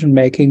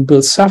decision-making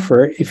will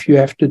suffer if you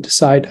have to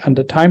decide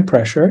under time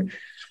pressure,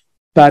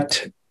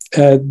 but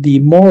the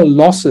moral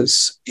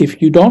losses,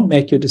 if you don't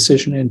make your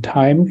decision in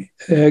time,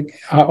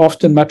 are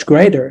often much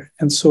greater.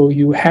 And so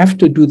you have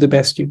to do the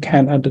best you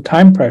can under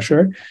time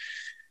pressure,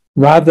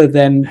 rather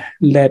than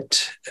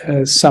let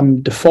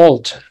some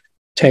default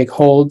take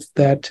hold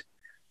that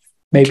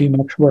may be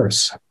much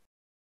worse.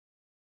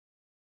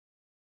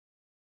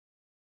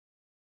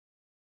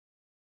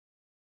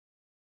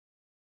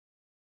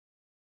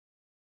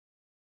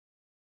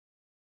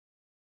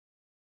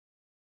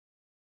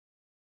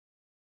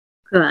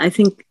 I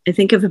think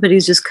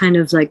everybody's just kind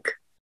of like,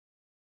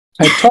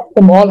 I tossed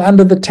them all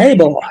under the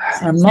table.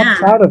 I'm not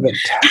proud of it.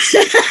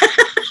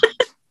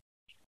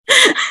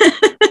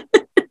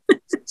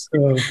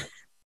 So,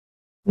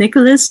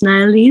 Nicholas,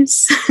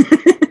 Niles.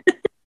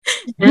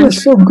 you're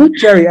so good,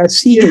 Jerry. I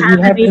see You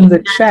you have in the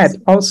any- chat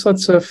all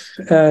sorts of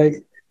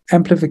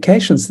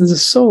amplifications. This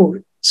is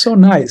so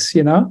nice,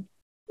 you know?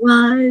 Well,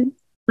 I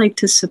like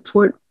to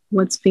support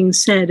what's being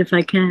said if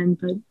I can,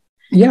 but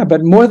Yeah,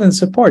 but more than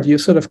support, you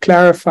sort of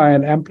clarify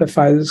and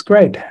amplify. This is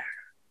great.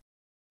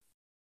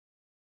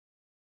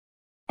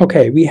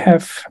 Okay, we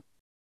have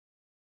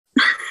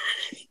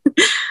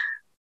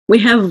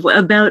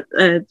about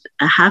a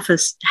half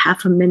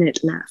a minute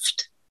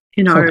left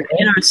in our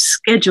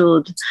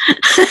scheduled.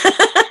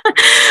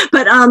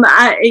 But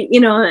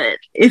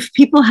if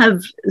people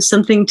have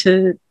something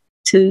to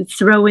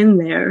throw in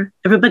there,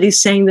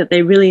 everybody's saying that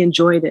they really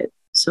enjoyed it.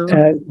 So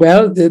I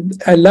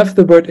love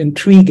the word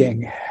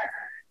intriguing.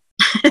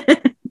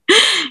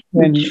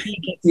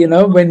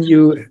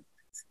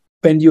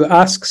 When you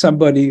ask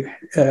somebody,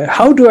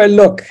 how do I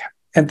look?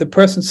 And the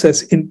person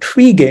says,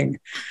 intriguing.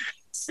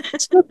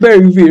 It's not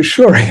very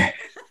reassuring.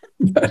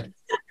 But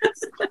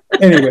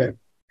anyway.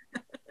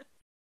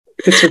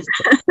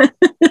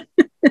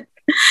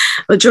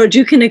 Well, George,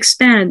 you can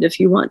expand if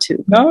you want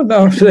to. No,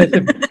 don't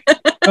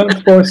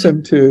force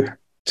him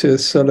to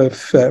sort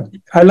of,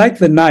 I like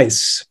the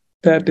nice.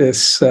 That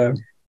is, the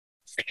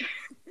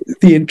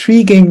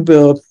intriguing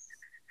will,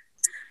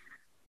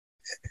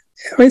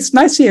 it's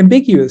nicely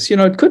ambiguous. You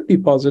know, it could be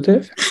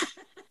positive.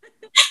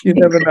 You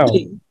never know.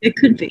 It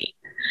could be.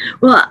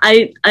 Well,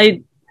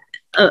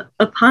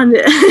 upon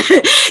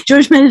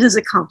George meant it as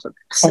a compliment.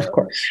 So. Of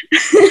course.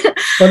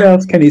 What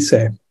else can he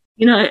say?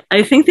 You know,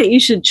 I think that you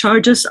should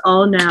charge us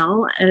all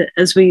now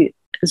as we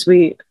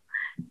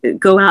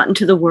go out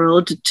into the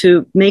world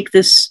to make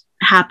this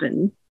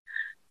happen.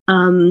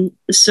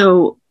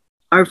 So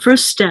our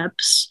first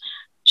steps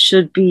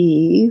should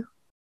be,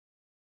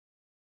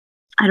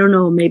 I don't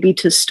know, maybe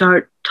to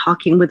start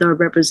talking with our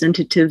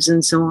representatives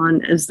and so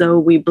on as though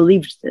we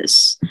believed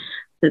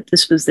that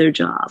this was their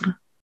job.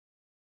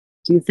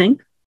 Do you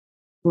think?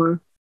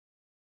 Or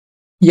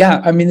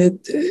yeah, I mean,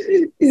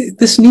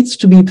 this needs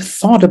to be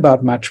thought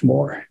about much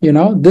more. You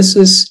know, this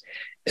is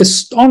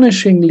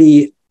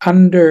astonishingly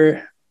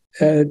under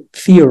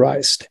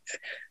theorized.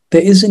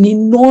 There is an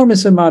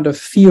enormous amount of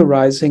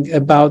theorizing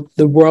about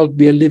the world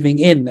we are living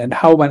in and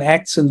how one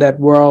acts in that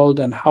world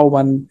and how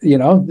one,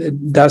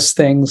 does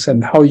things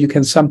and how you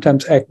can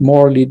sometimes act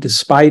morally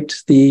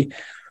despite the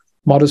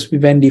modus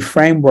vivendi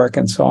framework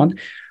and so on.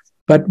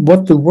 But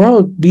what the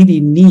world really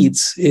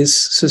needs is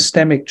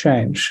systemic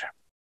change.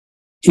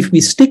 If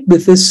we stick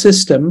with this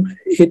system,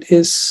 it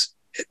is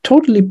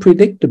totally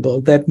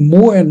predictable that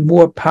more and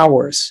more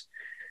powers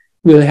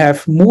will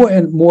have more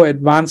and more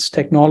advanced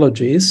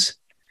technologies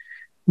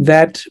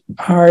that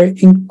are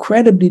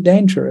incredibly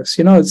dangerous.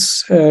 You know,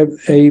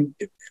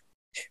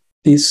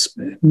 these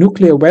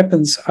nuclear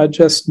weapons are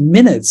just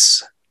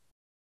minutes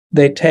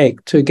they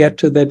take to get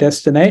to their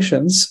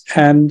destinations.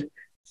 And,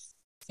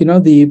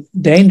 the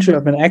danger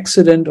of an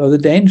accident or the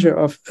danger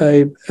of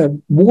a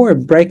war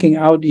breaking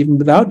out even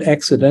without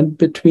accident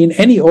between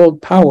any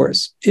old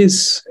powers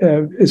is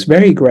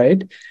very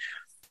great.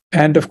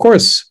 And of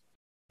course,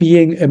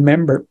 being a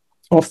member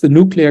of the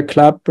nuclear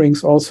club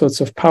brings all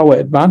sorts of power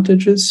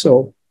advantages.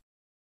 So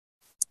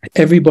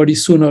everybody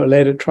sooner or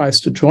later tries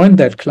to join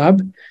that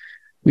club.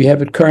 We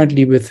have it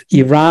currently with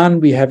Iran.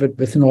 We have it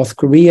with North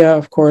Korea,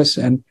 of course.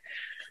 And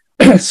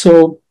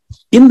so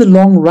in the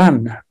long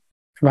run,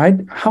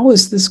 right, how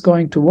is this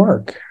going to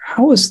work?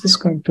 How is this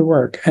going to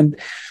work? And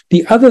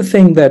the other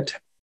thing that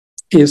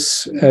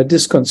is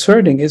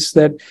disconcerting is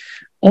that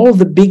all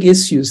the big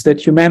issues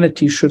that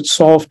humanity should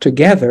solve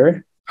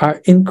together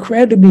are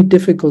incredibly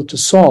difficult to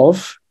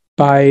solve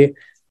by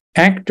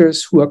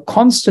actors who are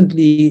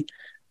constantly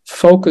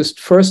focused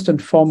first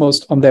and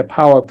foremost on their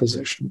power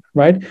position,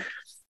 right?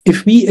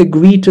 If we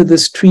agree to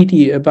this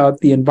treaty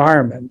about the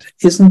environment,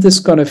 isn't this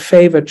going to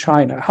favor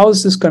China? How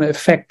is this going to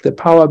affect the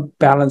power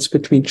balance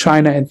between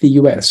China and the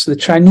US? The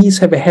Chinese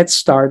have a head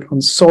start on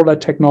solar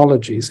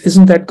technologies.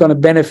 Isn't that going to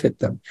benefit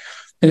them?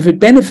 And if it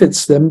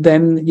benefits them,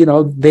 then,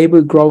 they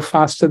will grow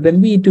faster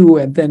than we do.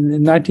 And then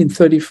in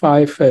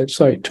 2035,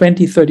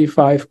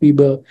 we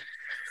will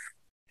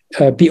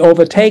be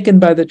overtaken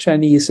by the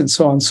Chinese and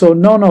so on. So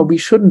no, we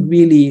shouldn't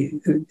really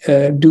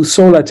do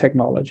solar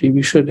technology.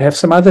 We should have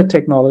some other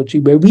technology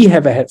where we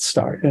have a head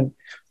start and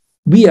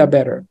we are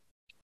better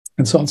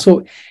and so on.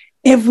 So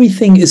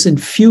everything is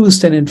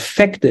infused and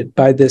infected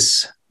by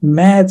this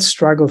mad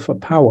struggle for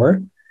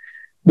power,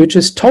 which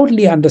is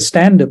totally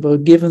understandable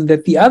given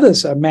that the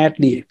others are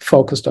madly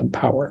focused on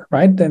power,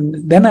 right?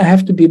 Then I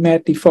have to be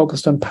madly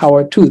focused on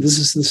power too. This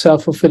is the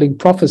self-fulfilling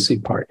prophecy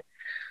part.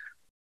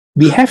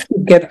 We have to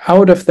get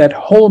out of that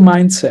whole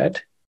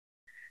mindset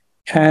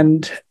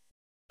and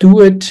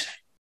do it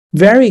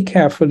very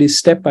carefully,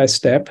 step by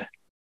step,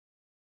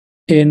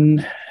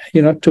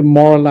 to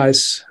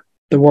moralize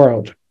the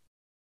world.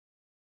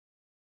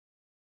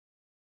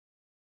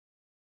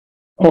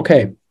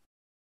 Okay.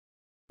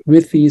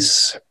 With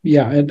these,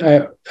 yeah, and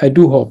I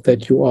do hope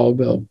that you all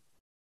will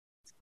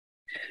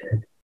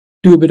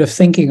do a bit of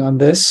thinking on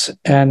this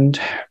and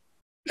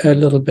a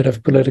little bit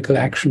of political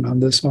action on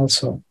this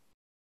also.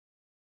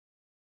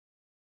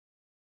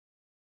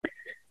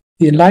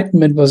 The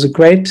Enlightenment was a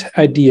great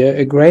idea,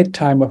 a great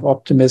time of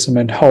optimism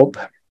and hope.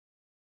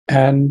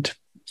 And,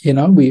 you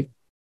know, we've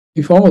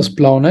almost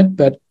blown it,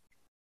 but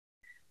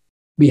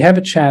we have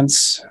a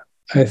chance,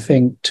 I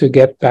think, to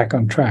get back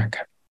on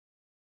track.